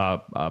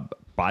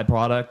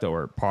byproduct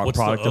or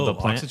product of the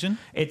plant. Oxygen?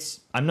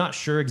 I'm not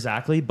sure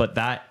exactly, but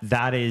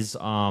that is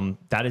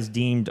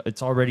deemed,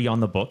 it's already on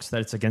the books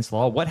that it's against the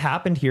law. What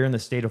happened here in the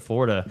state of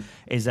Florida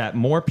is that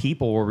more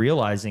people were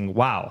realizing,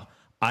 wow,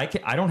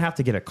 I don't have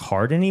to get a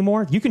card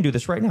anymore. You can do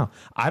this right now.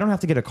 I don't have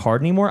to get a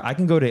card anymore. I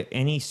can go to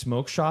any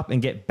smoke shop and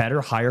get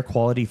better, higher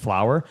quality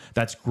flower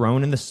that's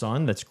grown in the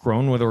sun, that's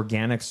grown with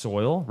organic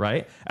soil,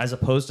 right? As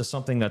opposed to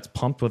something that's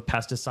pumped with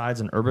pesticides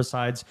and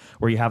herbicides,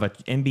 where you have an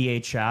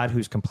MBA Chad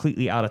who's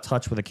completely out of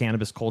touch with the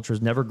cannabis culture,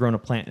 has never grown a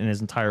plant in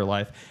his entire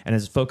life, and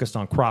is focused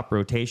on crop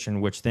rotation,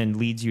 which then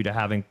leads you to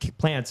having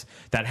plants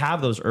that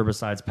have those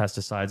herbicides,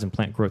 pesticides, and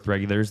plant growth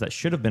regulators that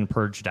should have been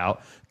purged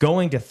out,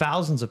 going to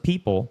thousands of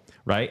people,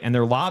 right? And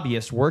they're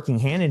lobbyists working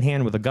hand in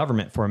hand with the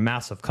government for a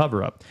massive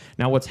cover-up.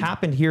 Now, what's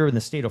happened here in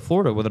the state of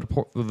Florida with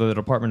the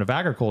Department of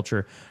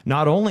Agriculture,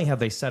 not only have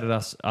they set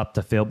us up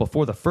to fail,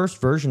 before the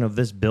first version of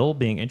this bill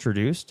being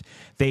introduced,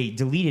 they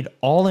deleted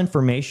all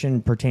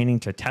information pertaining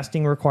to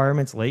testing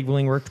requirements,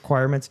 labeling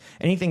requirements,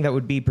 anything that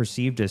would be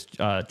perceived as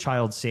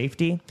child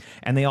safety.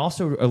 And they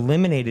also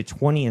eliminated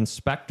 20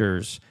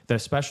 inspectors, the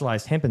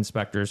specialized hemp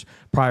inspectors,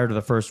 prior to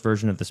the first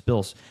version of this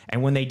bill.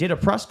 And when they did a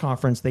press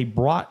conference, they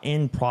brought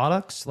in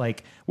products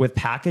like with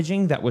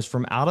packaging that was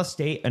from out of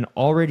state and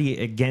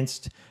already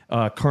against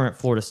current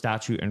Florida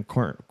statute and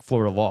current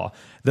Florida law.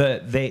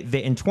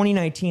 They in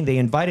 2019, they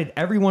invited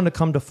everyone to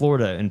come to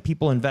Florida, and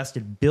people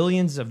invested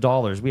billions of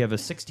dollars. We have a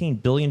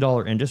 $16 billion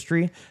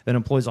industry that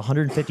employs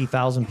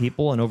 150,000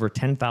 people and over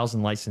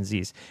 10,000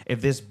 licensees.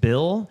 If this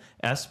bill,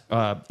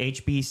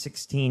 HB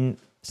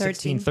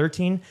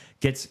 1613,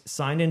 gets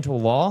signed into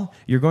law,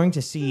 you're going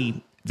to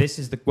see this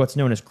is what's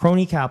known as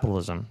crony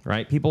capitalism,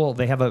 right? People,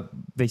 they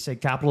say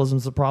capitalism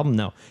is the problem.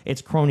 No,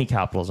 it's crony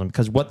capitalism,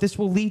 because what this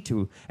will lead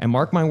to, and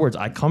mark my words,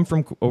 I come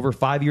from over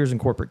 5 years in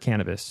corporate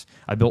cannabis.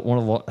 I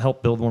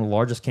helped build one of the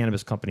largest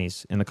cannabis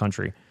companies in the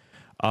country.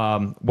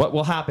 What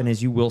will happen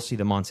is you will see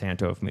the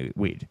Monsanto of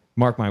weed.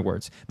 Mark my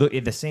words.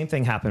 The same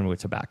thing happened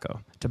with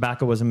tobacco.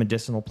 Tobacco was a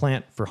medicinal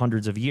plant for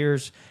hundreds of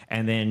years,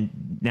 and then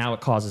now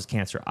it causes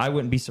cancer. I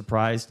wouldn't be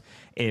surprised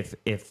if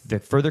the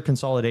further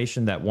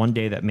consolidation, that one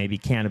day that maybe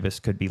cannabis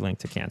could be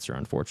linked to cancer,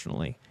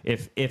 unfortunately,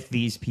 if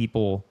these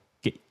people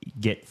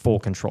get full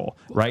control.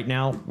 Right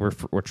now, we're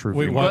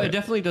true. Well, it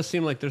definitely does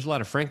seem like there's a lot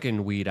of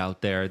Frankenweed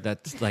out there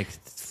that's like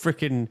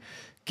freaking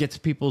gets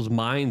people's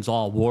minds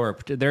all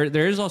warped. There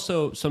is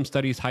also some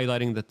studies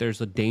highlighting that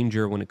there's a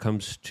danger when it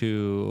comes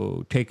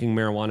to taking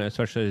marijuana,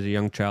 especially as a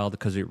young child,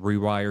 because it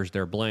rewires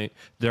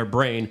their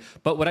brain.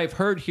 But what I've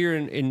heard here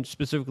in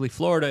specifically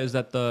Florida is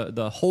that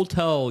the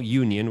hotel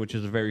union, which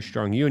is a very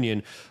strong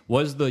union,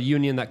 was the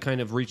union that kind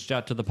of reached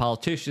out to the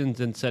politicians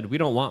and said, we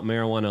don't want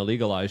marijuana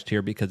legalized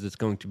here because it's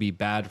going to be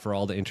bad for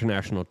all the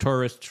international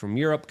tourists from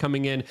Europe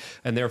coming in,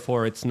 and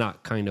therefore it's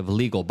not kind of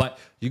legal. But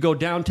you go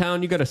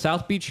downtown, you go to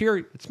South Beach here,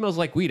 it smells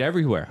like weed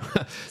everywhere.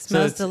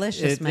 Smells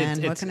delicious,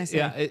 man. What can I say?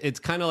 Yeah, it's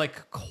kind of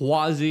like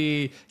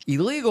quasi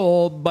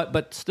illegal,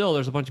 but still,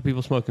 there's a bunch of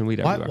people smoking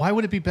weed everywhere. Why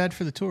would it be bad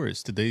for the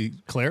tourists? Did they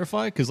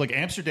clarify? Because like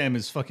Amsterdam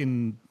is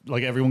fucking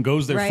like everyone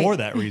goes there for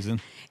that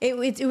reason. It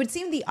would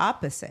seem the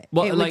opposite.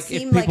 Well, it like would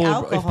seem if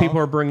alcohol. people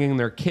are bringing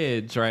their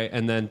kids, right,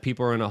 and then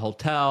people are in a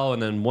hotel,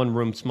 and then one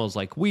room smells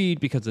like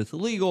weed because it's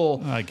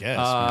illegal. I guess.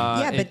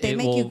 Yeah, but they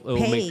make you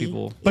pay.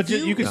 But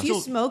if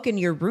you smoke in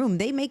your room,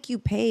 they make you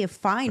pay a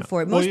fine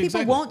for it. Most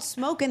people won't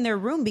smoke in their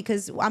room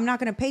because I'm not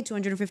going to pay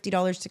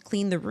 $250 to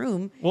clean the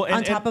room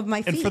on top of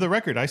my fee. And for the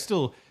record, I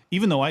still,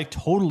 even though I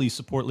totally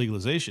support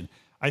legalization,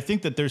 I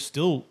think that there's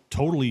still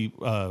totally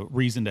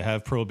reason to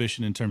have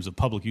prohibition in terms of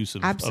public use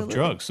of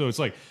drugs. So it's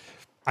like,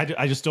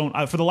 I just don't,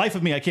 for the life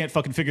of me, I can't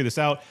fucking figure this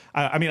out.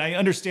 I mean, I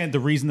understand the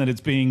reason that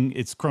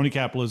it's crony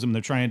capitalism.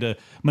 They're trying to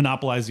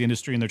monopolize the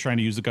industry, and they're trying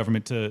to use the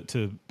government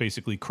to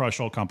basically crush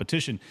all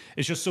competition.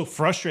 It's just so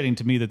frustrating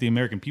to me that the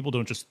American people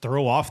don't just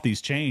throw off these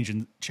chains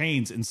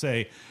and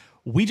say,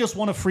 we just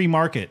want a free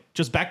market.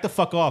 Just back the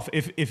fuck off.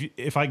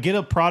 If I get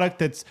a product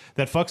that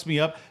fucks me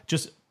up,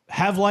 just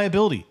have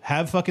liability.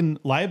 Have fucking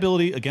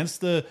liability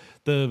against the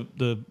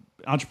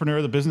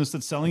entrepreneur, the business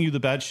that's selling you the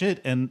bad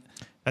shit, and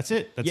that's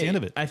it. That's the end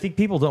of it. I think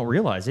people don't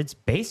realize it's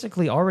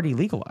basically already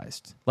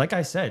legalized. Like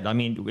I said, I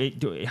mean,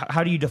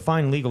 how do you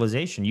define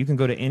legalization? You can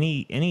go to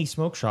any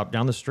smoke shop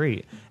down the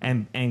street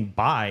and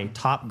buy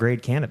top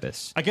grade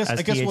cannabis. I guess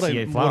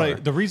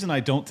the reason I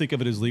don't think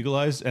of it as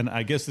legalized, and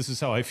I guess this is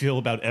how I feel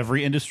about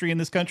every industry in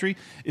this country,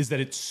 is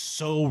that it's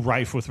so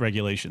rife with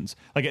regulations.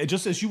 Like,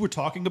 just as you were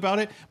talking about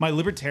it, my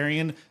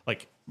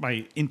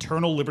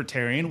internal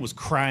libertarian was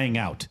crying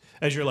out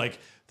as you're like,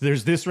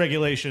 there's this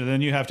regulation, and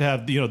then you have to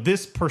have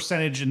this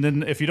percentage, and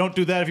then if you don't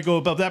do that, if you go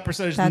above that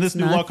percentage, then this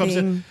new law comes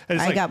in. And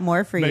I got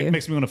more for you. It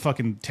makes me want to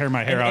fucking tear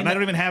my hair out, and I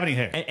don't even have any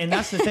hair. And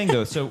that's the thing,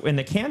 though. So in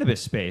the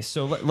cannabis space,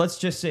 so let's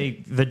just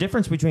say the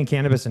difference between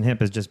cannabis and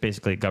hemp is just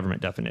basically a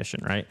government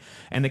definition, right?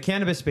 And the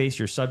cannabis space,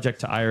 you're subject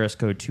to IRS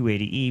code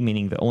 280E,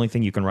 meaning the only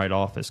thing you can write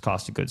off is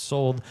cost of goods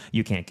sold.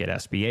 You can't get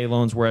SBA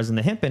loans, whereas in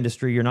the hemp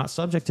industry, you're not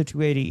subject to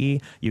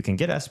 280E. You can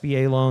get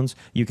SBA loans,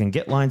 you can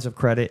get lines of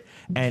credit,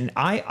 and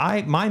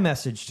my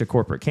message to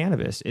corporate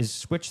cannabis is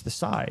switch the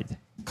side.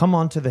 Come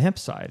on to the hemp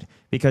side,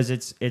 because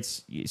it's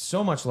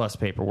so much less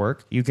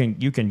paperwork. You can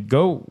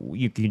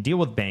deal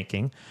with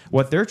banking.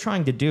 What they're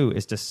trying to do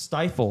is to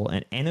stifle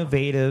an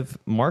innovative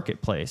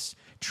marketplace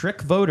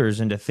trick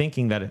voters into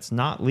thinking that it's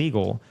not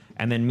legal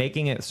and then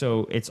making it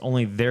so it's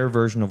only their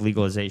version of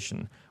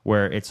legalization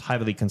where it's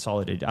heavily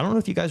consolidated. I don't know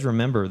if you guys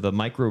remember the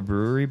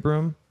microbrewery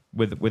boom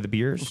with the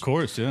beers. Of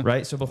course, yeah.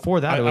 Right? So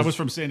before that, I was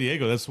from San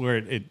Diego. That's where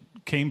it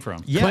came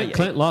from. Yeah,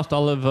 Clint lost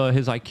all of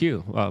his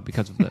IQ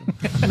because of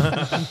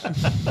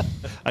that.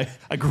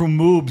 I grew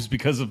moobs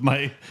because of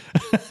my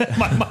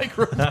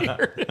micro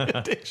beer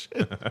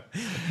addiction.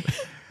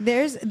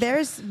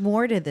 There's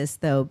more to this,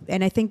 though,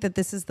 and I think that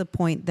this is the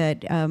point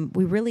that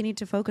we really need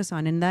to focus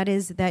on, and that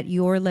is that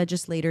your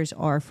legislators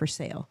are for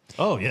sale.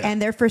 Oh, yeah.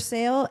 And they're for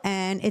sale,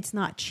 and it's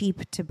not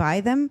cheap to buy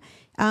them.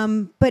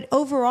 But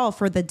overall,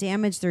 for the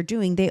damage they're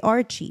doing, they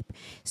are cheap.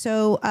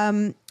 So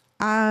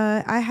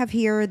I have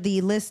here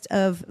the list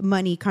of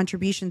money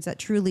contributions that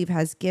TrueLeave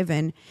has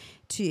given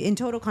in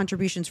total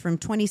contributions from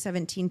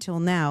 2017 till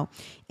now.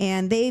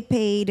 And they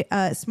paid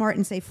Smart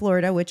and Safe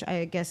Florida, which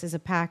I guess is a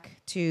PAC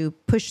to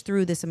push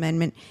through this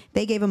amendment.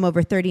 They gave them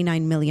over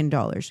 $39 million.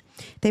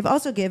 They've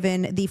also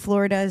given the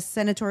Florida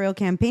Senatorial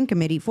Campaign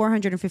Committee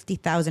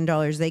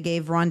 $450,000. They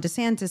gave Ron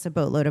DeSantis a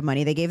boatload of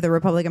money. They gave the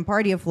Republican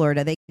Party of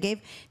Florida. They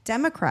gave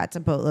Democrats a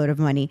boatload of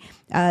money.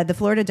 The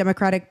Florida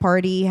Democratic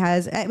Party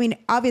has, I mean,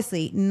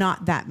 obviously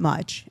not that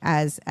much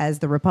as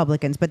the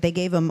Republicans, but they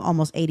gave them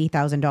almost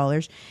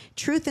 $80,000.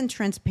 Truth and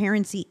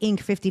Transparency Inc.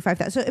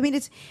 $55,000. So I mean,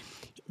 it's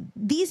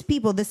these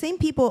people, the same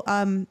people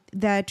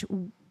that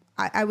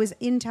I was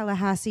in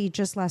Tallahassee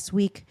just last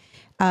week,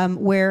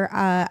 where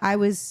I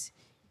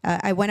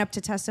went up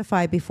to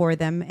testify before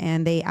them,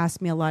 and they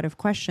asked me a lot of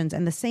questions.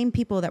 And the same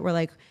people that were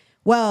like,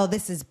 well,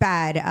 this is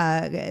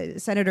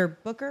bad. Senator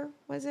Booker,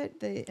 was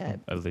it?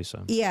 At least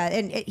so. Yeah,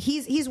 and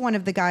he's one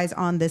of the guys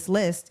on this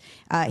list.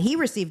 He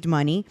received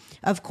money.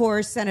 Of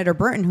course, Senator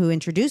Burton, who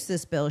introduced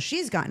this bill,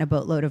 she's gotten a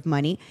boatload of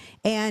money.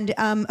 And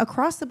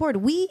across the board,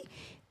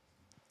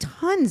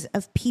 tons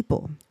of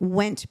people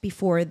went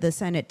before the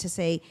Senate to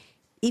say,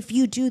 if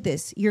you do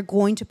this, you're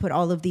going to put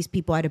all of these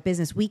people out of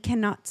business. We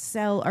cannot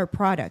sell our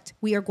product.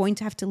 We are going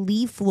to have to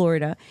leave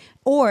Florida,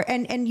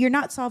 and you're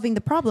not solving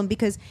the problem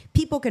because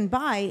people can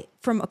buy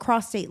from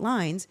across state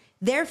lines.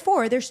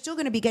 Therefore, they're still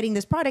going to be getting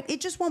this product. It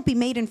just won't be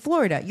made in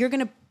Florida. You're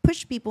going to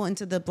push people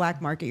into the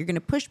black market. You're going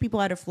to push people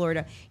out of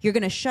Florida. You're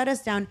going to shut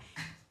us down.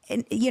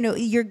 And,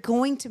 you're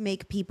going to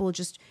make people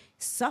just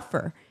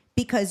suffer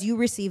because you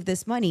receive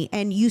this money,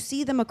 and you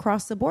see them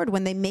across the board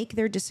when they make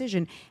their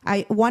decision.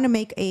 I want to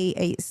make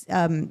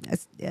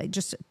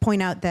just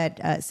point out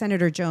that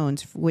Senator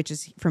Jones, which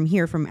is from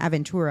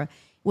Aventura,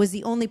 was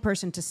the only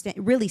person to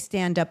really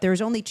stand up. There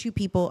was only two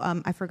people.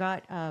 I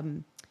forgot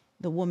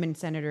the woman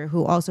senator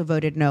who also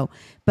voted no.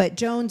 But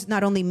Jones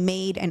not only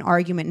made an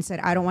argument and said,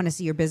 I don't want to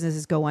see your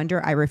businesses go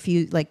under. I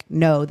refuse.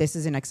 No, this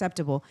isn't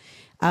acceptable.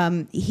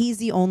 He's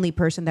the only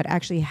person that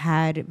actually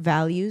had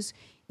values.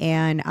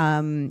 And,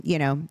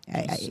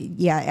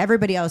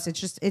 everybody else,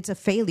 it's a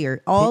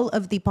failure. All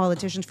of the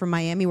politicians from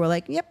Miami were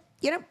like, yep.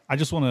 I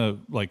just want to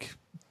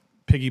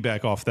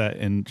piggyback off that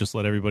and just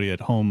let everybody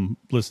at home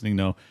listening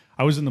know.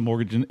 I was in the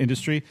mortgage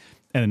industry,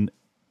 and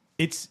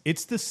it's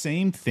the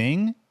same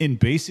thing in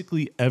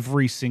basically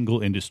every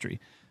single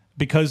industry,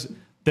 because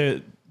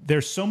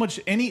there's so much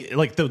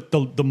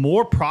the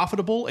more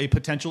profitable a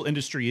potential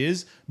industry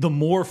is, the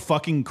more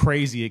fucking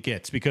crazy it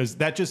gets, because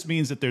that just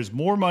means that there's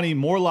more money,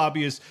 more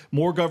lobbyists,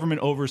 more government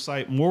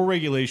oversight, more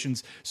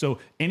regulations. So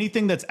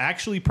anything that's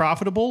actually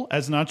profitable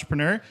as an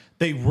entrepreneur,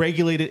 they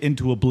regulate it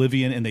into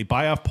oblivion, and they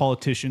buy off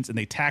politicians and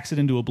they tax it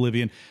into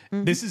oblivion.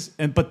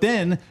 Mm-hmm. But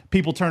then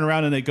people turn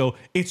around and they go,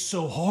 it's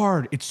so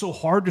hard. It's so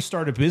hard to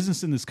start a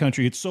business in this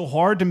country. It's so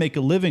hard to make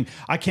a living.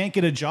 I can't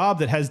get a job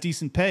that has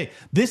decent pay.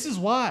 This is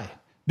why.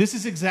 This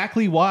is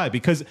exactly why,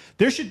 because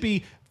there should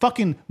be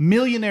fucking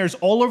millionaires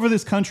all over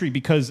this country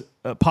because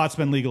pot's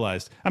been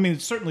legalized. I mean,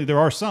 certainly there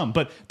are some,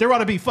 but there ought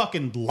to be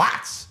fucking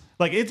lots.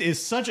 It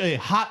is such a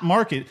hot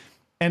market,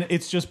 and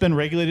it's just been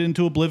regulated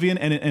into oblivion.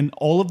 And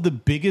all of the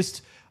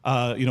biggest,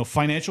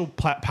 financial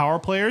power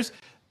players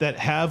that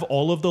have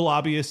all of the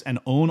lobbyists and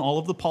own all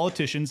of the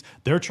politicians,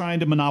 they're trying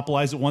to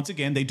monopolize it once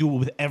again. They do it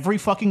with every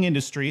fucking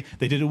industry.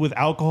 They did it with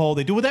alcohol.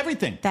 They do it with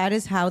everything. That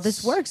is how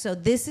this works. So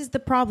this is the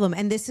problem.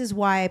 And this is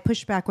why I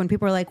push back when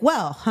people are like,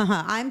 well,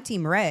 I'm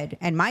team red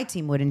and my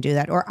team wouldn't do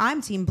that. Or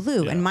I'm team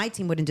blue and my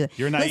team wouldn't do that.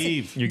 You're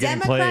naive. Listen, You're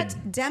getting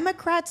played.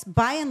 Democrats,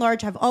 by and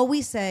large, have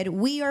always said,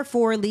 we are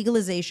for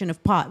legalization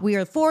of pot. We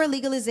are for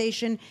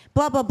legalization,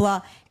 blah, blah,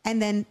 blah.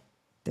 And then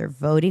they're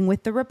voting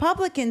with the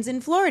Republicans in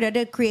Florida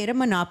to create a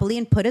monopoly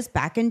and put us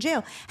back in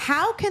jail.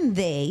 How can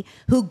they,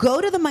 who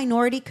go to the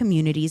minority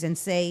communities and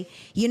say,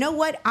 you know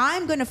what,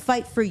 I'm going to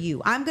fight for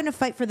you. I'm going to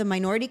fight for the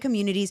minority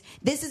communities.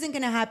 This isn't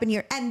going to happen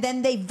here. And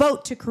then they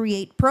vote to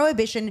create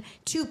Prohibition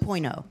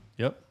 2.0.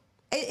 Yep.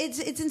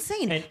 It's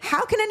insane.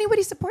 How can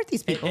anybody support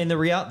these people? And the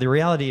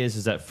reality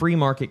is that free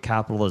market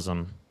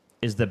capitalism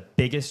is the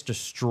biggest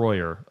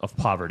destroyer of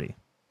poverty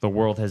the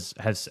world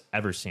has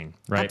ever seen,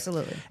 right?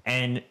 Absolutely.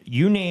 And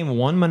you name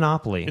one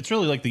monopoly. It's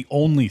really the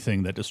only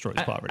thing that destroys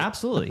poverty.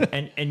 Absolutely.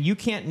 and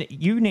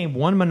you name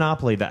one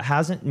monopoly that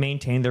hasn't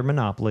maintained their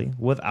monopoly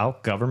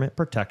without government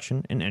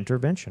protection and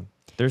intervention.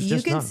 There's you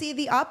just can none. see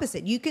the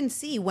opposite. You can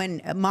see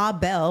when Ma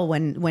Bell,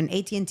 when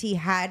AT&T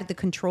had the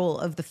control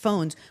of the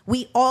phones,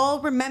 we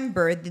all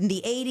remember in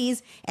the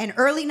 80s and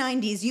early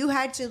 90s, you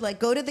had to like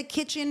go to the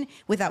kitchen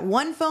with that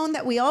one phone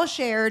that we all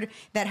shared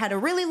that had a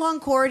really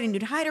long cord, and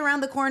you'd hide around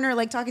the corner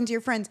like talking to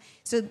your friends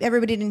so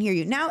everybody didn't hear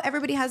you. Now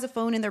everybody has a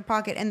phone in their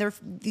pocket, and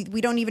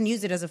we don't even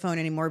use it as a phone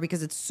anymore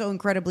because it's so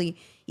incredibly,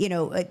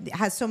 it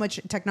has so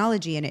much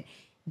technology in it.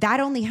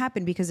 That only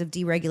happened because of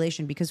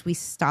deregulation, because we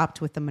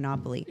stopped with the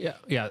monopoly.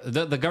 Yeah.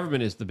 The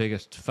government is the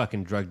biggest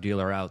fucking drug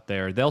dealer out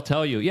there. They'll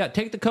tell you,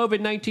 take the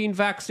COVID-19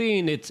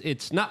 vaccine.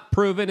 It's not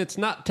proven. It's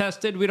not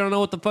tested. We don't know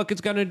what the fuck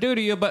it's going to do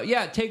to you. But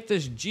take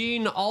this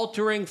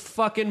gene-altering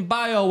fucking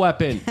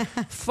bioweapon.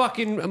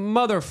 Fucking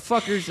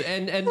motherfuckers.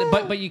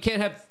 But you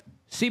can't have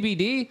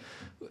CBD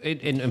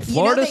in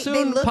Florida soon,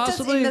 they looked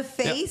possibly? us in the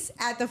face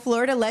at the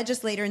Florida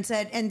legislator and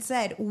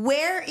said,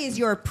 where is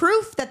your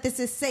proof that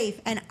this is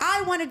safe? And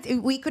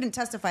we couldn't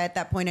testify at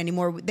that point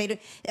anymore.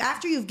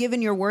 After you've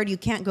given your word, you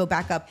can't go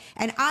back up.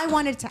 And I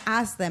wanted to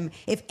ask them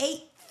if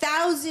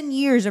 8,000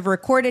 years of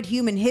recorded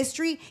human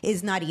history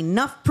is not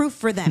enough proof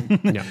for them.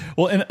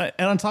 Well, and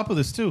on top of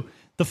this too,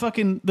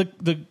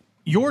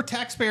 your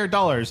taxpayer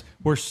dollars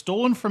were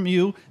stolen from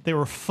you. They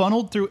were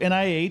funneled through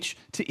NIH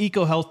to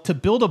EcoHealth to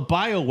build a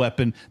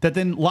bioweapon that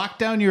then locked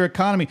down your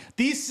economy.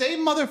 These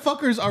same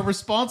motherfuckers are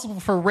responsible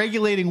for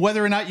regulating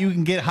whether or not you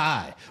can get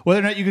high, whether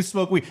or not you can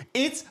smoke weed.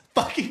 It's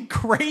fucking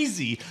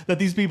crazy that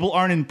these people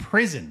aren't in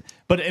prison.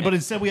 But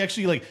instead we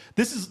actually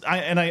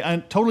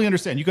I totally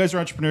understand. You guys are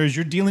entrepreneurs.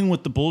 You're dealing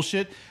with the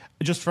bullshit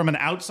just from an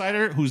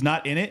outsider who's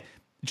not in it.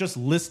 Just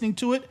listening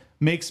to it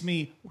makes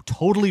me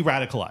totally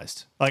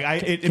radicalized.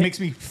 It makes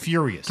me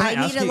furious.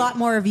 I need a lot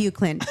more of you,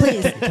 Clint.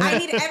 Please. I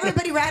need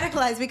everybody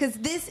radicalized, because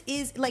this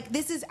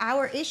is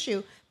our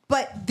issue,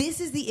 but this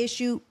is the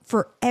issue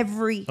for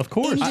every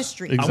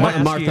industry. Exactly. I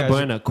want Martha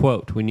Buena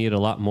quote, "We need a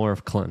lot more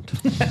of Clint."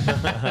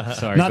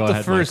 Sorry, not go the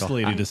ahead, first Michael.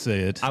 lady to say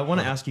it. I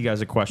want to ask you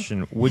guys a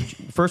question.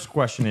 First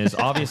question is,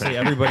 obviously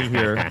everybody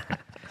here,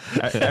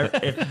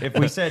 if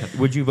we said,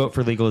 would you vote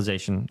for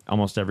legalization?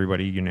 Almost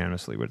everybody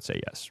unanimously would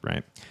say yes,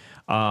 right?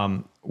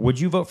 Would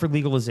you vote for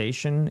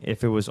legalization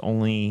if it was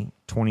only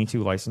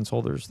 22 license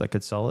holders that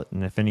could sell it,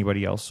 and if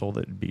anybody else sold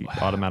it, it'd be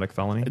automatic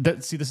felony?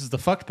 This is the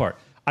fucked part.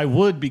 I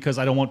would, because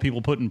I don't want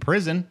people put in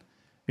prison,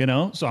 so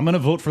I'm going to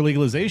vote for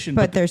legalization.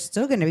 But they're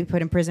still going to be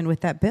put in prison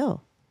with that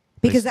bill.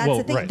 Because that's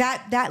the thing. Right.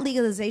 That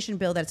legalization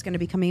bill that's going to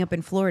be coming up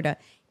in Florida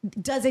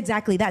does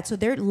exactly that. So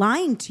they're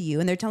lying to you,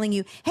 and they're telling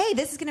you, hey,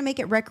 this is going to make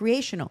it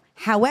recreational.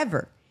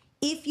 However,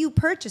 if you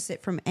purchase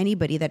it from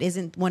anybody that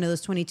isn't one of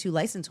those 22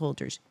 license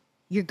holders,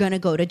 you're going to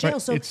go to jail.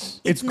 Right.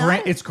 So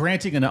it's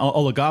granting an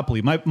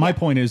oligopoly. My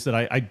point is that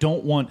I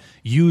don't want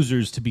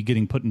users to be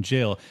getting put in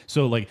jail.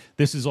 So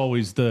this is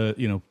always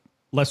the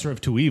lesser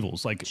of two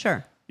evils.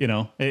 Sure.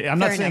 I'm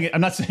not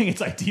saying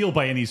it's ideal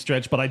by any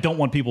stretch, but I don't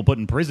want people put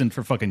in prison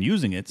for fucking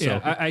using it. So.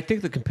 Yeah, I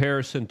think the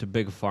comparison to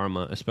Big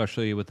Pharma,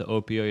 especially with the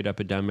opioid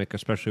epidemic,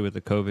 especially with the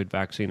COVID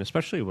vaccine,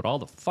 especially with all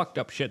the fucked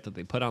up shit that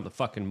they put on the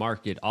fucking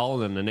market,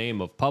 all in the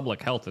name of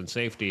public health and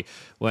safety,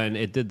 when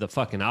it did the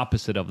fucking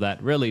opposite of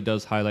that, really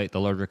does highlight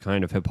the larger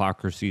kind of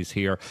hypocrisies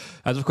here.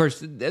 As of course,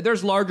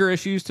 there's larger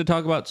issues to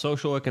talk about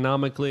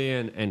socio-economically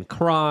and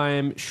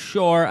crime.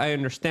 Sure, I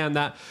understand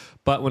that.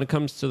 But when it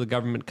comes to the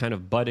government kind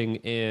of butting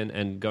in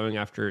and going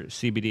after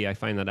CBD, I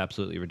find that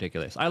absolutely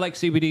ridiculous. I like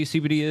CBD.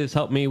 CBD has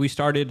helped me. We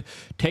started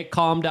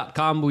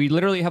TakeCalm.com. We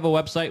literally have a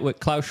website with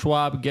Klaus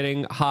Schwab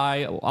getting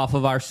high off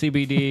of our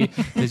CBD.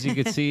 As you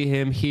can see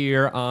him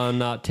here on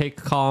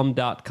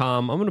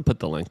TakeCalm.com. I'm going to put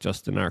the link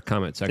just in our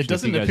comment section. It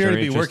doesn't appear to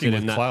be working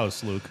with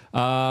Klaus, Luke.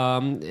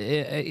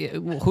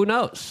 Who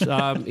knows?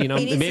 He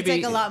needs to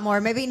take a lot more.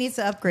 Maybe he needs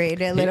to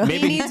upgrade a little.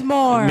 He needs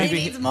more. He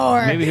needs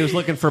more. Maybe he was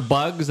looking for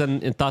bugs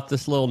and thought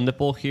this little nipple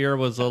here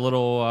was a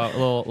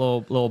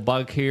little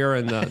bug here,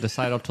 and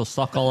decided to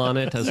suckle on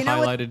it, as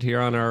highlighted here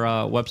on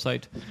our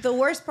website. The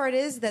worst part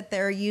is that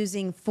they're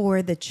using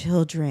for the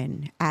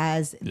children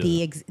as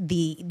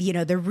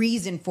the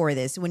reason for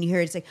this. When you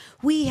hear it's like,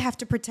 we have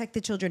to protect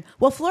the children.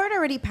 Well, Florida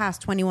already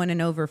passed 21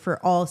 and over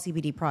for all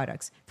CBD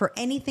products. For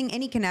anything,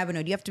 any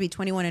cannabinoid, you have to be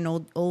 21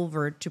 and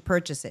over to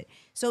purchase it.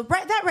 So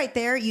that right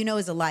there,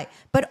 is a lie.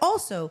 But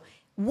also,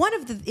 one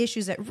of the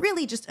issues that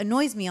really just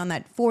annoys me on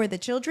that for the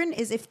children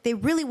is, if they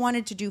really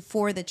wanted to do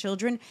for the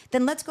children,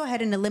 then let's go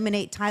ahead and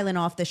eliminate Tylenol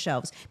off the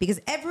shelves.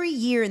 Because every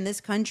year in this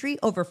country,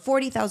 over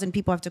 40,000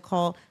 people have to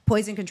call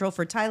poison control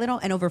for Tylenol,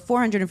 and over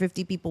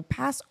 450 people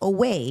pass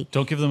away.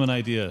 Don't give them an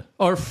idea.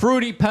 Or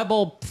Fruity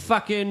Pebble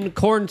fucking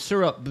corn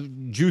syrup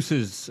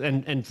juices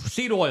and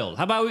seed oil.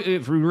 How about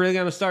if we're really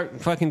going to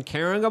start fucking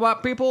caring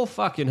about people?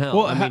 Fucking hell.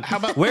 Well, how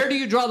about... Where do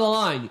you draw the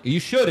line? You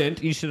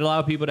shouldn't. You should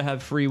allow people to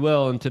have free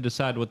will and to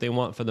decide what they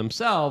want for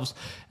themselves,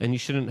 and you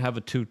shouldn't have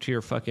a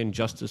two-tier fucking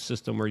justice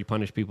system where you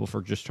punish people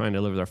for just trying to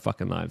live their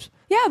fucking lives.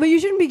 Yeah, but you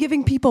shouldn't be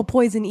giving people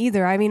poison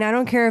either. I mean, I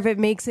don't care if it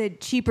makes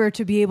it cheaper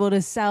to be able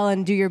to sell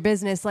and do your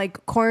business.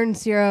 like corn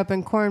syrup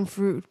and corn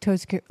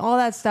fructose, all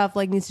that stuff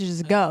like needs to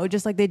just go,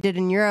 just like they did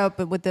in Europe,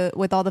 but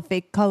with all the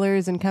fake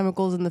colors and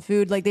chemicals in the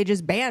food, like they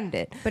just banned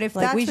it. But if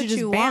like that's we should what just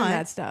you ban want,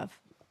 that stuff.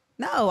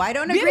 No, I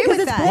don't Yeah, agree because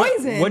with it's that.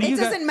 poison. What do you It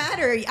doesn't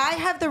matter. I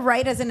have the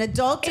right as an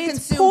adult to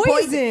It's consume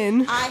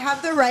poison. I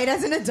have the right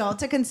as an adult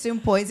to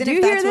consume poison Do if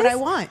you hear that's what this? I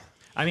want.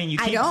 I mean,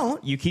 I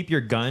don't. You keep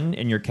your gun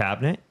in your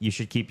cabinet. You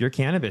should keep your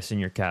cannabis in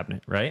your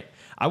cabinet, right?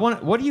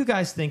 What do you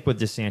guys think with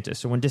DeSantis?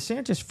 So when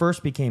DeSantis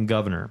first became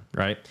governor,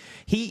 right?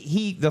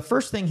 The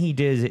first thing he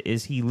did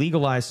is he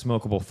legalized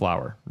smokable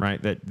flower,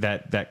 right?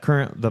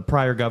 The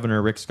prior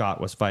governor Rick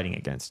Scott was fighting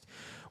against.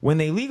 When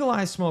they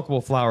legalized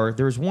smokable flower,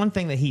 there was one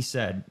thing that he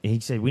said. He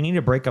said, we need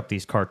to break up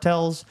these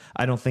cartels.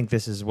 I don't think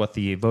this is what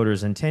the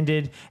voters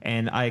intended,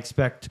 and I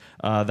expect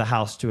the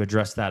House to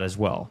address that as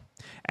well.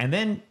 And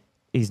then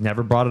he's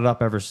never brought it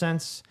up ever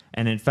since.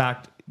 And in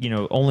fact,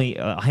 only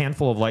a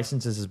handful of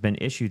licenses has been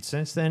issued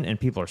since then, and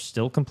people are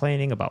still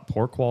complaining about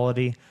poor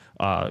quality,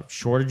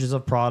 shortages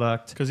of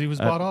product. Because he was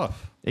bought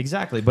off.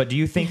 Exactly. But do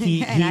you think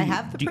And I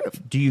have the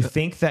proof. Do you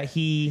think that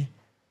he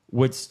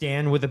would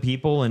stand with the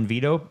people and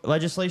veto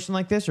legislation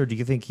like this, or do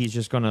you think he's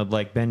just going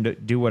to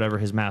do whatever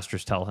his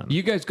masters tell him?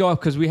 You guys go up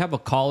because we have a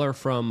caller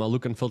from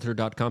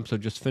lukeandfilter.com. So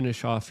just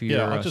finish off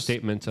your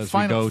statements as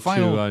we go to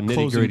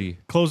nitty gritty.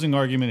 Closing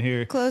argument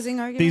here. Closing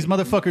argument. These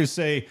motherfuckers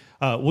say,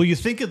 "Well, you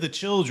think of the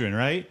children,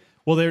 right?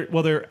 Well,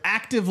 they're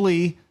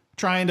actively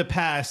trying to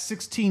pass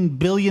 $16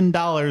 billion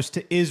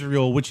to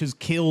Israel, which has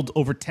killed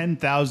over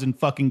 10,000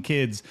 fucking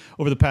kids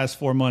over the past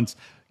 4 months.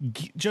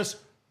 Just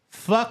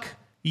fuck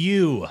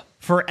you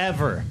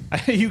forever.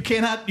 You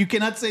cannot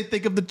say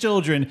think of the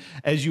children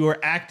as you are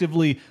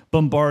actively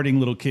bombarding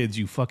little kids,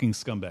 you fucking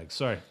scumbags.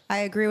 Sorry. I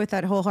agree with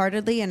that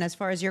wholeheartedly. And as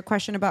far as your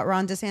question about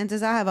Ron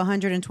DeSantis, I have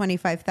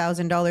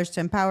 $125,000 to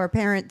Empower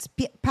Parents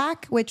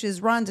PAC, which is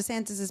Ron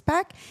DeSantis's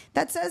PAC,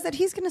 that says that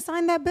he's going to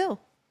sign that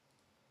bill.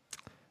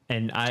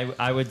 And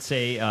I would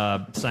say,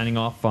 signing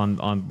off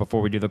on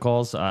before we do the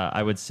calls,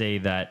 I would say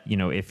that,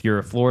 if you're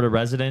a Florida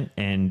resident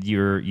and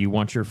you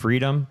want your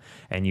freedom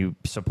and you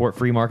support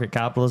free market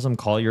capitalism,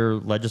 call your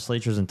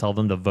legislatures and tell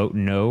them to vote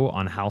no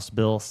on House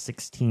Bill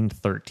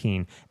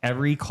 1613.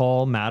 Every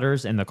call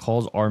matters, and the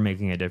calls are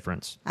making a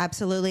difference.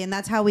 Absolutely. And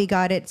that's how we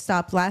got it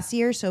stopped last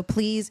year. So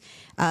please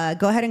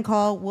go ahead and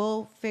call.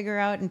 We'll figure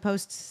out and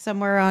post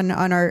somewhere on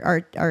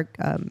our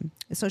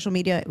social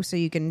media so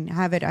you can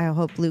have it. I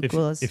hope Luke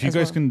will. If you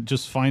guys can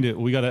just find it,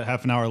 we got a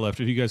half an hour left.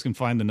 If you guys can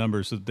find the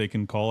number so that they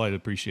can call, I'd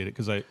appreciate it,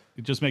 because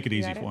just make it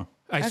easy for them.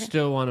 I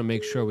still want to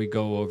make sure we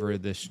go over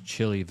this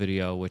chili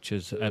video, which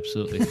is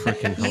absolutely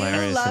freaking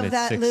hilarious. love and it's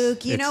that,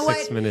 Luke. You know it's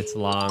 6 what? minutes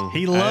long.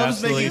 He I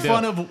loves absolutely making do.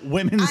 fun of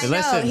women's. I know,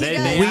 Listen, he they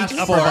does. asked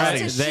He for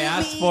loves it. to They shoot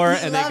asked me. for it,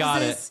 He and they loves got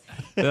this. it.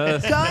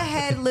 Go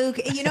ahead, Luke.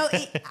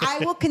 I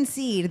will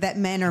concede that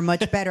men are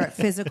much better at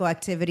physical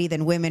activity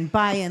than women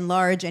by and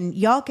large, and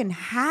y'all can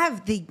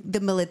have the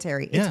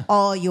military. It's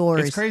all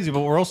yours. It's crazy,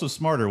 but we're also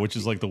smarter, which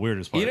is like the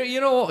weirdest part. You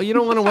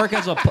don't want to work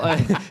as a.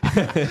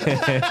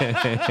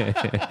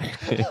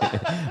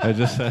 I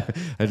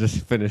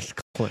just finished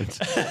Clint's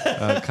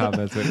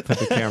comments. We put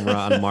the camera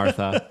on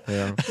Martha.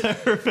 Yeah.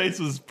 Her face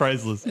was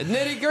priceless.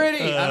 Nitty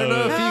gritty. I don't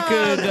know if you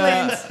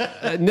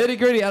could. Nitty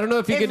gritty. I don't know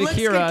if you If could looks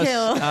hear could us.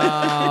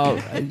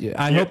 kill.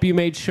 I hope you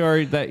made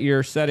sure that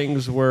your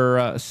settings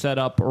were set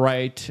up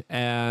right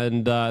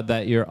and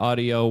that your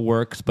audio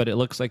works. But it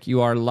looks like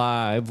you are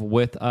live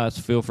with us.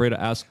 Feel free to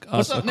ask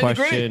us up, a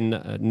question.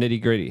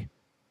 Nitty gritty.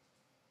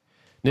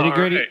 Nitty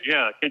gritty. Right,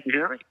 yeah, can you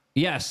hear me?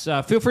 Yes.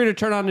 Feel free to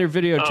turn on your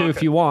video too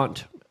if you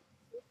want.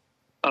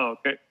 Oh,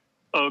 okay.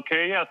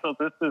 Okay, yeah. So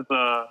this is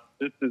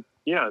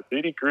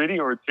Nitty Gritty,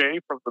 or Jay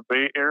from the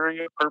Bay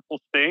Area, Purple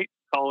State,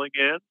 calling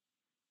in,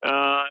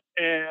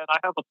 and I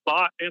have a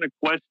thought and a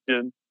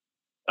question.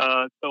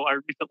 So I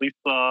recently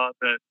saw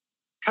that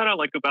kind of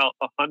like about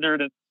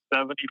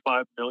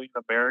 175 million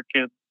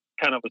Americans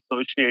kind of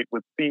associate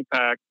with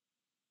CPAC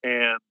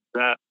and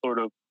that sort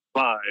of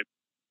vibe,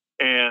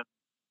 and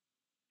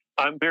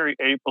I'm very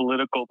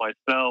apolitical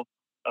myself.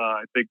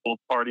 I think both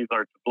parties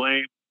are to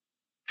blame.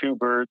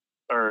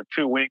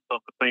 Two wings on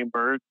the same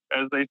bird,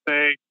 as they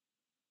say.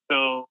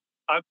 So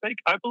I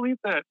believe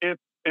that if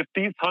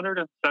these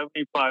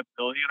 175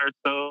 million or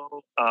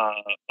so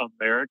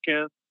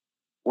Americans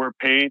were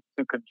paid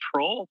to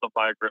control the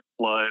migrant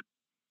flood,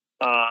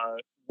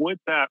 would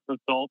that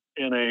result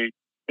in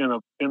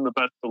the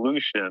best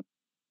solution?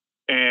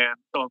 And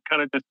so I'm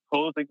kind of just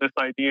posing this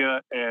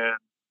idea, and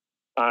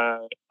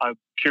I'm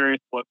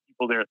curious what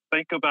people there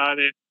think about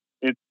it.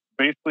 It's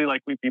basically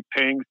like we'd be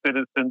paying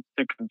citizens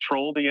to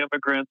control the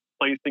immigrants,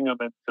 placing them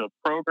into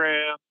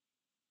programs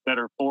that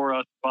are for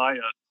us, by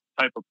us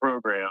type of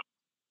programs.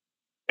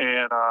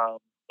 And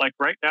like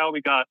right now,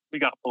 we got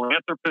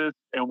philanthropists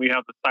and we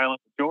have the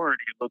silent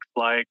majority, it looks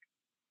like.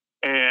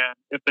 And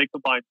if they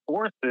combine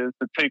forces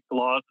to take the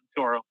laws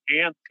into our own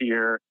hands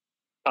here,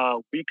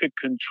 we could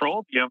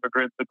control the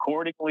immigrants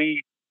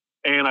accordingly,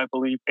 and I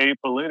believe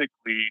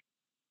apolitically.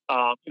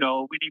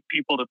 We need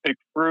people to pick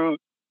fruit,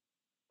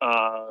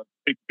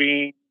 pick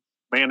beans,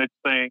 manage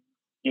things.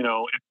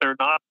 If they're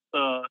not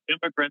the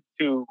immigrants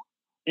who,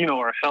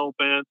 are hell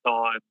bent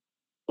on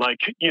like,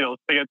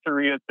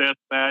 Santeria, death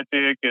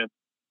magic, and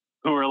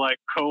who are like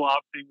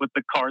co-opting with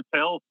the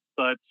cartels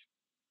and such,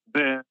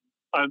 then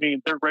I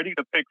mean, they're ready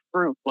to pick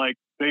fruit. Like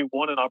they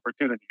want an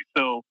opportunity.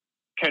 So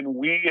can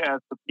we, as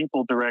the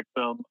people, direct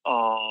them?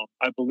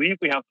 I believe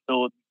we have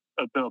the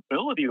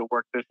ability to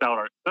work this out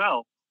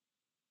ourselves.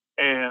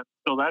 And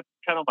so that's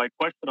kind of my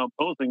question I'm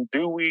posing.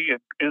 Do we?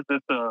 Is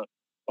this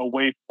a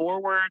way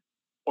forward,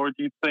 or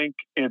do you think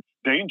it's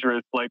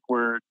dangerous? Like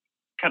we're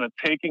kind of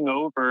taking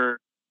over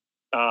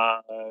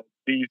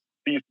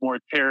these more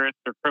terrorist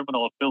or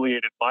criminal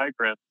affiliated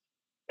migrants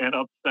and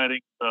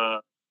upsetting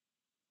the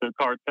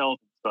cartels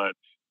and such.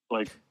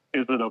 Like,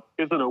 is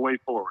it a way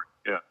forward?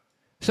 Yeah.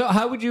 So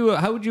how would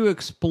you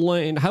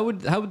explain how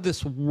would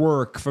this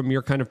work from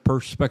your kind of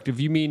perspective?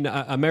 You mean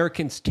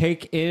Americans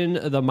take in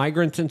the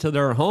migrants into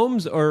their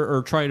homes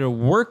or try to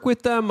work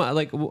with them?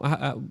 Like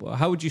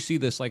how would you see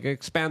this? Like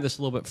expand this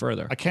a little bit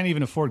further. I can't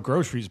even afford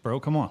groceries, bro.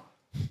 Come on.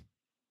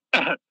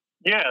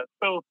 Yeah.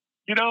 So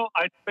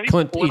I think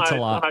Clint eats a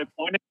lot. When I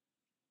pointed,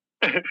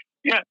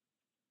 yeah,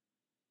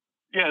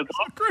 it's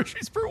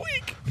Groceries per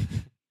week.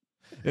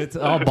 It's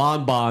all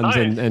bonbons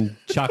Nice. and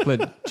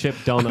chocolate chip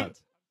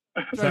donuts.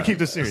 Try to keep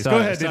this serious. Sorry,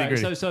 Go ahead, sorry. nitty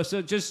gritty.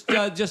 So just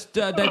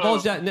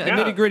divulge that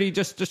nitty gritty.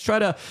 Just try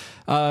to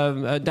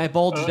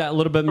divulge that a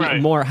little bit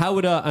right. more. How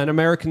would an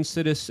American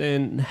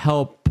citizen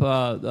help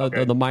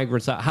the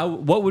migrants out?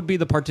 What would be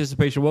the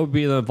participation? What would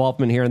be the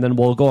involvement here? And then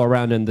we'll go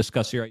around and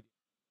discuss your idea.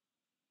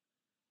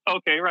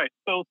 Okay, right.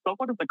 So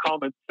someone in the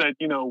comments said,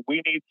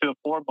 we need to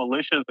form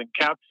militias and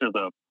capture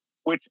them.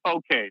 Which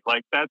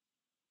like that's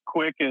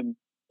quick and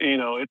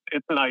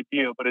it's an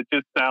idea, but it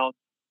just sounds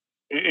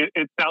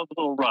it sounds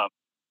a little rough.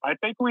 I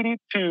think we need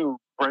to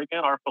bring in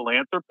our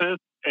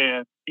philanthropists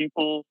and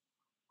people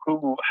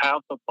who have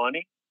the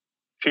money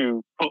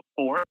to put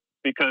forth,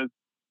 because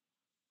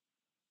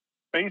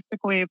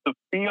basically the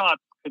fiat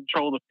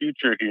control the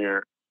future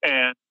here.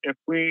 And if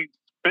we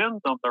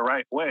spend them the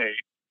right way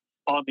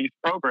on these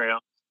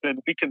programs, then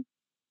we can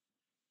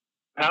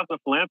have the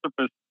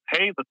philanthropists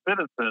pay the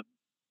citizens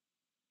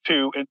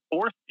to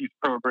enforce these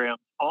programs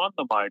on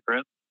the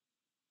migrants.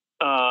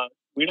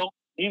 We don't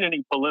need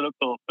any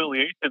political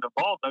affiliation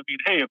involved. I mean,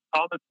 hey, if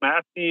Thomas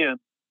Massey and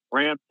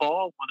Rand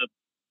Paul want to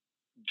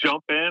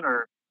jump in,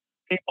 or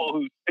people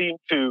who seem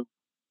to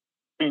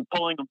be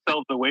pulling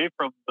themselves away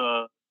from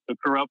the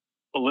corrupt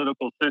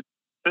political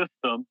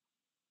system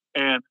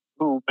and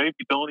who maybe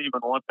don't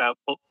even want that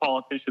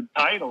politician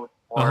title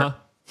anymore,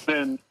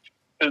 then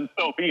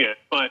so be it.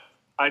 But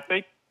I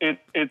think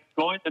it's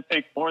going to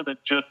take more than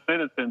just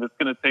citizens. It's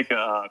going to take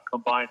a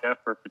combined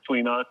effort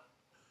between us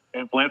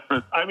and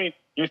philanthropists. I mean,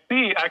 you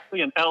see, actually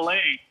in L.A.,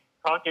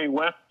 Kanye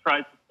West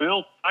tried to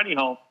build tiny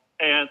homes,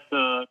 and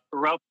the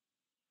corrupt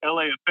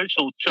L.A.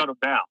 officials shut them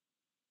down.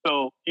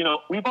 So,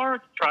 we've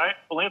already tried.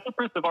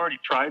 Philanthropists have already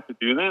tried to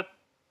do this,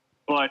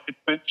 but it's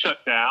been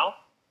shut down.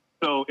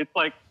 So it's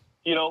like,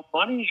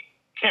 money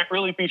can't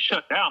really be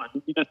shut down. I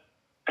mean, you just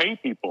pay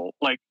people,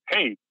 like,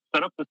 hey,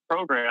 set up this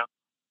program,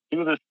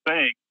 do this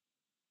thing,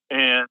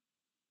 and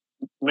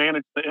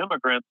manage the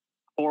immigrants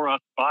for us,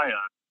 by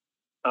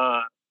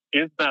us.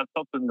 Is that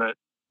something that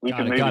we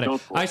can maybe go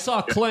for? I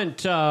saw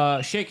Clint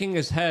shaking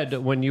his head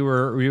when you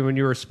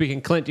were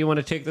speaking. Clint, do you want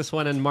to take this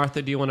one? And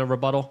Martha, do you want to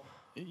rebuttal?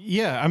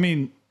 Yeah, I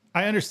mean,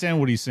 I understand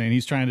what he's saying.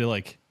 He's trying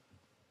to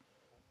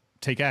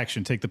take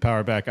action, take the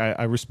power back.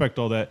 I respect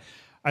all that.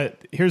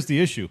 Here's the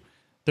issue.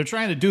 They're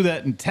trying to do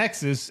that in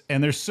Texas,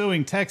 and they're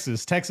suing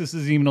Texas. Texas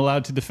isn't even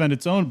allowed to defend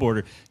its own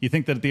border. You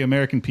think that the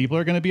American people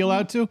are going to be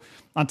allowed to?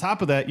 On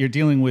top of that, you're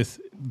dealing with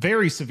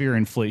very severe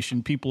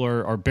inflation. People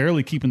are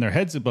barely keeping their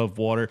heads above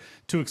water.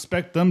 To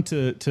expect them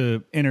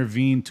to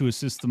intervene to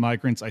assist the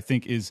migrants, I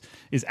think, is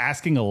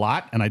asking a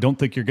lot, and I don't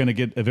think you're going to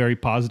get a very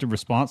positive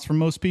response from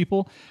most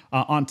people.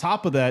 On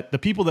top of that, the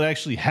people that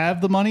actually have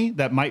the money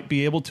that might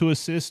be able to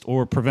assist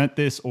or prevent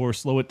this or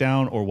slow it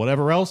down or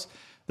whatever else,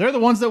 they're the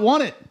ones that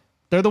want it.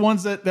 They're the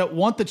ones that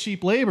want the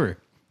cheap labor.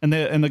 And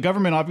the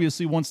government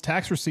obviously wants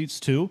tax receipts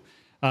too.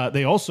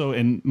 They also,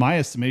 in my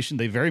estimation,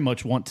 they very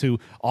much want to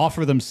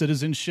offer them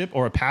citizenship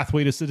or a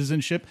pathway to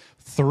citizenship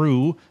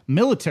through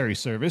military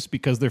service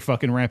because they're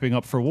fucking ramping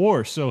up for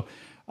war. So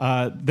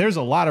there's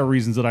a lot of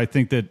reasons that I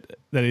think that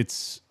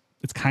it's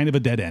kind of a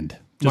dead end.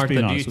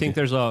 Martha, do you think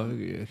there's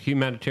a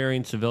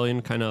humanitarian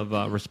civilian kind of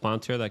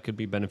response here that could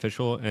be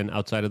beneficial and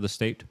outside of the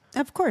state?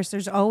 Of course,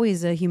 there's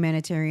always a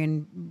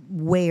humanitarian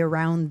way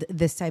around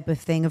this type of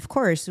thing. Of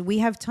course, we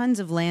have tons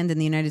of land in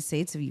the United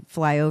States. If you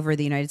fly over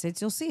the United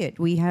States, you'll see it.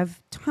 We have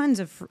tons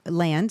of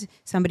land.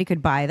 Somebody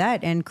could buy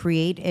that and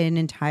create an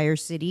entire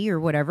city or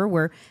whatever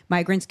where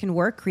migrants can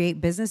work, create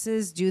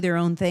businesses, do their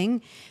own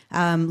thing,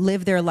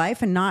 live their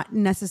life, and not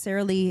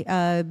necessarily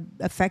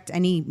affect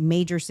any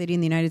major city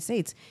in the United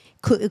States.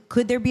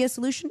 Could there be a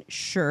solution?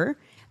 Sure.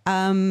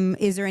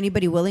 Is there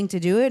anybody willing to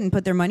do it and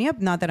put their money up?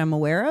 Not that I'm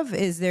aware of.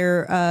 Is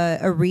there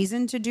a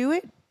reason to do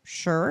it?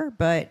 Sure.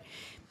 But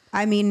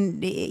I mean,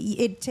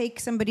 it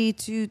takes somebody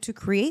to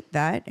create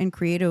that and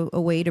create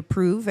a way to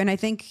prove. And I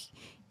think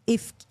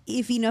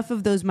if enough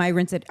of those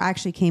migrants that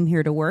actually came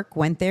here to work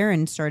went there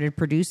and started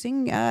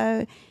producing,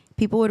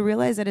 people would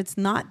realize that it's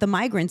not the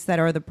migrants that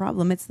are the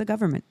problem; it's the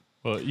government.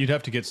 Well, you'd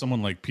have to get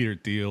someone like Peter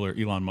Thiel or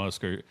Elon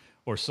Musk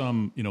or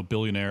some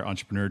billionaire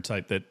entrepreneur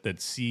type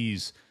that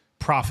sees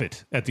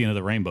profit at the end of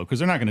the rainbow, because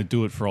they're not going to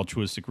do it for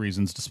altruistic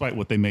reasons, despite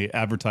what they may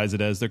advertise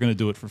it as. They're going to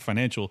do it for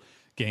financial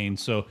gain.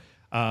 So,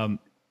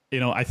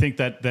 I think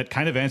that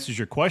kind of answers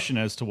your question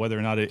as to whether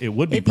or not it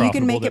would be if profitable. you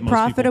can make it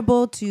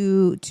profitable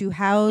to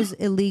house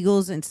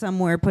illegals and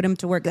somewhere, put them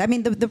to work. I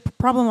mean, the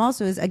problem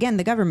also is, again,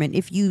 the government.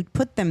 If you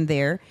put them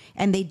there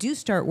and they do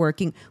start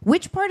working,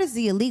 which part is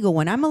the illegal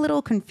one? I'm a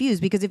little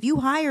confused, because if you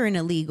hire an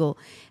illegal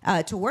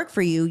to work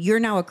for you, you're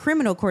now a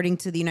criminal according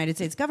to the United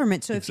States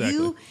government. So Exactly. if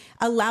you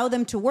allow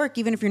them to work,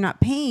 even if you're not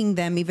paying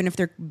them, even if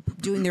they're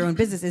doing their own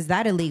business, is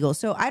that illegal?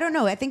 So I don't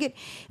know. I think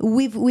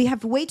we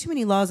have way too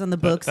many laws on the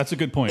books. That's a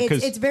good point.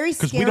 It's very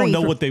scary. Because we don't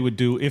know what they would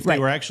do if they Right.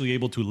 were actually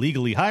able to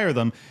legally hire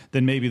them.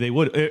 Then maybe they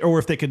would, or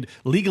if they could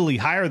legally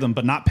hire them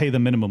but not pay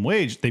them minimum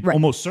wage, they Right.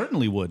 almost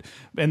certainly would,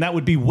 and that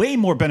would be way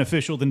more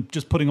beneficial than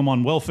just putting them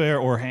on welfare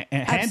or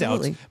handouts.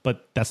 Absolutely.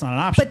 But that's not an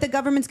option. But the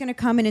government's going to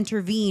come and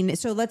intervene.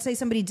 So let's say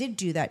somebody did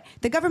do that.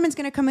 The government's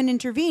going to come and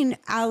intervene,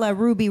 a la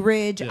Ruby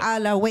Ridge, a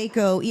la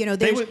Waco.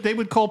 they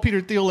would call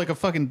Peter Thiel like a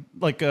fucking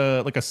like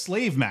a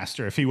slave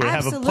master if he were to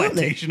have a Absolutely.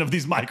 plantation of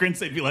these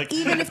migrants. They'd be like,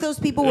 even if those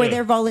people were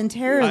there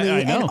voluntarily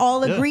I know. and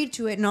all Yeah. agreed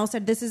to it and all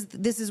said, this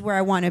is where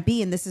I want to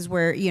be and this is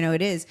where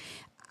it is.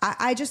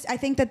 I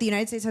think that the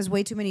United States has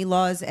way too many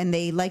laws and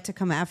they like to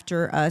come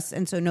after us,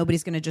 and so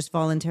nobody's going to just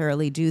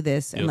voluntarily do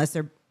this unless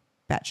they're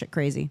batshit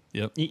crazy.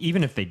 Yep.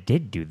 Even if they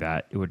did do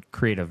that, it would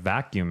create a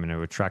vacuum and it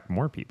would attract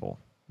more people.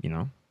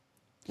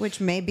 Which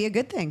may be a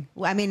good thing.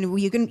 I mean,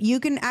 you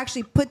can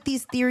actually put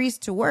these theories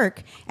to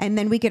work, and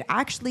then we could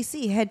actually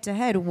see head to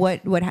head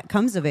what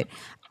comes of it.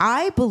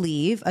 I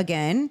believe,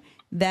 again,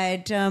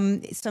 that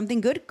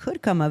something good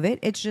could come of it.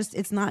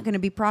 It's not going to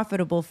be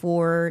profitable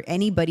for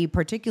anybody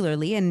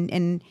particularly,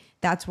 and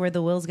that's where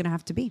the will's going to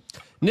have to be.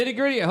 Nitty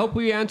gritty, I hope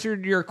we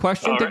answered your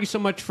question. All Thank right. you so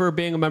much for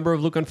being a member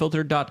of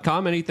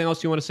LukeUnfiltered.com. Anything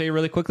else you want to say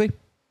really quickly?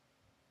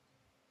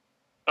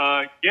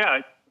 I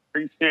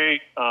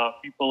appreciate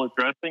people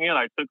addressing it.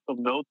 I took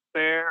some notes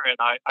there, and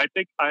I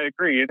think I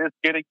agree. It is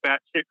getting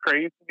batshit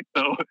crazy.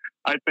 So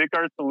I think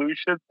our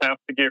solutions have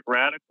to get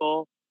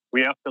radical.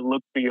 We have to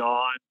look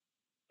beyond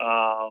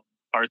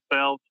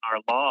ourselves and our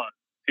laws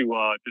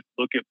to just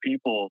look at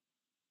people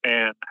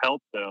and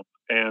help them.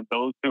 And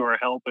those who are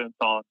hell-bent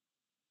on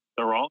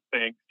the wrong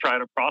things, try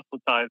to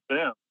proselytize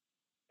them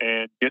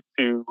and get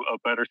to a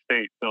better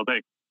state. So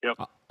thanks.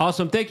 Yep.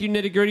 Awesome. Thank you,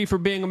 Nitty Gritty, for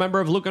being a member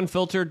of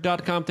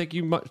LukeUnfiltered.com. Thank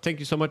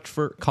you so much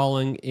for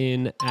calling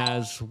in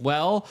as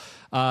well.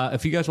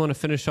 If you guys want to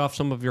finish off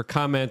some of your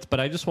comments, but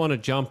I just want to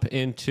jump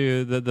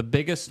into the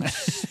biggest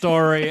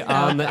story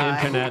on the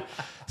internet,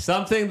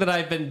 something that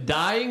I've been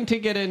dying to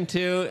get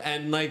into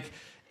and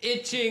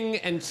itching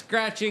and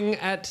scratching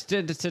at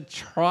to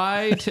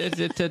try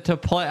to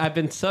play. I've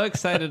been so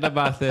excited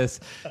about this.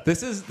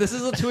 This is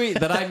a tweet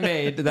that I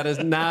made that is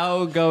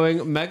now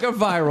going mega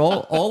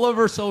viral all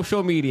over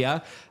social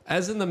media.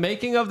 As in the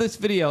making of this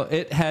video,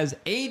 it has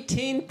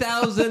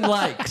 18,000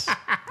 likes.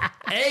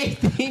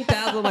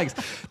 18,000 likes,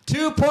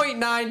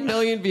 2.9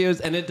 million views,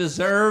 and it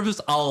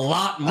deserves a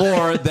lot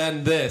more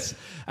than this.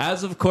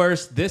 As of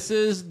course, this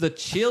is the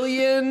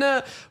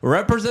Chilean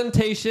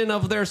representation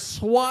of their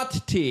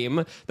SWAT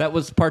team that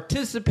was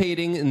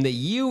participating in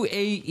the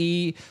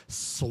UAE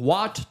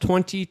SWAT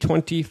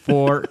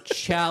 2024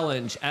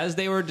 challenge, as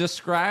they were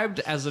described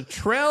as a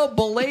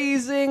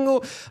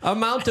trailblazing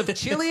amount of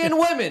Chilean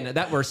women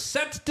that were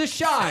set to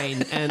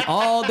shine, and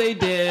all they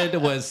did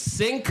was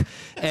sink.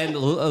 And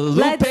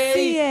Let's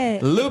see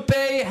it. Lupe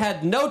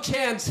had no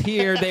chance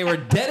here. They were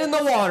dead in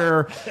the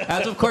water,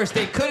 as of course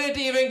they couldn't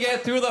even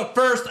get through the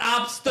first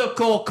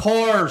obstacle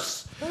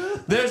course.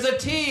 There's a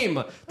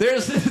team.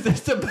 There's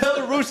the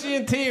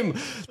Belarusian team,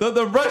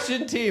 the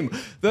Russian team,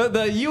 the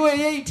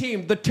UAE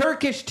team, the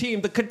Turkish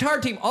team, the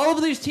Qatar team. All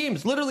of these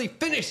teams literally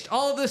finished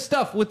all of this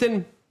stuff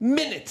within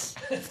minutes,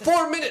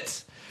 4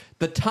 minutes.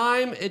 The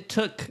time it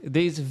took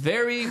these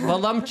very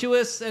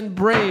voluptuous and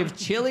brave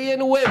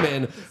Chilean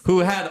women who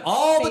had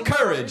all the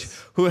courage,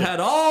 who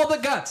had all the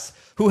guts,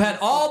 who had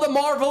all the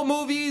Marvel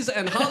movies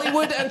and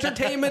Hollywood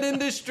entertainment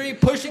industry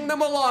pushing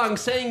them along,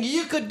 saying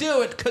you could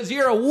do it because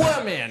you're a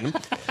woman.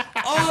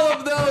 All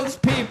of those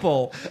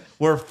people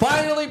were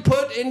finally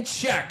put in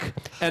check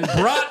and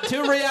brought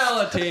to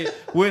reality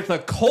with a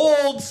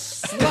cold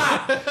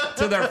slap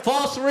to their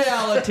false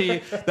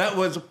reality that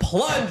was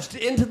plunged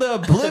into the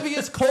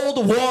oblivious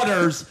cold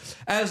waters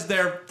as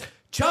their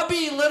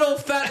chubby little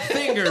fat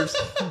fingers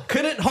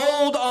couldn't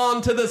hold on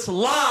to this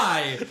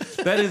lie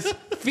that is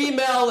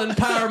female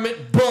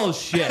empowerment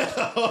bullshit.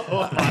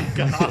 Oh my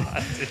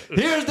God.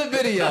 Here's the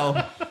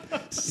video.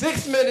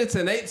 6 minutes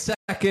and 8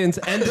 seconds.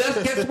 And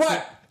then guess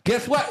what?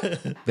 Guess what?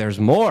 There's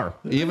more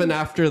even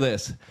after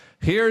this.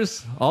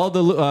 Here's all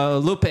the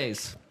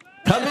Lupes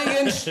coming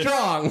in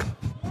strong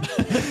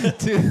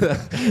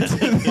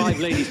the 5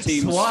 ladies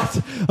teams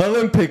SWAT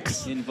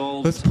Olympics.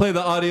 involved. Let's play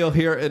the audio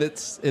here in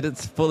its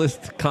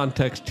fullest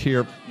context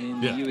here.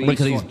 In Yeah. the UAE Look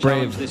at these SWAT brave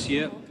Challenge this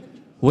year.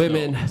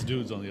 Women. It's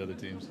dudes on the other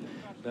teams.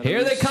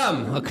 Here they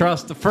come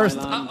across the first.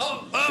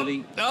 Thailand,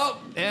 Chile.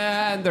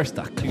 And they're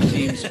stuck. 2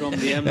 teams from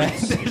the And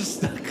Emirates. they're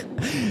stuck.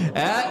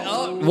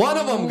 And, one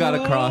of them got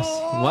across.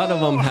 One of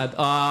them had.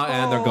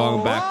 And they're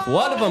going back.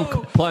 One of them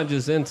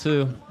plunges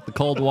into the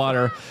cold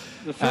water.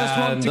 The first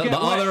one And to get the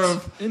other wet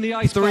of in the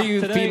ice 3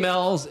 bath today.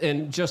 females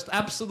in just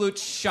absolute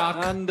shock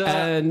And,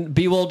 and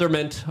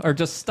bewilderment are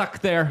just stuck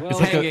there, Well,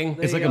 hanging,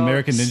 It's like They are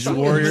American Ninja stuck in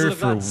the Warrior middle of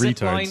for that zip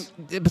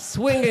retards.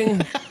 swinging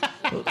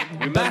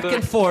back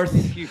and forth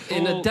if you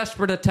in a fall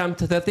desperate attempt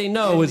that they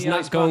know in is the ice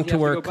not bath, going you to have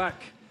go work.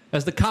 back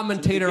As the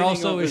commentator beginning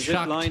also of the is zip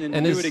shocked line and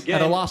and do is it at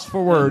again. a loss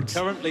for words,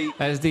 Currently,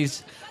 as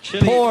these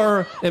Chile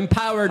poor,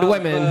 empowered have,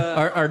 women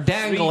are 3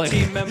 dangling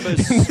team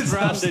members in this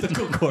stranded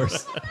obstacle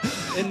course,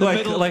 in the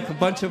middle like a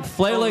bunch of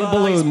flailing of the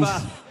ice balloons.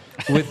 bath.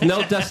 With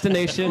no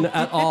destination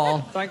at all.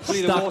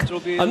 Thankfully, the Stuck. water will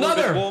be a little bit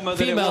Another warmer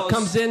than it female was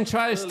comes in,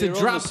 tries to earlier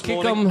on drop this kick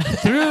morning. them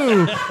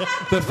through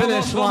the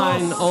finish come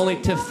line, on. only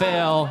to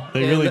fail.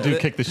 They really do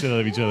kick the shit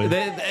out of each other.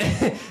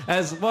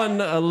 As one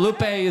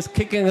Lupe is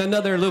kicking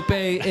another Lupe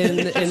in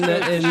the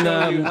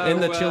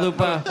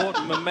chalupa,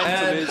 important momentum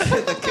and is.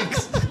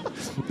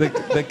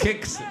 the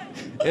kicks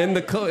in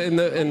the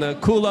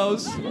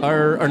culos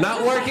are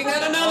not working,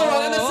 and another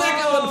one, and the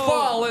second one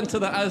fall into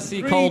the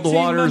icy cold team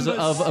waters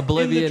members of in the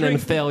oblivion and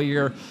drink.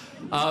 failure.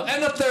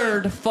 And the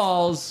third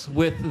falls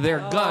with their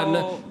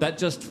gun that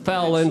just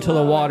fell into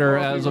the water,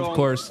 as of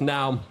course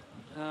now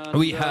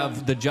we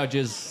have the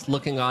judges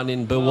looking on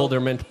in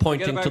bewilderment,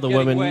 pointing to the getting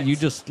women. wet. You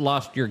just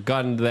lost your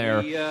gun there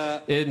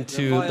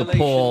into the violations,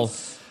 pool.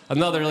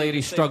 Another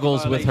lady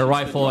struggles with her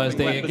rifle as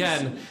they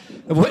again.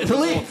 One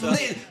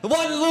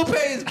Lupe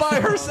is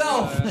by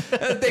herself.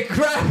 They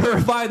grab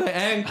her by the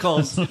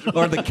ankles,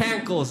 or the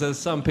cankles, as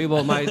some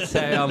people might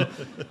say,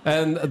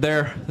 and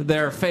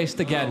they're faced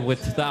again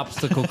with the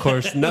obstacle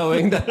course,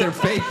 knowing that their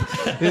fate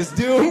is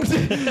doomed.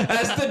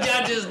 As the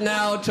judges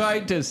now try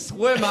to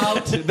swim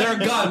out their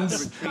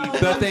guns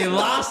that they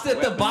lost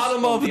at the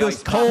bottom of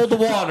this cold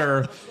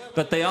water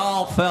that they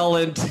all fell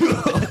into,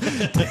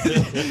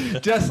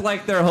 just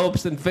like their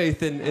hopes and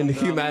faith in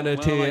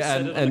humanity well, I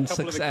said it on a and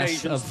couple of success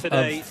occasions of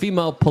today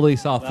female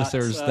police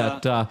officers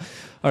that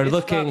are if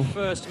looking that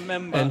first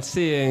member and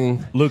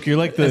seeing. Luke, you're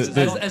like As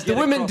the the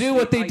women do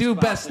what they do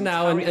best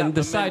now and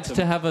decide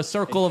to have a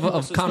circle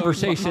of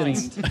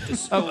conversations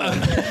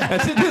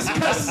and to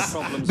discuss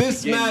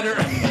this matter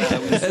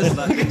as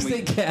long as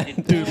they can.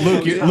 dude,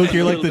 Luke,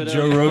 you're like the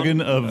Joe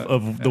Rogan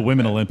of the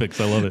Women Olympics.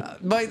 I love it.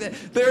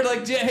 They're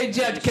like, hey,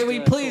 judge, can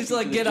we please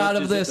get out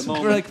of this?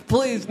 We're like,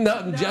 please,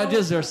 no.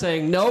 Judges are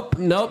saying, nope,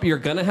 you're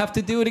gonna have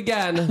to do it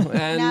again.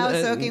 And Now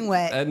soaking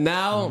wet. And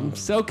now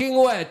soaking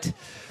wet.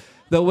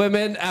 The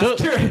women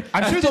after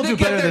I'm sure they'll do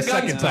better the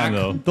second time,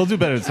 though. They'll do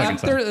better the second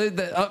time.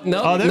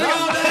 No, there we go.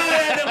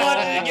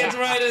 it gets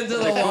right into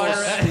the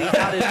water.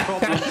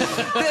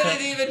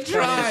 Didn't even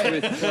try.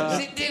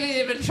 She didn't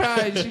even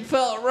try. She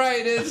fell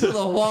right into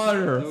the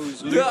water.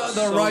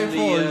 The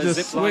rifle is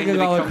just swinging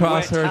all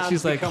across her. And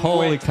she's like,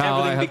 holy cow,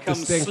 I have to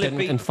think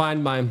and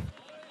find my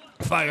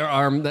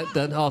firearm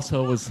that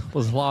also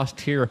was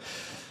lost here.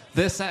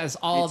 This as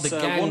all It's,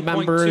 the gang 1.2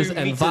 members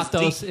and meters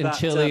Vatos deep, in that,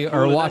 Chile pool,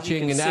 are and as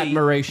watching you in can see,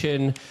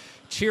 admiration,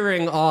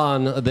 cheering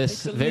on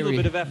this Takes a little very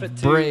bit of effort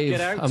to brave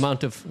get out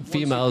amount of you've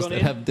females gone that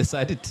in. have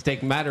decided to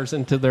take matters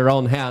into their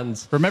own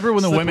hands. Remember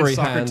when the Slippery women's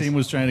soccer hands. team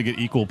was trying to get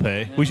equal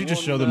pay? We should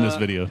just show them this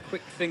video.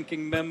 Quick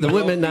thinking member. The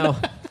women of now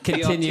the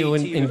continue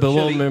PRT in of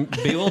Chile.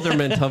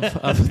 bewilderment of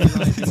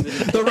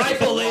the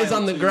rifle lays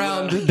on the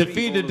ground,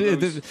 defeated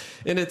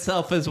in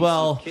itself as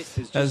well,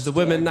 as the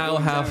women now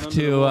have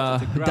to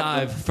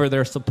dive for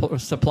their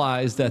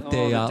supplies that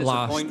they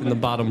lost in the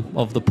bottom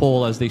of the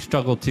pool as they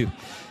struggle to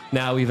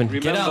now even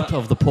get out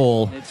of the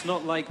pool It's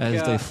not like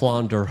as they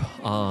flounder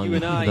on you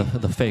and I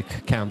the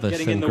fake canvas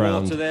getting in and the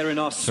ground water there in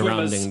our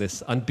surrounding swimmers.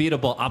 this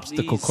unbeatable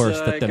obstacle These, course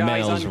that the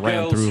guys males and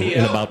ran girls through here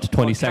in about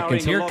 20 are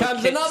seconds. carrying a Here lot of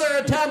comes kits another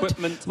and attempt.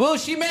 equipment. Will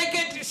she make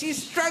it?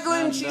 She's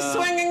struggling. And, She's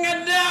swinging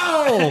it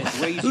now.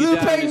 weighs you down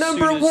Lupe as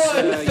number soon as,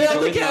 one you failed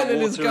go in again that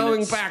and is water and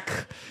going it's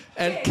back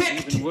and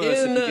kicked even worse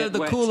if in you get the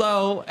wet.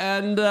 culo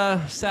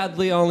and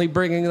sadly only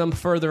bringing them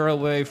further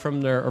away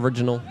from their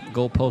original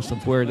goalpost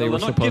of where they Well, were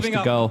they're not supposed giving to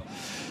up. go.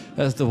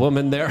 As the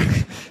woman there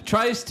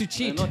tries to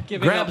cheat, not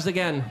giving grabs up.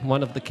 again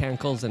one of the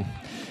cankles and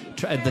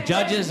the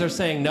judges are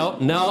saying, no,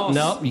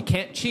 you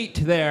can't cheat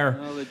there,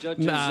 Well, the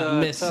judges,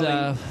 Miss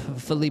telling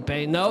Felipe.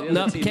 the No,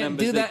 other team can't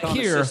members do they that can't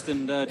here. assist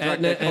and, drag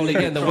And their again,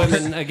 colleague the across.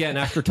 women, again,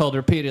 after told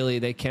repeatedly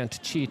they can't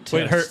cheat.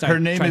 Wait, start her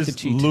name trying to is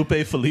cheat.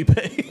 Lupe Felipe.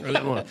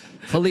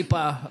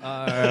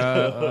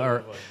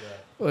 Felipa,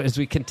 as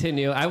we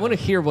continue, I want to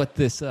hear what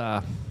this.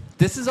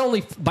 This is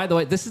only, by the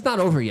way, this is not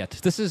over yet.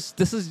 This is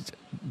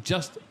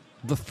just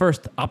the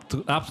first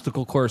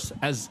obstacle course.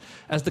 As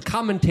the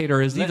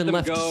commentator is Let even them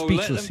left go,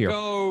 speechless let them here.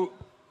 Go.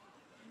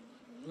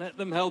 Let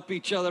them help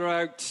each other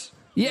out.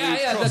 Yeah, We've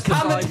yeah, crossed the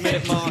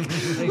 5-minute mark.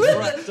 They've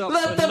racked up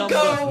let a them number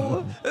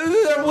go.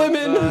 They're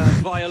women. of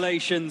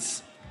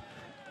violations.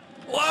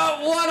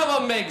 Well, one of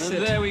them makes And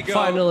it. there we go.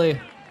 Finally.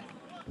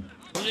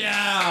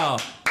 Yeah.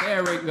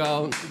 There we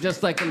go.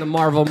 Just like in the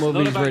Marvel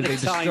movies about where the they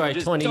time, destroy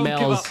just 20 don't give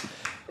males up.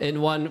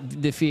 in one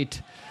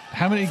defeat.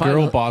 How many Final-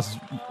 girl boss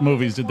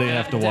movies did they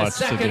have to The watch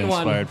to get second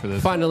one inspired for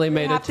this? finally You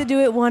made have it. to do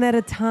it one at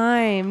a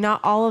time, not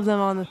all of them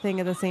on the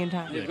thing at the same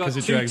time. You've 'cause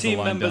got it 2 drags the team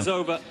line members down.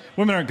 over.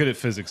 Women aren't good at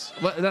physics.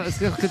 Well, that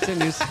still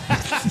continues.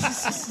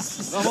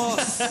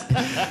 Vamos.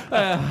 Good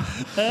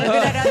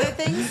at other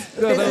things.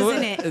 This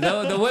isn't it.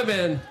 The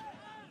women,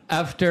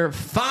 after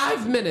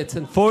 5 minutes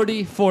and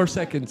 44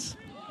 seconds,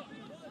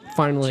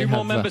 finally 2 more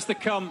have members to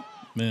come.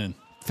 Man,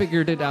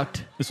 figured it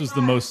out. this was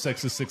the most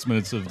sexist 6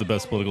 minutes of the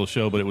best political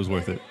show, but it was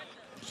worth it.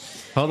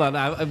 Hold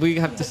on, we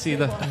have to see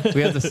the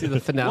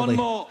finale. One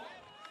more.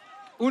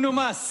 Uno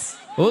más.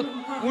 Oh,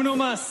 Uno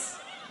más.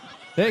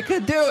 they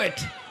could do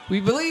it.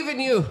 We believe in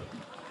you.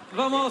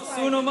 Vamos,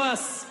 uno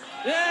más.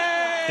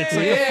 Yay! It's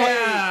like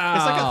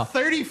Yeah. a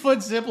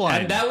 30-foot zip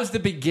line. And that was the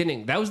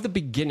beginning. That was the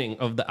beginning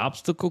of the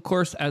obstacle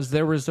course, as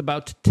there was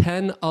about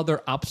 10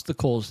 other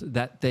obstacles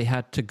that they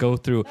had to go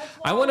through.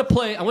 I want to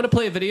play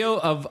a video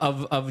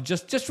of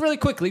just really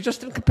quickly,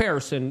 just in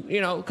comparison,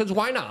 because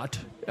why not?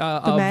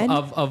 men?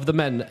 Of the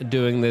men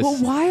doing this. Well,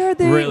 why are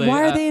they? Really,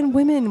 why are they in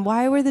women?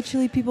 Why were the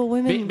chili people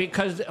women?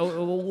 because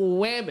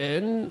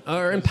women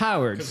are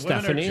empowered,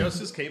 Stephanie. Women are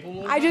just as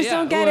capable. I just Yeah,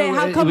 don't get it.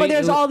 well, How come we-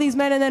 there's all these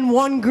men and then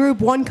one group,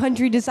 one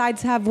country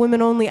decides to have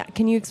women only?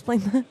 Can you explain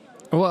that?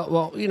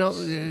 Well, you don't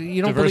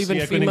Diversity, believe in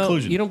equity, female.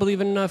 inclusion. You don't believe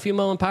in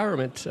female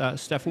empowerment,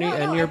 Stephanie,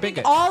 and you're a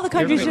bigot. All the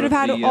countries You're should a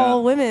have had The,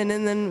 all women,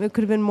 and then it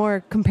could have been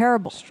more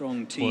comparable.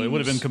 Strong teams. Well, it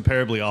would have been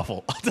comparably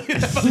awful. in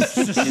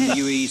the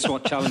UE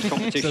SWAT challenge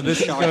competition. So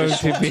this is Charge going of to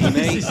SWAT be. to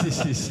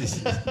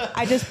me.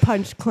 I just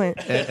punched Clint.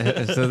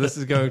 So this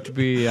is going to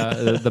be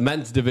the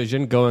men's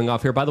division going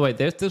off here. By the way,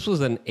 this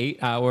was an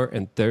 8-hour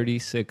and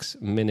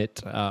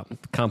 36-minute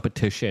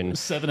competition.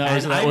 7 hours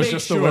And of that I was made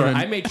just the sure, women.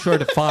 I made sure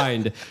to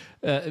find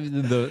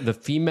the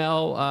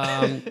female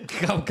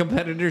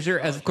competitors here.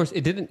 As of course,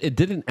 it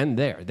didn't end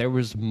there. There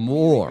was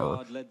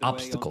more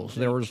obstacles.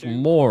 There was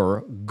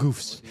more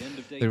goofs.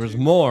 There was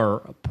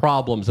more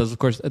problems. As of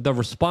course, the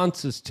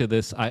responses to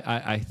this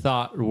I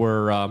thought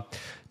were.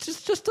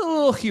 Just a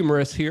little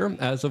humorous here,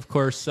 as of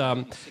course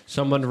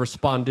someone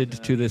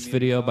responded to this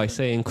video by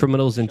saying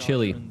criminals in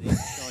Chile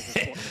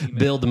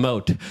build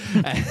moat.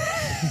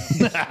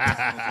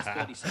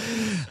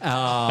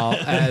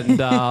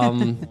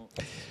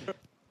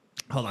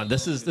 Hold on,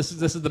 this is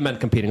the men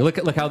competing.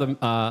 Look how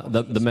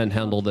the men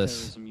handle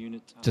this.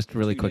 Just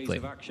really quickly.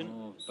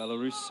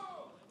 Belarus.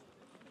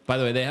 By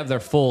the way, they have their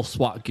full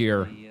SWAT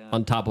gear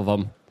on top of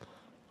them.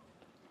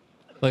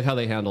 Look how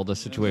they handle this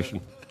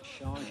situation.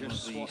 Charge of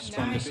the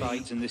stronger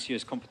sides in this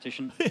year's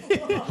competition.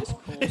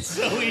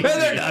 so easy. And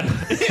they're done.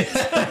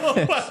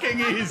 fucking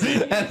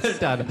easy. And they're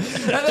done. And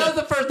that was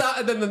the first,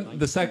 and then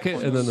the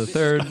second, and then the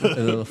third, and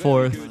then the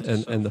fourth,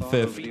 and the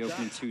fifth.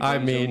 I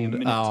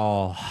mean,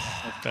 oh.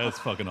 That's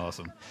fucking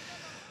awesome.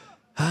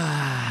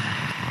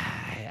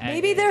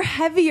 Maybe they're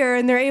heavier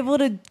and they're able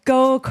to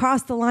go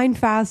across the line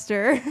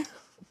faster.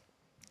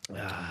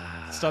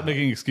 Stop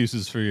making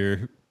excuses for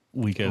your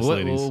weak ass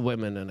ladies.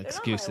 Women and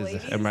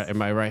excuses. Am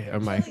I right?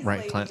 Am I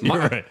right, Clint? You're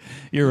right.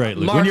 You're right,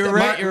 Luke. When you're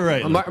right, you're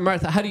right. Luke.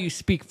 Martha, how do you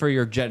speak for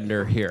your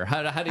gender here?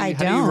 How do you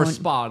don't.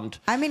 respond?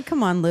 I mean,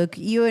 come on, Luke.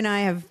 You and I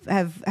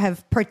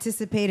have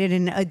participated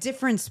in a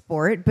different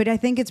sport, but I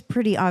think it's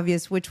pretty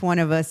obvious which one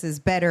of us is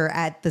better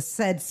at the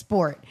said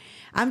sport.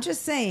 I'm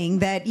just saying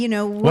that,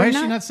 we're Why is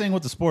she not saying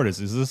what the sport is?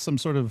 Is this some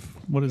sort of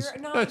what is?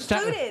 You're not It's ta-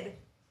 included.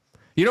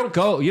 You don't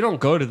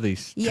go to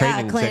these Yeah,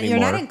 trainings Clint, anymore.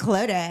 you're not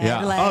included.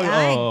 Yeah. Like,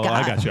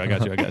 I got you.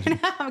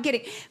 I'm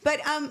kidding. But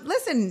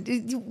listen,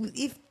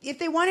 if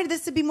they wanted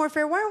this to be more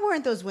fair, why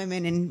weren't those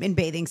women in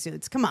bathing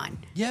suits? Come on.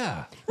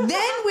 Yeah.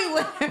 Then we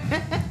would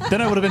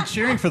Then I would have been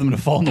cheering for them to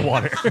fall in the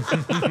water.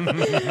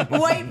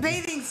 white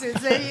bathing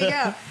suits. There you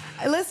go.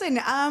 Listen,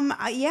 I'm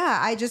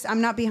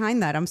not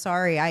behind that. I'm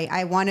sorry.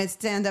 I want to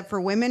stand up for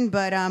women,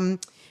 but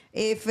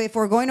if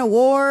we're going to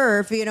war, or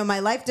if my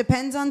life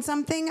depends on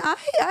something,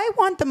 I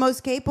want the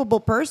most capable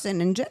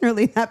person, and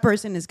generally that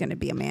person is going to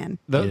be a man.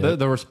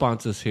 The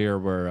responses here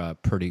were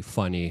pretty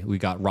funny. We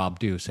got Rob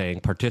Dew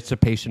saying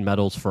participation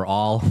medals for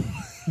all.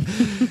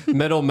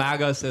 Middle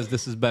MAGA says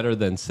this is better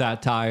than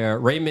satire.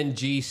 Raymond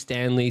G.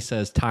 Stanley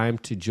says time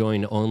to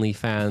join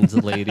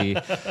OnlyFans, lady.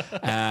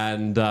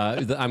 And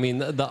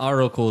the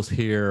articles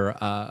here.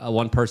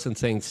 One person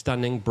saying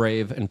stunning,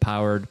 brave,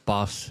 empowered,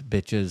 boss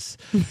bitches,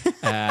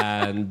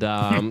 and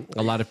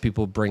a lot of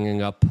people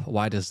bringing up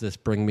why does this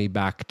bring me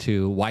back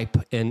to wipe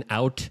in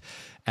out.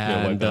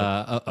 And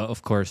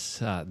of course,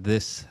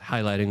 this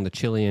highlighting the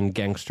Chilean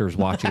gangsters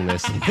watching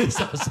this is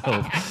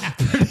also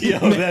pretty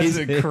That's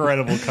amazing. an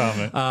incredible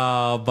comment.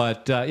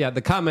 But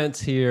the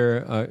comments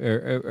here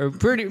are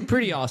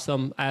pretty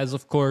awesome. As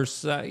of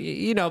course,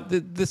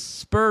 this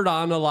spurred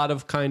on a lot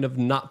of kind of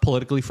not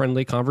politically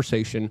friendly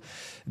conversation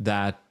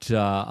that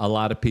a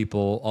lot of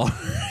people are.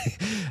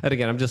 And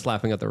again, I'm just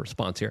laughing at the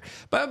response here.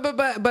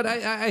 But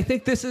I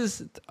think this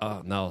is.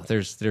 Oh no,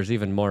 there's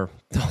even more.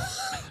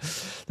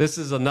 This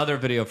is another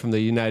video from the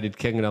United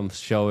Kingdom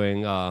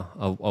showing a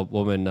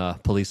woman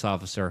police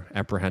officer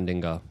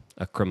apprehending a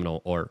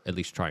criminal, or at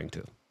least trying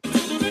to. I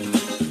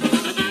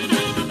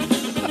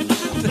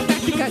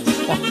think I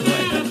just walked away.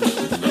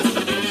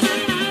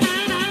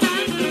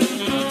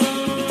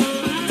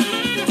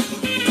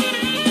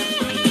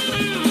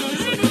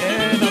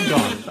 And I'm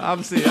gone.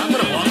 I'm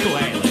going to walk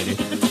away, lady.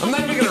 I'm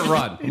not even going to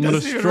run. I'm going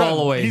to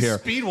stroll away he here.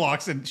 Speed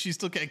walks and she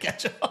still can't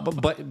catch up.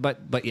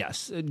 But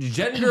yes,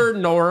 gender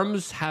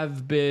norms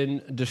have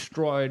been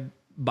destroyed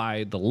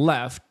by the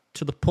left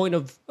to the point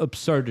of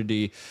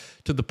absurdity,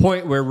 to the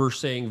point where we're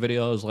seeing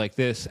videos like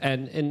this.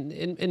 And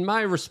in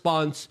my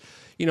response,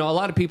 a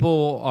lot of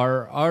people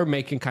are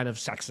making kind of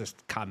sexist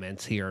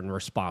comments here in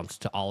response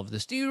to all of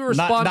this. Do you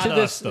respond not to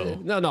this?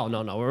 us, though.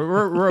 No.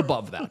 We're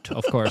above that,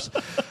 of course.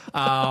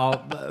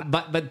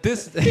 But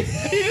this He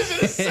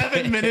is a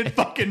 7-minute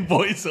fucking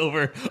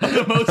voiceover of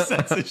the most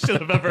sexist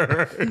shit I've ever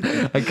heard.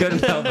 I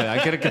couldn't help it. I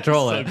couldn't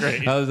control So it.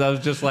 great. I was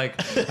just like,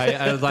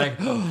 I was like,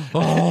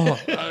 oh,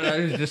 I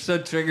was just so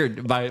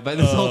triggered by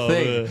this whole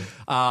thing.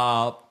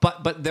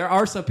 But there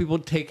are some people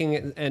taking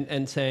it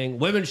and saying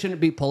women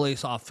shouldn't be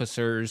police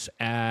officers.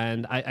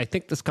 And I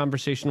think this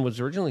conversation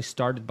was originally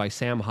started by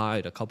Sam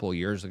Hyde a couple of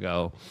years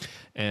ago.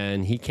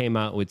 And he came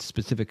out with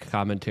specific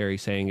commentary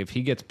saying if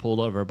he gets pulled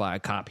over by a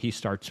cop, he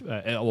starts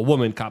a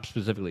woman cop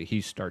specifically,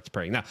 he starts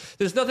praying. Now,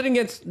 there's nothing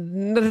against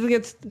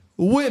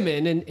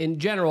women in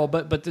general,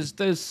 but this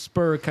does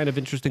spur kind of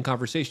interesting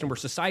conversation where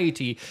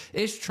society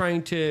is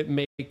trying to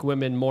make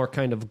women more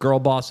kind of girl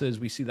bosses.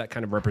 We see that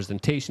kind of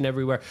representation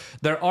everywhere.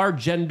 There are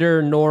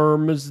gender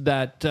norms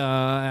that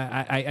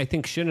I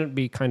think shouldn't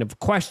be kind of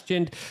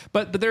questioned,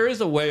 but there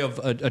is a way of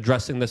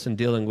addressing this and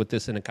dealing with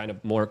this in a kind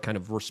of more kind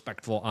of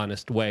respectful,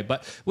 honest way.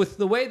 But with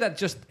the way that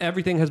just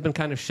everything has been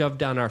kind of shoved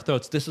down our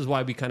throats, this is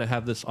why we kind of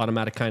have this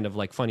automatic kind of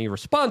like funny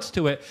response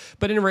to it.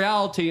 But in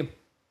reality,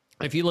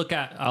 if you look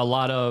at a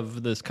lot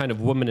of this kind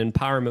of women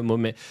empowerment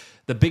movement,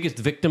 the biggest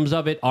victims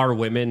of it are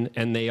women,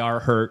 and they are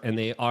hurt, and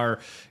they are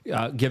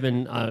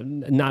given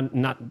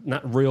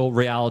not real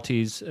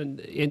realities,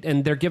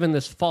 and they're given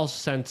this false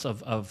sense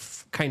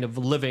of kind of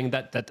living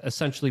that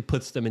essentially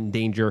puts them in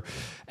danger.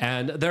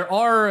 And there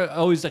are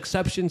always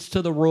exceptions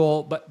to the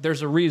rule, but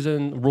there's a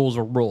reason rules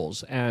are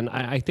rules. And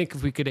I think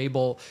if we could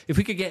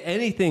get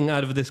anything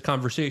out of this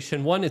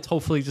conversation, one, it's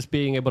hopefully just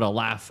being able to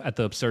laugh at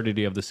the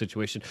absurdity of the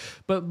situation,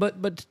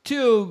 but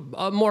two,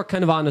 a more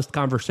kind of honest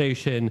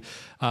conversation.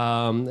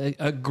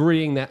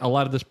 Agreeing that a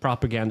lot of this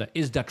propaganda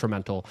is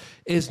detrimental,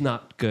 is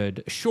not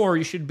good. Sure,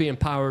 you should be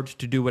empowered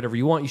to do whatever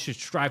you want. You should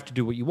strive to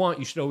do what you want.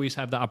 You should always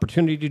have the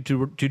opportunity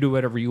to do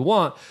whatever you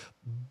want.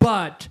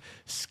 But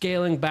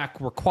scaling back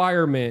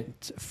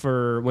requirement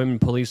for women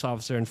police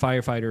officer and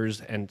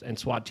firefighters and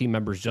SWAT team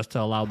members just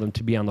to allow them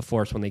to be on the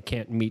force when they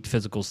can't meet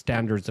physical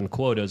standards and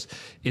quotas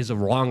is a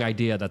wrong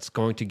idea that's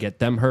going to get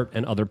them hurt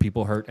and other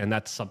people hurt. And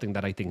that's something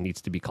that I think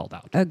needs to be called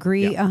out.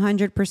 Agree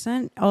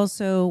 100%.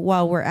 Also,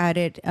 while we're at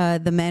it,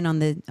 the men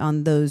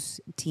on those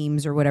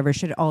teams or whatever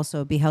should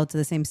also be held to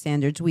the same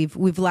standards. We've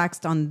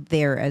laxed on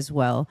there as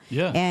well.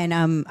 Yeah.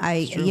 And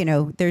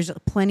there's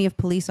plenty of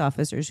police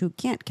officers who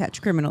can't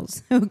catch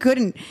criminals, who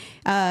couldn't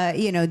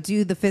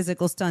do the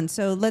physical stunts.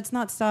 So let's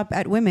not stop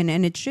at women.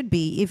 And it should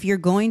be, if you're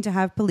going to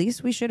have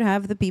police, we should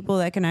have the people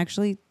that can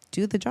actually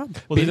do the job.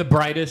 Be the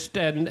brightest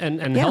and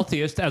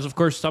healthiest, as of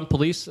course some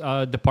police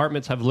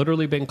departments have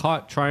literally been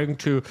caught trying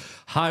to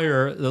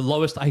hire the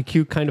lowest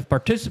IQ kind of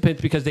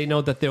participants because they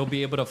know that they'll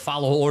be able to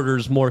follow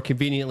orders more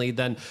conveniently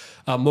than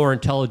more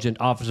intelligent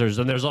officers.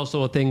 And there's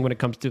also a thing when it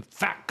comes to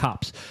fat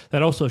cops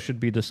that also should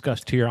be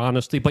discussed here,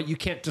 honestly. But you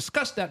can't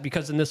discuss that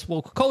because in this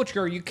woke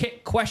culture, you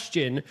can't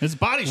question It's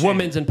body shaming.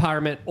 women's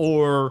empowerment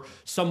or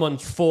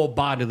someone's full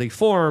bodily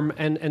form.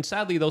 And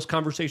sadly, those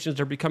conversations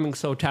are becoming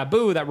so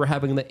taboo that we're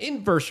having the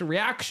inverse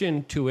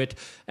reaction to it.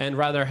 And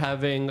rather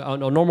having a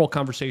normal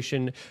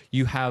conversation,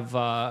 you have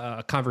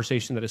a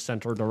conversation that is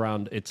centered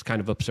around its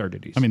kind of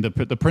absurdities. I mean,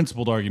 the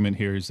principled argument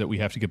here is that we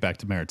have to get back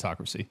to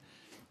meritocracy.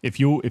 If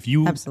you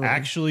Absolutely.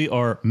 actually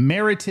are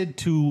merited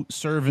to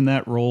serve in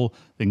that role,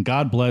 then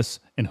God bless,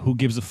 and who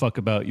gives a fuck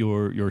about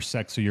your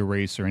sex or your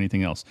race or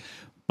anything else.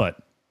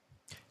 But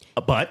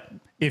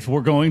if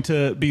we're going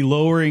to be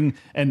lowering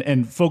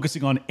and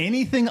focusing on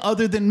anything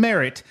other than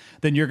merit,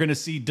 then you're going to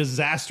see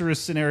disastrous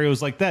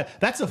scenarios like that.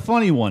 That's a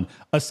funny one.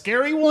 A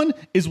scary one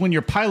is when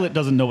your pilot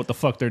doesn't know what the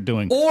fuck they're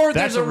doing. Or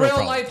That's there's a real real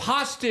problem. life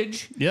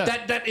hostage Yeah.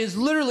 that is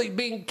literally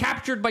being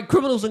captured by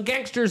criminals and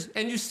gangsters,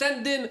 and you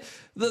send in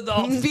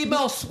the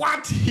female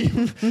SWAT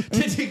team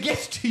to get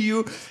to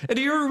you, and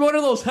you're one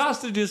of those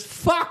hostages.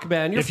 Fuck,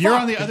 man. If you're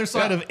on the other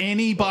side of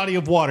any body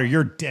of water,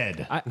 you're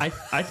dead.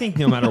 I think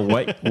no matter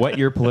what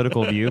your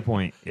political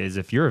viewpoint is,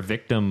 if you're a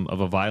victim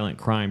of a violent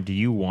crime, do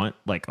you want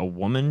like a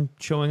woman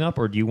showing up,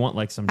 or do you want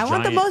like some I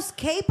want the giant- most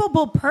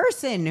capable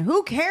person.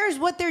 Who cares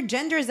what their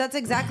gender is? That's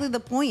exactly the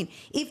point.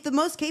 If the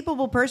most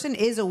capable person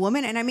is a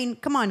woman, and I mean,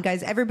 come on,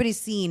 guys, everybody's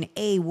seen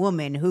a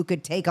woman who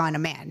could take on a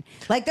man.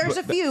 Like, there's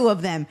a few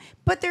of them,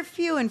 but they're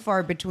few and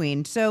far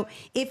between. So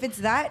if it's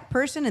that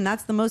person and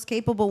that's the most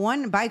capable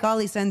one, by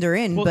golly, send her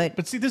in. Well,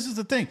 but see, this is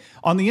the thing.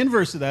 On the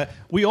inverse of that,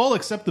 we all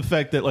accept the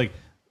fact that like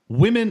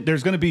women,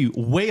 there's going to be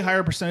way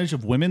higher percentage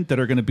of women that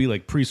are going to be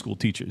like preschool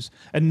teachers,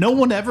 and no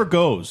one ever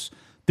goes,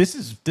 This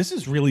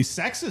is really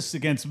sexist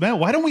against men.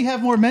 Why don't we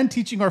have more men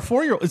teaching our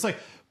 4-year-olds? It's like,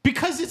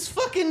 because it's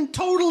fucking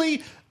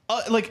totally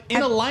like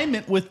in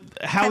alignment with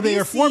how they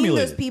are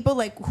formulated. Those people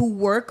like who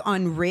work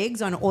on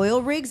rigs, on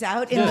oil rigs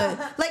out in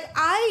the like.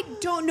 I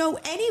don't know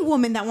any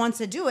woman that wants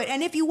to do it.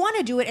 And if you want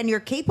to do it and you're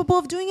capable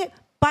of doing it,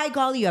 by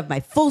golly, you have my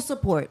full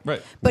support.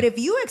 Right. But if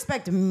you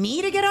expect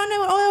me to get on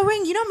an oil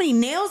ring, you know how many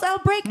nails I'll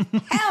break?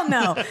 Hell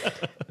no.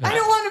 I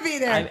don't want to be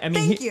there. I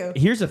mean, Thank you.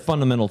 Here's a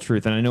fundamental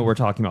truth, and I know we're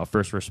talking about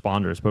first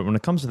responders, but when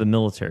it comes to the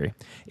military,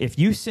 if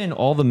you send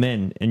all the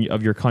men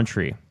of your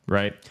country,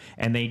 right,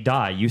 and they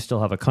die, you still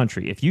have a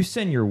country. If you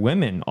send your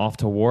women off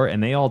to war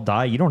and they all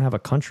die, you don't have a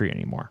country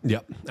anymore.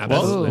 Yep.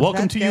 Well,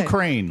 welcome That's to good.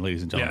 Ukraine,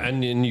 ladies and Yeah, gentlemen.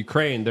 and in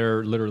Ukraine,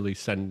 they're literally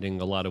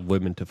sending a lot of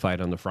women to fight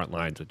on the front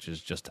lines, which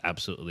is just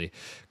absolutely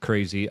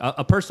crazy.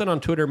 A person on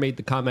Twitter made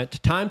the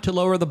comment, time to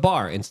lower the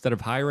bar instead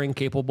of hiring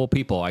capable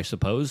people, I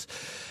suppose.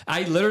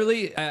 I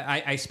literally,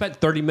 I spent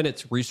 30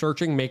 minutes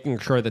researching, making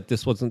sure that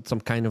this wasn't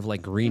some kind of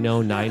like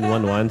Reno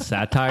 911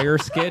 satire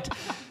skit.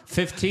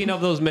 15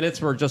 of those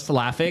minutes were just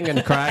laughing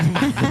and crying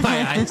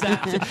my eyes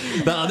out.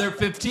 The other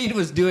 15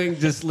 was doing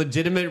just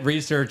legitimate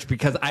research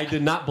because I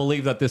did not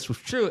believe that this was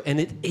true, and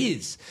it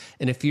is.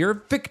 And if you're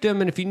a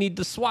victim and if you need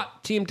the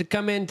SWAT team to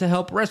come in to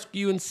help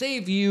rescue and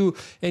save you,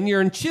 and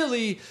you're in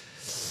Chile,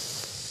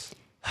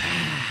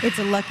 It's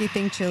a lucky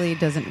thing Chile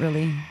doesn't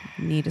really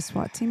need a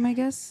SWAT team, I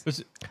guess.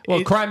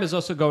 well, crime is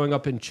also going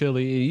up in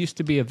Chile. It used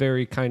to be a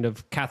very kind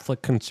of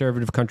Catholic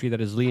conservative country that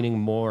is leaning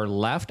more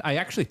left. I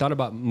actually thought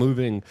about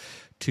moving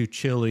to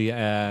Chile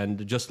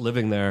and just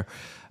living there.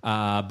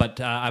 But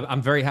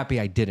I'm very happy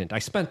I didn't. I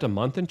spent a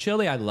month in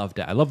Chile. I loved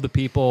it. I love the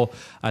people.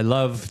 I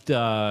loved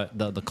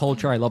the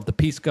culture. I love the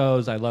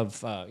piscos. I love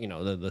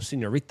the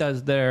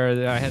senoritas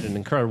there. I had an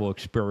incredible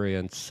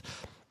experience.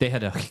 They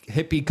had a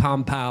hippie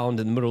compound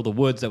in the middle of the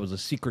woods that was a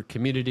secret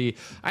community.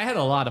 I had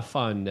a lot of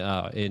fun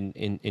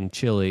in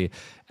Chile,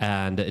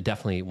 and it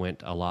definitely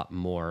went a lot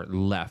more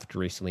left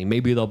recently.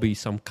 Maybe there'll be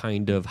some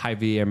kind of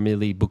Javier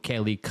Milei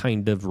Bukele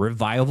kind of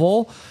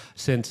revival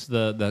since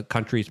the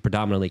country is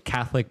predominantly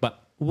Catholic,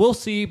 but we'll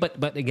see.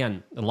 But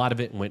again, a lot of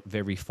it went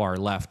very far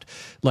left,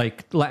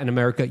 like Latin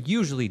America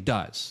usually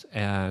does,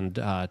 and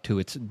to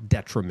its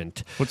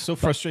detriment. What's so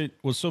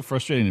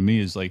frustrating to me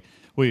is like,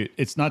 wait,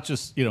 it's not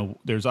just,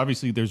 there's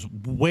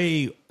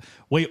way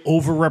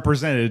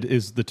overrepresented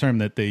is the term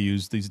that they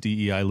use, these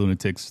DEI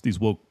lunatics, these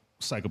woke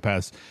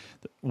psychopaths.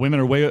 Women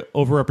are way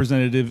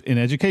overrepresented in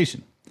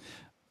education.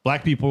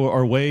 Black people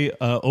are way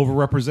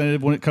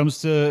overrepresented when it comes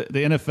to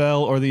the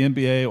NFL or the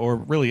NBA or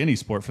really any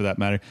sport for that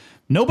matter.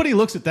 Nobody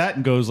looks at that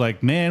and goes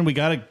like, man, we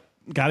got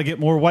to get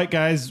more white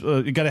guys.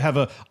 You got to have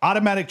a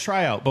automatic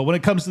tryout. But when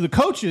it comes to the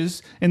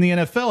coaches in the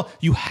NFL,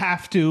 you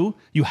have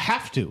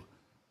to.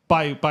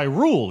 By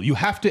rule, you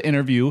have to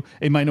interview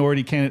a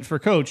minority candidate for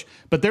coach.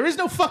 But there is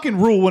no fucking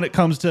rule when it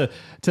comes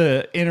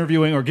to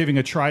interviewing or giving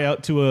a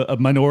tryout to a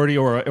minority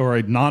or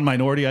a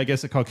non-minority, I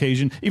guess, a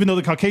Caucasian. Even though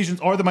the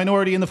Caucasians are the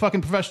minority in the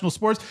fucking professional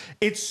sports,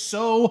 it's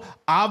so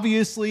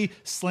obviously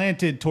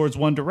slanted towards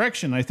one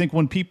direction. I think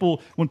when people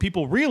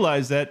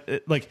realize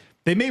that,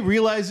 they may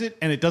realize it,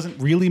 and it doesn't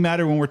really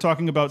matter when we're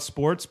talking about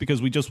sports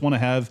because we just want to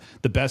have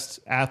the best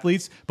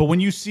athletes. But when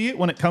you see it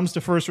when it comes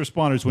to first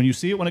responders, when you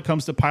see it when it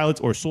comes to pilots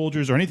or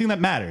soldiers or anything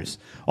that matters,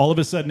 all of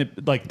a sudden,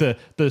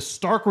 the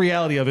stark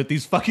reality of it,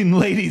 these fucking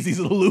ladies, these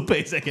little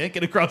lupes that can't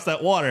get across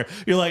that water,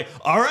 you're like,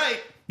 all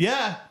right,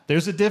 yeah,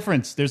 there's a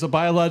difference. There's a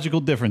biological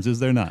difference, is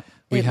there not?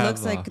 It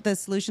looks like the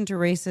solution to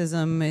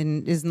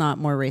racism is not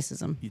more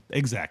racism.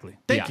 Exactly.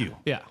 Thank you.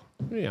 Yeah.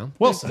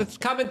 Well it's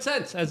common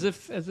sense, as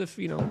if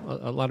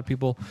a lot of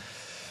people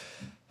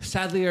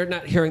sadly are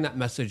not hearing that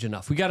message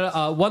enough. We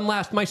got one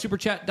last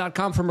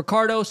mysuperchat.com from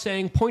Ricardo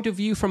saying, point of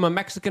view from a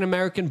Mexican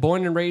American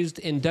born and raised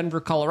in Denver,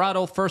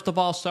 Colorado. First of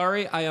all,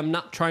 sorry, I am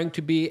not trying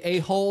to be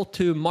a-hole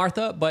to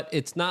Martha, but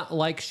it's not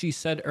like she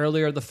said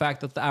earlier, the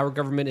fact that our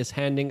government is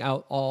handing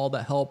out all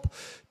the help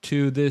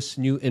to this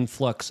new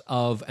influx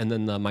of, and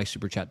then the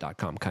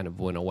mysuperchat.com kind of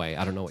went away.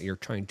 I don't know what you're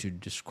trying to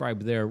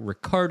describe there,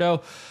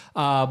 Ricardo.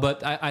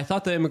 But I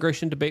thought the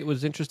immigration debate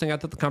was interesting. I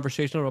thought the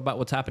conversation about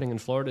what's happening in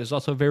Florida is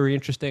also very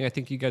interesting. I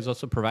think you guys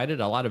also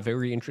provided a lot of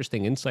very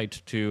interesting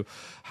insights to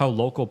how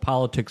local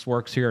politics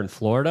works here in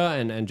Florida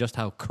and just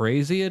how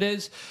crazy it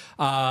is.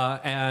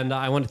 And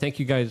I want to thank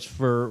you guys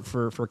for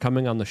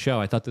coming on the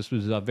show. I thought this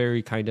was a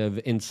very kind of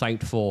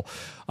insightful,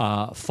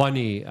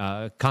 funny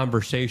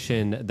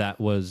conversation that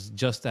was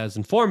just as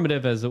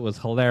informative as it was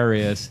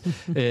hilarious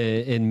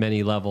in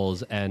many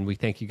levels. And we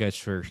thank you guys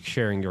for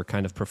sharing your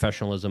kind of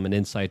professionalism and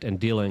insight and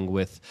dealing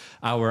with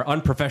our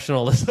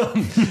unprofessionalism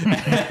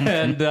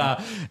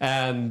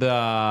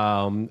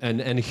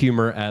and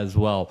humor as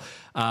well.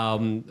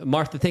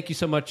 Martha, thank you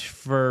so much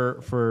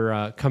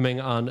for coming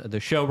on the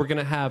show. We're going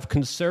to have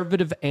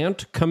Conservative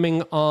Ant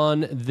coming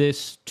on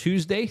this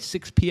Tuesday,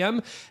 6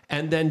 p.m.,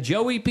 and then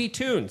Joey P.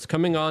 Tunes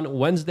coming on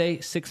Wednesday,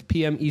 6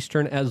 p.m.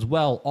 Eastern as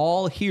well,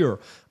 all here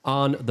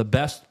on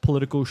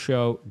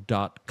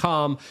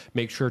thebestpoliticalshow.com.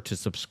 Make sure to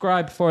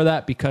subscribe for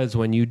that, because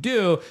when you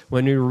do,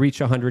 when we reach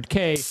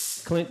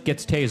 100K, Clint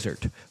gets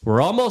tasered.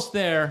 We're almost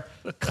there.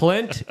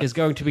 Clint is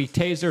going to be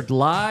tasered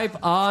live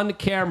on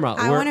camera.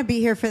 I want to be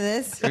here for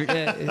this.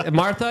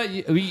 Martha,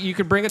 you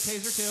could bring a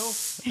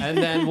taser too, and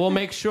then we'll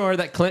make sure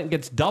that Clint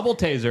gets double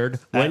tasered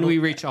when we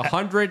reach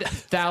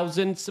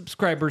 100,000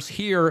 subscribers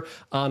here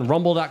on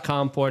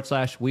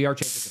rumble.com/We Are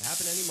Change. It could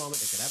happen any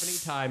moment. It could happen any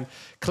time.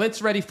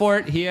 Clint's ready for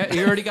it. He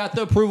already got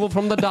the approval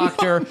from the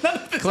doctor.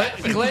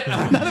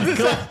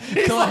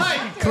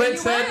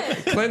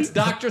 Clint's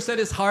doctor said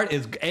his heart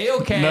is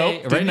A-okay,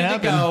 Nope, ready didn't to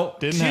go. happen.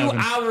 2 Didn't happen.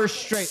 hours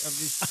straight of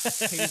these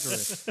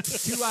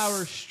tasers. 2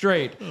 hours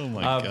straight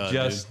of God,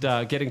 just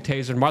getting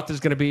tasered. Martha's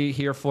going to be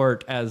here for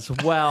it as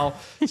well.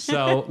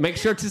 So make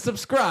sure to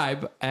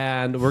subscribe,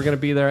 and we're going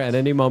to be there at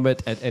any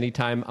moment, at any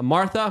time.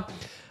 Martha,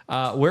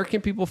 where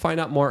can people find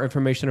out more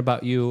information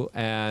about you,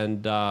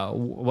 and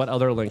what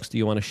other links do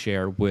you want to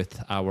share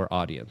with our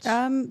audience?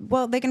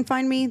 Well, they can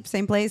find me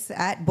same place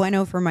at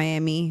Bueno for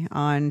Miami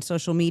on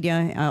social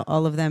media,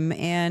 all of them.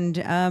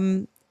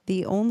 And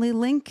the only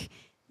link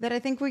that I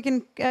think we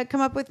can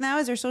come up with now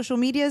is our social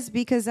medias,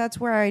 because that's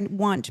where I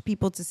want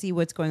people to see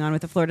what's going on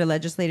with the Florida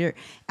legislature.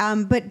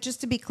 But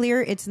just to be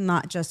clear, it's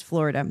not just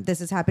Florida.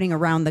 This is happening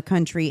around the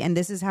country, and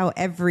this is how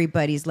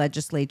everybody's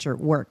legislature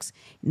works.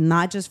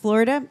 Not just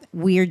Florida.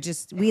 We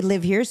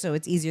live here, so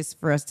it's easiest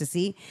for us to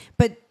see.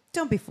 But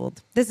don't be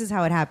fooled. This is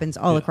how it happens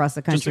all across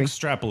the country. Just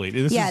extrapolate.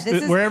 This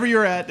is wherever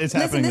you're at, it's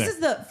happening this there. is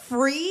the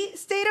free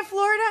state of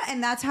Florida,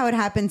 and that's how it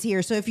happens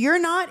here. So if you're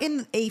not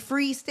in a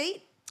free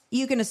state,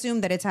 you can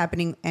assume that it's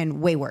happening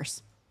and way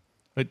worse.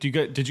 But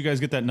did you guys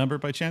get that number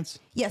by chance?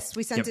 Yes,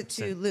 we sent it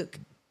to Luke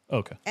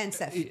Okay. and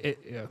Seth.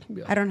 Yeah.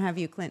 I don't have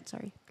you, Clint.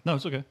 Sorry. No,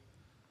 it's okay.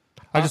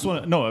 I just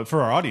want to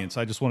for our audience.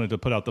 I just wanted to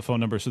put out the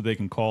phone number so they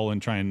can call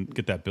and try and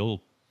get that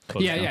bill.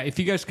 Yeah. If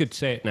you guys could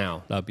say it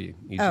now, that'd be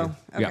easier. Oh,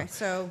 okay. Yeah.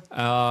 So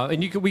and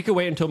we could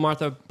wait until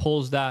Martha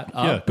pulls that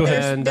up. Yeah, go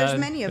ahead. there's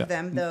many of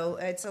them, though.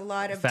 It's a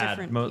lot of FAD.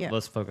 different.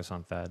 Let's focus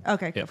on FAD.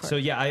 Okay. Go for So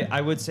it. yeah,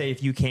 I would say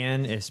if you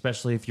can,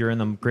 especially if you're in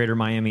the greater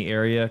Miami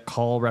area,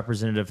 call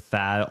Representative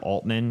Thad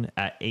Altman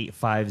at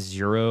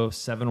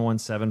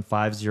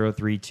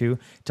 850-717-5032.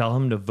 Tell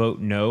him to vote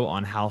no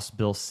on House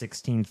Bill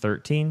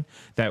 1613,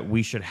 that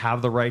we should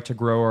have the right to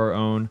grow our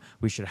own.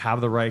 We should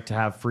have the right to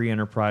have free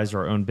enterprise,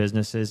 our own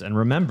businesses. And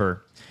remember,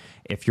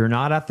 if you're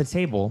not at the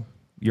table,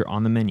 you're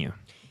on the menu.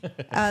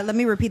 Let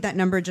me repeat that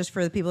number just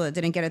for the people that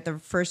didn't get it the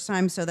first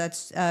time. So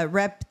that's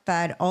Rep.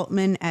 Thad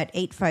Altman at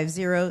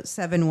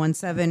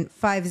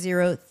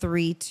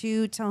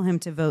 850-717-5032. Tell him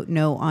to vote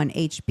no on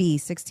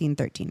HB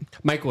 1613.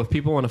 Michael, if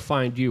people want to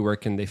find you, where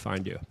can they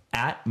find you?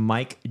 At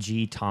Mike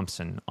G.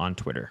 Thompson on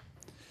Twitter.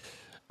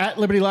 At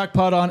Liberty Lock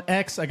Pod on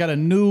X, I got a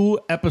new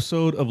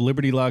episode of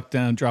Liberty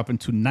Lockdown dropping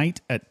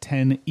tonight at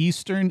 10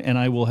 Eastern, and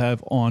I will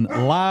have on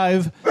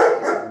live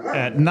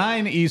at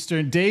 9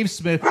 Eastern, Dave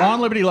Smith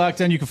on Liberty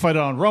Lockdown. You can find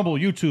it on Rumble,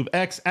 YouTube,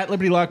 X, at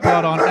Liberty Lock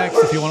Pod on X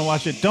if you want to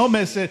watch it. Don't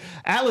miss it.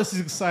 Atlas is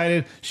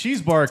excited.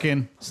 She's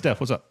barking. Steph,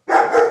 what's up?